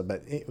Melissa,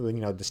 but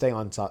to stay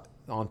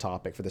on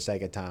topic for the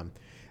sake of time.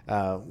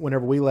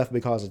 Whenever we left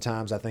Because of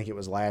Times, I think it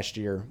was last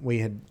year, we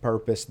had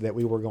purposed that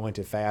we were going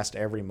to fast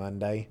every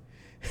Monday,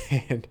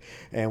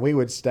 and we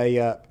would stay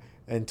up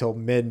until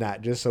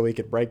midnight just so we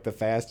could break the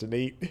fast and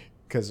eat,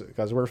 because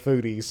we're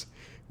foodies.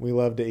 We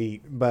love to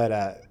eat.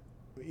 But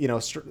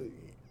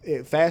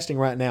fasting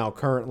right now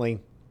currently,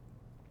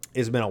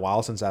 it's been a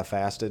while since I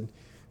fasted.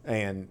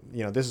 And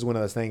this is one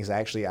of those things.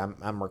 Actually,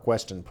 I'm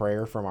requesting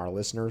prayer from our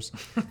listeners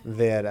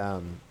that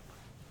I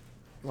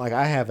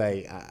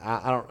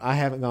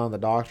haven't gone to the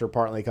doctor,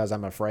 partly because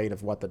I'm afraid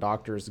of what the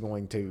doctor is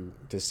going to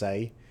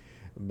say,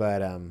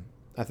 but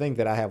I think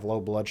that I have low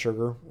blood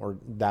sugar or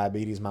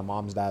diabetes. My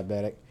mom's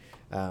diabetic,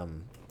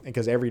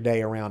 because every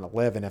day around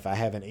 11, if I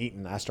haven't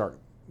eaten, I start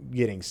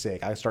getting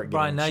sick. I start getting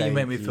Brian, now you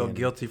make me feel and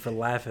guilty for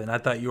laughing. I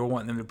thought you were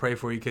wanting them to pray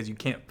for you because you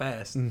can't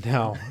fast.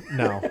 No.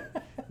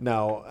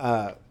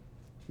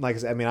 Like I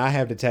said, I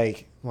have to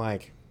take 9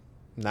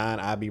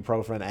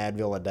 ibuprofen,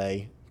 Advil a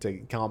day to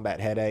combat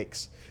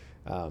headaches.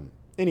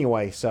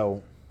 Anyway,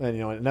 so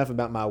enough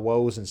about my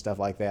woes and stuff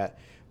like that.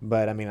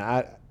 But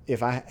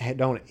if I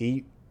don't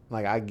eat,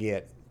 I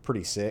get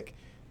pretty sick,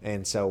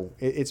 and so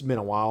it's been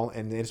a while,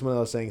 and it's one of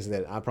those things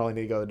that I probably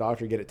need to go to the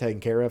doctor, get it taken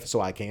care of, so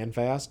I can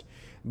fast.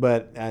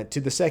 But to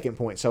the second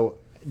point, so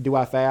do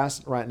I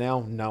fast right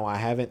now? No, I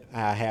haven't.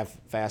 I have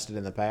fasted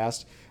in the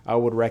past. I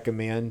would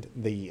recommend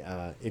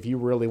if you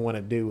really want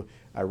to do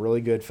a really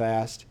good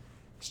fast,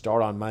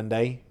 start on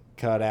Monday,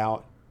 cut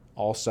out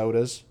all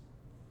sodas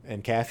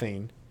and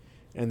caffeine,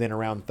 and then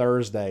around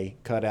Thursday,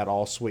 cut out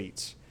all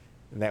sweets.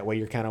 And that way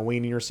you're kind of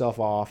weaning yourself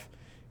off.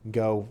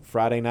 Go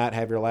Friday night,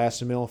 have your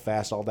last meal,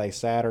 fast all day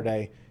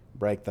Saturday,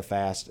 break the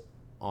fast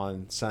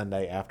on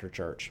Sunday after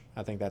church.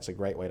 I think that's a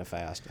great way to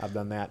fast. I've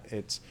done that.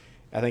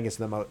 I think it's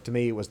to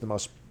me, it was the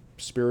most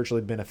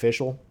spiritually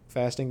beneficial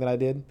fasting that I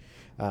did.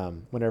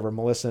 Whenever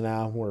Melissa and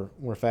I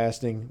were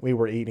fasting, we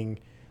were eating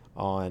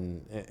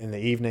in the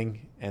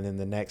evening, and then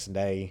the next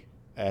day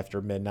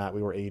after midnight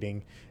we were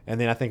eating.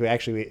 And then I think we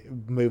actually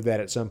moved that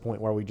at some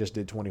point where we just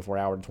did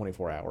 24-hour to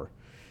 24-hour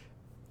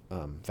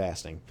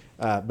fasting.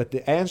 But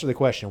to answer the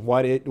question,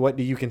 what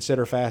do you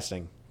consider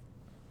fasting?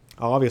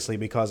 Obviously,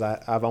 because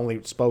I've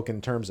only spoken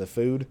in terms of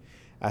food,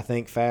 I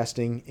think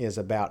fasting is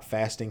about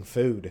fasting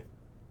food.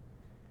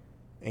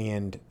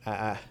 And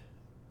I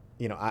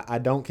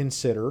don't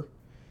consider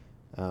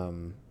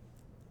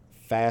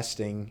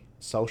fasting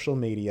social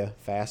media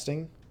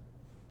fasting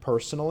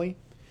personally.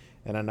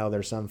 And I know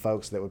there's some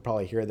folks that would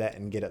probably hear that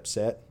and get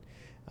upset.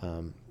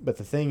 But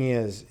the thing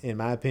is, in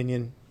my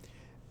opinion,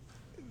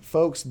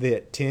 folks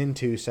that tend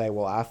to say,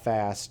 well, I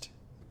fast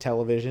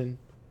television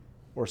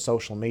or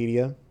social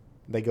media,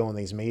 they go on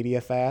these media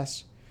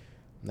fasts,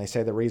 and they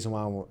say the reason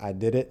why I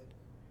did it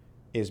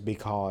is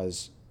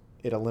because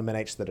it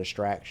eliminates the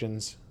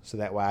distractions, so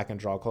that way I can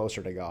draw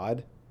closer to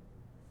God.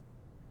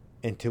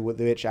 And to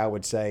which I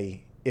would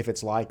say, if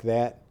it's like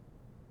that,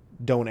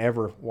 don't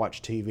ever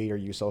watch TV or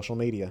use social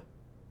media.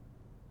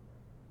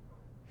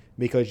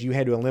 Because you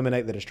had to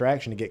eliminate the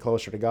distraction to get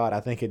closer to God. I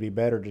think it'd be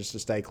better just to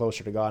stay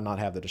closer to God and not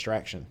have the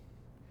distraction.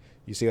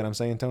 You see what I'm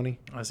saying, Tony?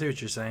 I see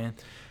what you're saying.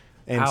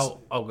 And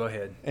go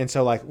ahead. And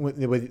so,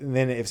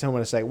 then if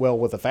someone to say, well,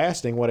 with the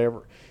fasting,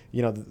 whatever,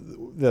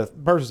 the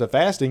purpose of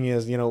fasting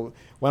is,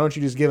 why don't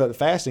you just give up the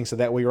fasting so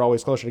that way you're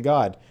always closer to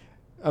God?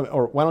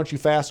 Or why don't you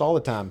fast all the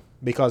time?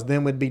 Because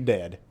then we'd be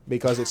dead.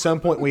 Because at some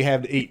point we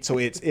have to eat. So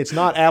it's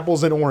not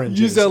apples and oranges.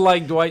 You sound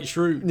like Dwight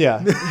Schrute.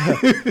 Yeah.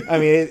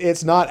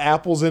 It's not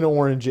apples and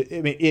oranges.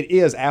 It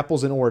is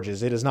apples and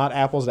oranges. It is not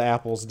apples to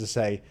apples to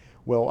say,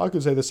 well, I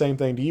could say the same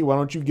thing to you. Why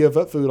don't you give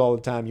up food all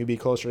the time? You'd be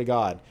closer to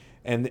God.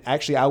 And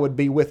actually, I would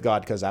be with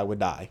God because I would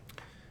die.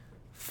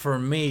 For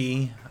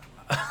me,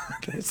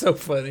 that's so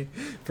funny.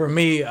 For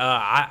me,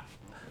 I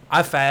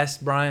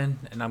fast, Brian,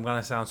 and I'm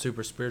going to sound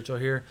super spiritual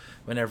here,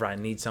 whenever I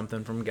need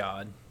something from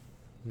God.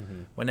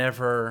 Mm-hmm.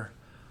 Whenever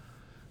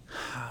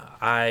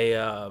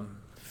I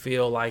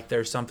feel like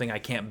there's something I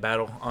can't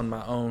battle on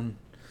my own,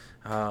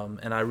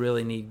 and I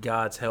really need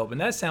God's help.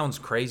 And that sounds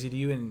crazy to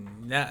you,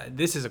 and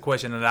this is a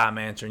question that I'm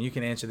answering. You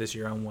can answer this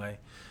your own way.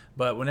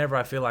 But whenever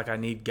I feel like I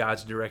need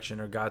God's direction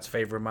or God's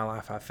favor in my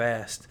life, I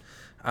fast.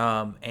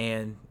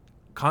 And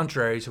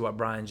contrary to what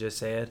Brian just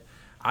said,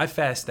 I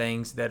fast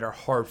things that are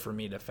hard for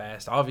me to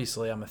fast.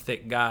 Obviously, I'm a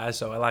thick guy,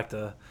 so I like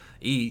to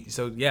eat.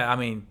 So, yeah, I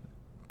mean,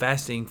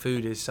 fasting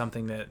food is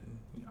something that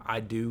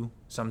I do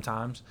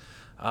sometimes.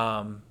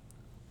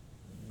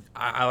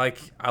 I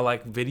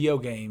like video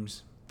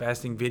games,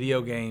 fasting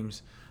video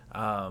games,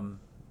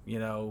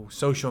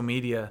 social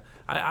media.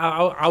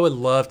 I would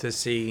love to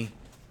see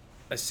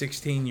a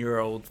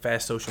 16-year-old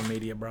fast social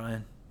media,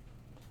 Brian.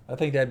 I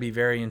think that'd be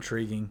very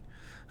intriguing.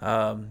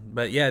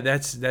 But yeah,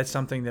 that's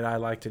something that I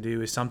like to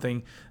do. Is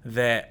something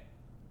that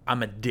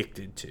I'm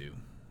addicted to.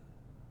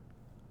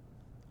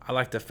 I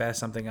like to fast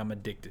something I'm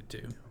addicted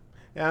to.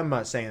 Yeah, I'm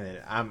not saying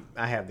that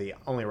I have the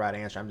only right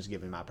answer. I'm just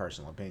giving my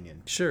personal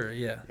opinion. Sure,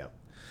 yeah. Yep.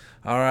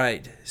 All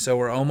right, so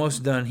we're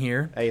almost done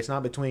here. Hey, it's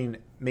not between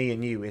me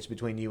and you. It's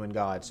between you and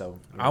God. So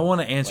I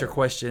want to answer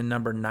question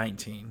number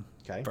 19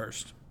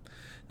 first.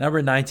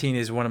 Number 19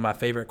 is one of my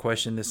favorite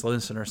questions this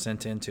listener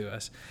sent in to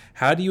us.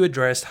 How do you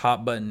address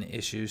hot button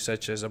issues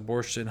such as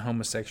abortion,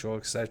 homosexual,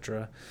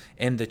 etc.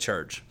 in the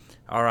church?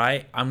 All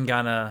right, I'm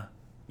going to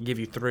give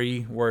you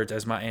 3 words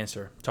as my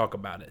answer. Talk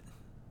about it.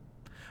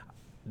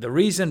 The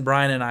reason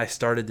Brian and I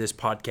started this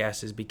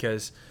podcast is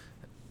because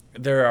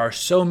there are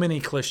so many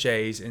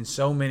cliches and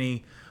so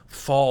many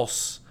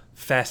false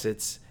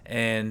facets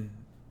in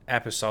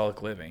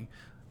apostolic living.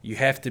 You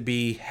have to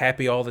be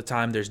happy all the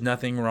time. There's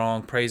nothing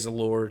wrong. Praise the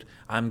Lord.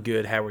 I'm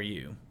good. How are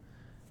you?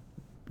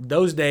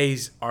 Those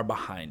days are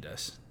behind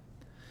us.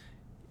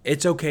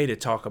 It's okay to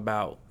talk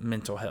about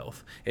mental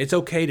health. It's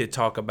okay to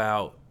talk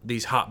about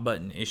these hot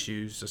button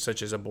issues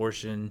such as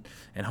abortion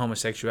and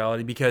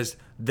homosexuality because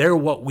they're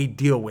what we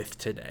deal with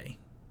today.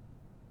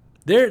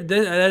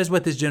 That is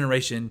what this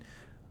generation.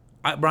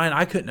 Brian,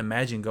 I couldn't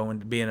imagine going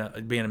to being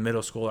a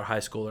middle schooler, high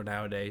schooler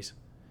nowadays.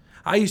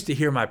 I used to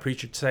hear my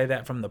preacher say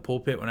that from the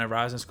pulpit whenever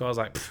I was in school. I was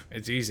like,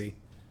 it's easy.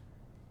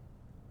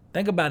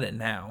 Think about it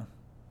now.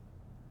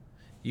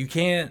 You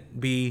can't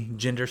be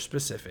gender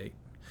specific.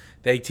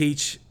 They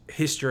teach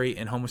history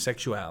and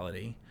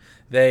homosexuality.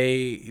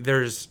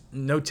 There's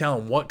no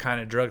telling what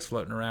kind of drugs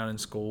floating around in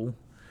school.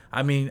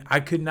 I mean, I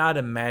could not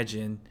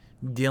imagine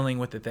dealing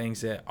with the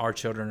things that our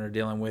children are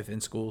dealing with in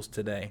schools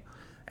today.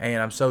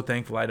 And I'm so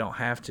thankful I don't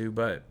have to,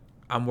 but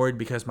I'm worried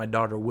because my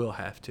daughter will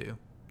have to.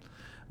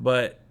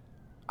 But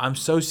I'm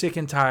so sick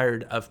and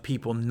tired of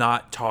people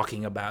not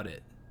talking about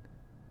it.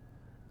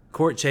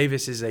 Court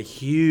Chavis is a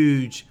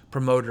huge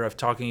promoter of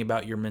talking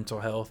about your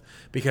mental health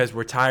because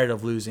we're tired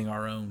of losing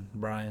our own,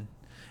 Brian.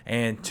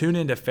 And tune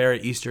into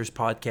Farrah Easter's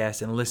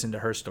podcast and listen to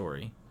her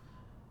story.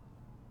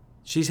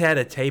 She's had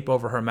a tape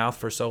over her mouth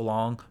for so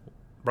long.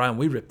 Brian,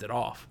 we ripped it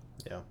off.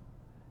 Yeah.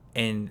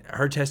 And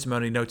her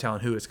testimony, no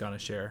telling who it's going to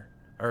share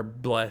or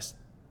bless.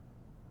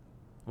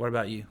 What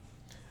about you?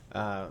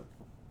 How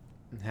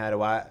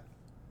do I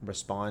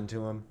respond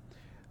to him?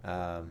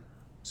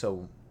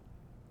 So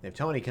if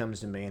Tony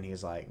comes to me and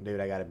he's like, dude,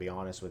 I got to be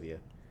honest with you,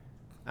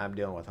 I'm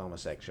dealing with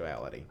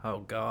homosexuality. Oh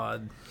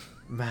God.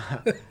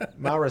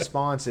 My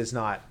response is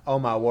not, oh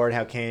my word,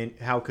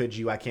 how could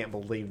you, I can't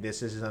believe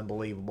this is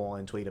unbelievable,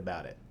 and tweet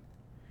about it.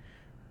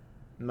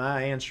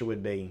 My answer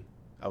would be,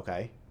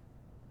 okay.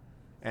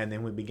 And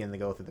then we begin to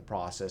go through the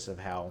process of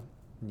how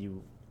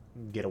you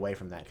get away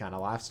from that kind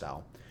of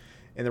lifestyle.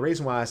 And the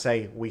reason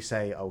why we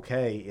say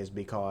okay is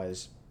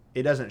because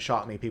it doesn't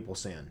shock me people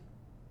sin.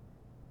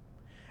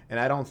 And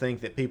I don't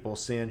think that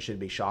people's sin should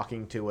be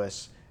shocking to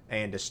us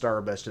and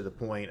disturb us to the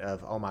point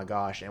of, oh my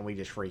gosh, and we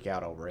just freak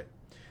out over it.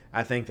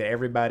 I think that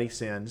everybody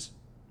sins.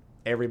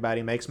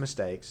 Everybody makes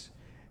mistakes.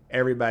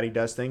 Everybody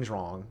does things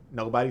wrong.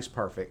 Nobody's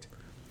perfect.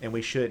 And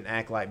we shouldn't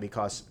act like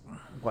because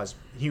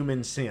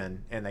humans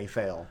sin and they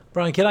fail.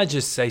 Brian, can I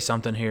just say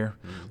something here?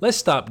 Mm-hmm. Let's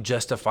stop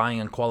justifying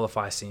and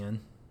qualify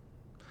sin.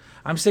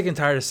 I'm sick and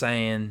tired of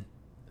saying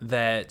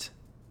that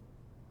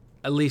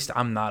at least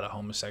I'm not a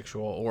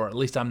homosexual, or at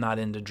least I'm not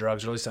into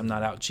drugs, or at least I'm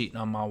not out cheating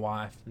on my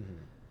wife. Mm-hmm.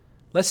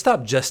 Let's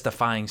stop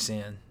justifying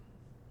sin.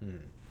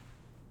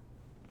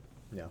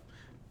 Mm-hmm. Yeah.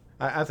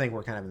 I think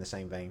we're kind of in the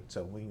same vein,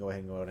 so we can go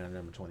ahead and go down to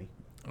number 20.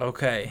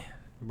 Okay.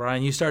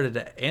 Brian, you started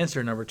to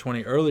answer number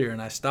 20 earlier,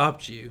 and I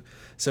stopped you.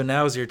 So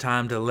now is your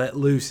time to let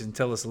loose and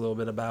tell us a little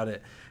bit about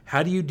it.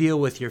 How do you deal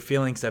with your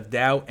feelings of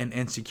doubt and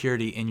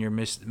insecurity in your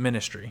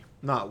ministry?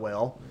 Not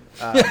well.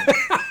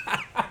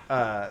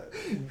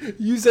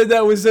 You said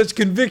that with such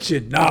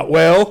conviction. Not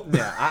well.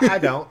 Yeah, I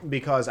don't,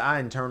 because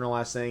I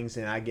internalize things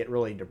and I get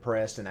really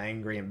depressed and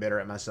angry and bitter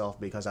at myself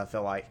because I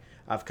feel like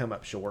I've come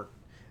up short.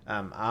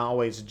 I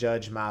always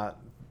judge my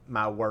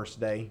worst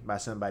day by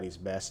somebody's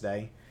best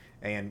day.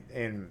 And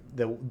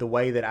the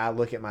way that I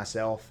look at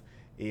myself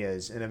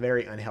is in a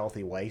very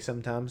unhealthy way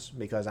sometimes,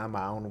 because I'm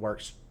my own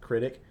worst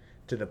critic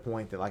to the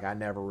point that like I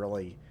never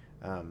really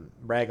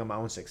brag on my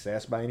own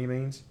success by any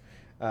means.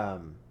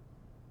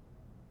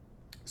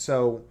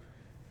 So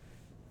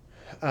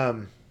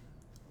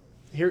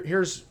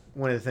Here's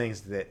one of the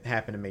things that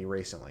happened to me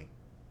recently,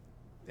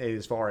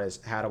 as far as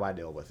how do I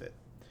deal with it.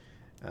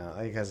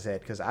 Like I said,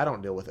 because I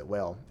don't deal with it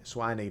well,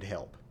 so I need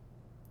help.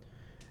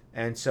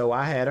 And so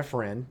I had a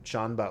friend,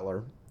 Sean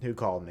Butler, who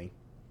called me,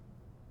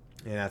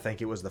 and I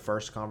think it was the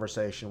first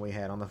conversation we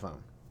had on the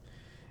phone,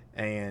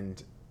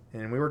 and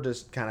we were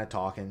just kind of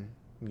talking,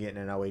 getting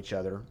to know each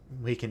other.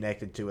 He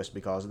connected to us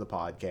because of the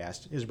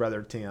podcast. His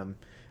brother Tim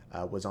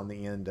was on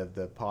the end of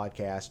the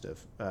podcast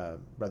of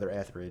Brother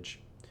Etheridge.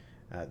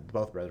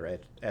 Both Brother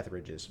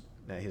Etheridges.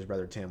 His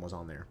brother Tim was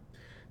on there.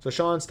 So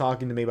Sean's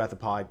talking to me about the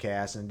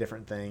podcast and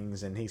different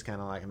things, and he's kind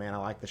of like, man, I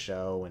like the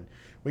show. And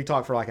we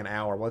talked for like an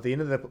hour. Well, at the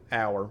end of the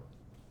hour,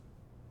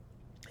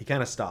 he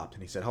kind of stopped,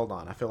 and he said, hold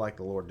on, I feel like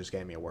the Lord just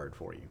gave me a word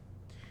for you.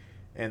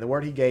 And the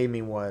word he gave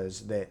me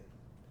was that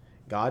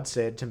God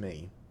said to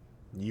me,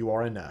 you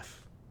are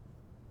enough.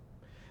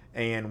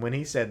 And when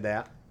he said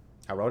that,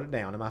 I wrote it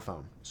down in my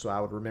phone so I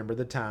would remember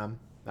the time,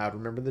 I would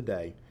remember the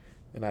day,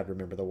 and I'd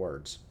remember the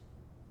words.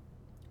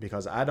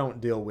 Because I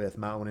don't deal with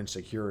my own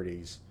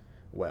insecurities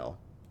well.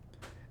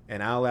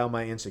 And I allow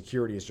my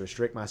insecurities to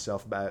restrict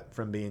myself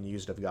from being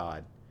used of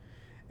God.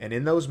 And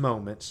in those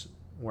moments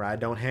where I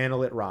don't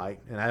handle it right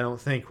and I don't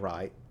think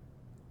right,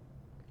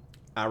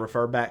 I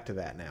refer back to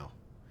that now.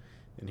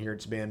 And here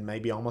it's been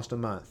maybe almost a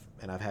month,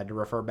 and I've had to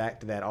refer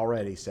back to that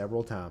already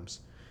several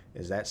times,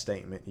 is that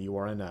statement, you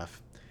are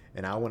enough.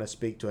 And I want to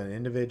speak to an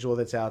individual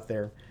that's out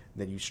there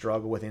that you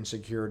struggle with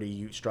insecurity,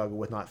 you struggle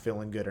with not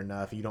feeling good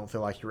enough, you don't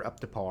feel like you're up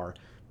to par.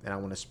 And I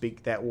want to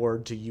speak that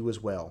word to you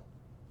as well.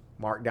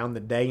 Mark down the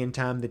day and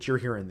time that you're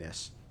hearing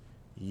this.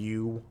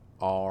 You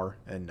are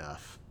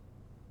enough.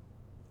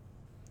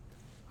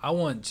 I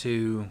want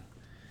to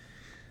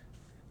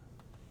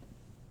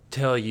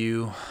tell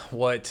you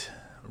what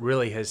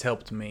really has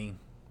helped me.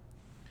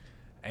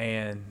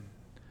 And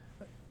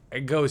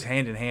it goes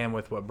hand in hand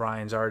with what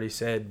Brian's already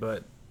said,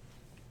 but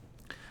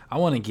I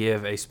want to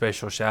give a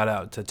special shout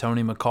out to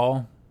Tony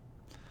McCall,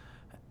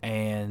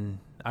 and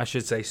I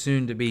should say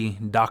soon to be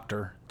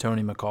Dr.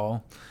 Tony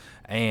McCall,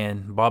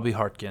 and Bobby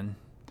Hartkin.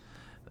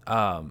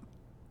 I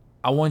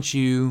want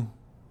you,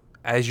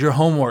 as your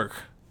homework,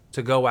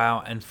 to go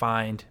out and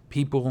find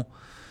people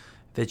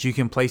that you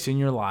can place in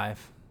your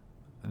life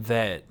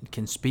that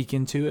can speak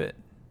into it,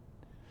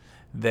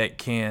 that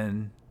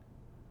can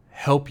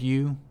help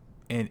you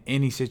in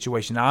any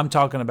situation. Now, I'm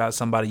talking about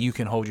somebody you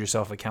can hold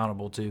yourself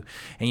accountable to.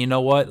 And you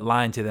know what?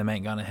 Lying to them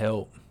ain't going to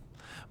help.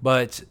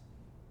 But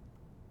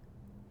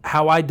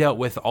how I dealt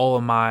with all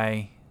of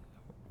my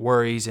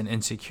worries and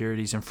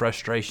insecurities and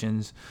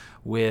frustrations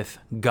with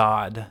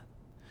God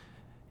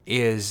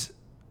is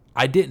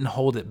I didn't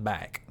hold it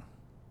back.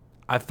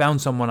 I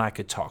found someone I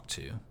could talk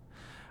to.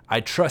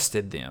 I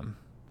trusted them.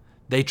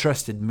 They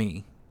trusted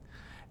me.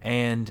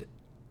 And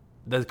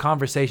the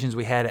conversations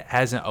we had, it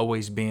hasn't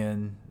always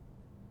been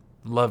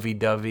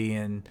lovey-dovey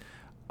and,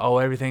 oh,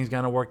 everything's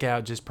going to work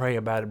out, just pray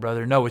about it,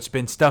 brother. No, it's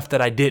been stuff that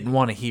I didn't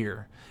want to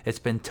hear. It's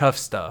been tough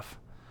stuff.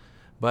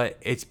 But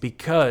it's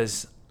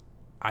because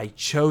I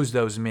chose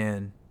those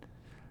men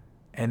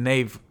and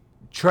they've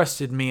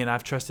trusted me and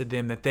I've trusted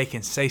them that they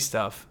can say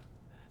stuff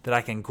that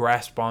I can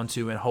grasp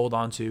onto and hold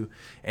onto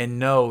and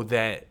know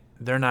that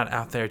they're not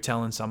out there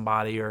telling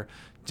somebody or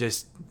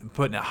just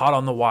putting it hot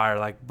on the wire,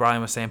 like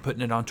Brian was saying,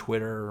 putting it on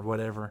Twitter or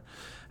whatever.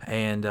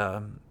 And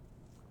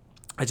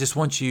I just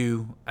want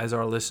you, as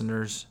our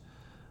listeners,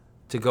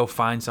 to go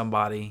find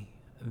somebody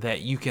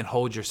that you can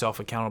hold yourself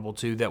accountable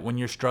to, that when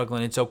you're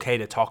struggling, it's okay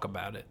to talk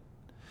about it.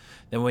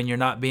 That when you're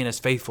not being as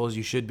faithful as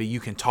you should be, you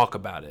can talk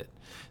about it.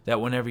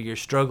 That whenever you're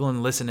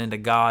struggling, listening to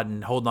God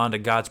and holding on to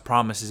God's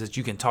promises, that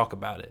you can talk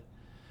about it.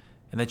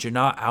 And that you're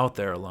not out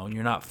there alone.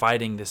 You're not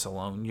fighting this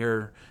alone.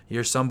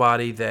 You're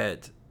somebody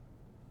that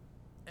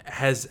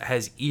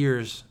has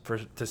ears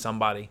to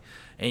somebody.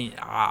 And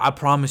I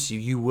promise you,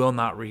 you will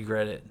not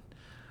regret it.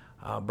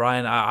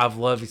 Brian, I've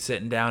loved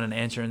sitting down and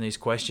answering these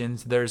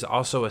questions. There's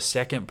also a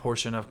second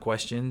portion of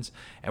questions,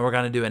 and we're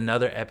going to do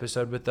another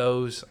episode with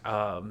those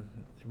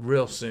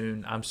real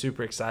soon. I'm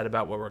super excited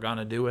about what we're going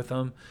to do with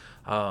them.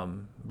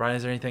 Brian,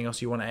 is there anything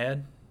else you want to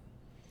add?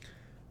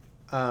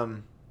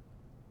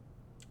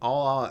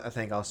 I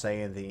think I'll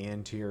say in the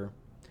end here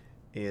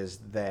is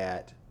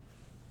that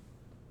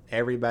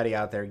everybody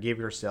out there, give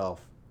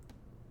yourself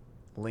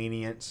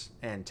lenience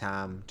and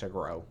time to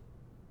grow.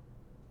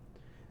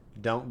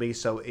 Don't be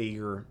so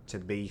eager to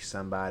be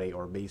somebody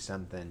or be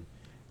something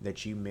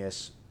that you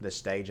miss the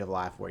stage of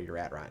life where you're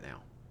at right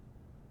now.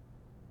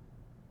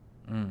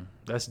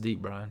 That's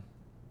deep, Brian.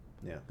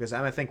 Yeah, because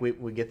I think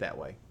we get that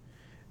way.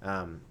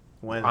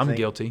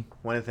 Guilty.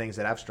 One of the things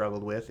that I've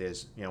struggled with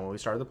is, when we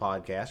started the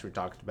podcast, we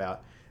talked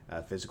about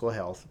physical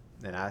health,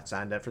 and I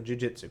signed up for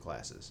jiu-jitsu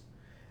classes.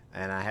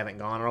 And I haven't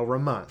gone in over a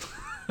month.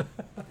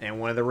 And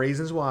one of the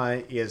reasons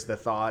why is the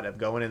thought of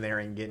going in there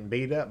and getting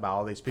beat up by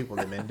all these people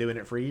that have been doing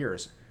it for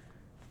years.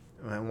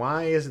 And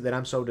why is it that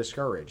I'm so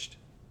discouraged?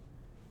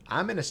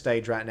 I'm in a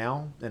stage right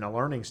now, in a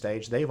learning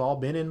stage, they've all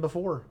been in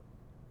before.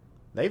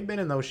 They've been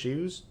in those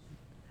shoes.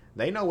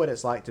 They know what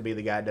it's like to be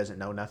the guy that doesn't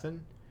know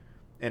nothing.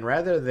 And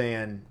rather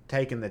than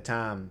taking the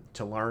time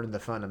to learn the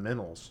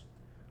fundamentals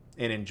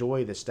and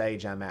enjoy the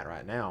stage I'm at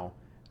right now,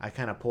 I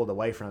kind of pulled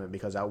away from it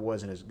because I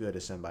wasn't as good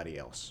as somebody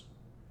else.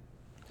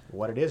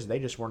 What it is, they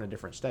just weren't a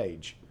different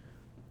stage.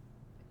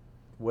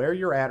 Where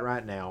you're at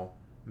right now,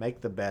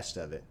 make the best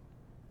of it.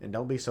 And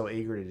don't be so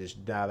eager to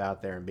just dive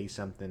out there and be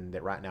something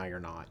that right now you're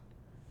not.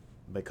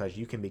 Because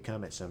you can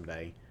become it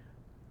someday.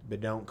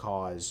 But don't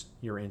cause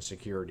your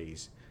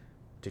insecurities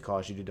to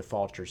cause you to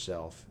default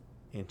yourself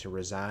into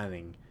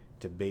resigning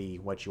to be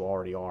what you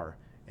already are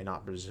and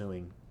not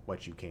pursuing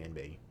what you can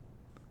be.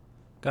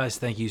 Guys,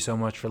 thank you so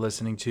much for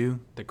listening to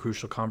The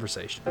Crucial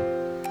Conversation.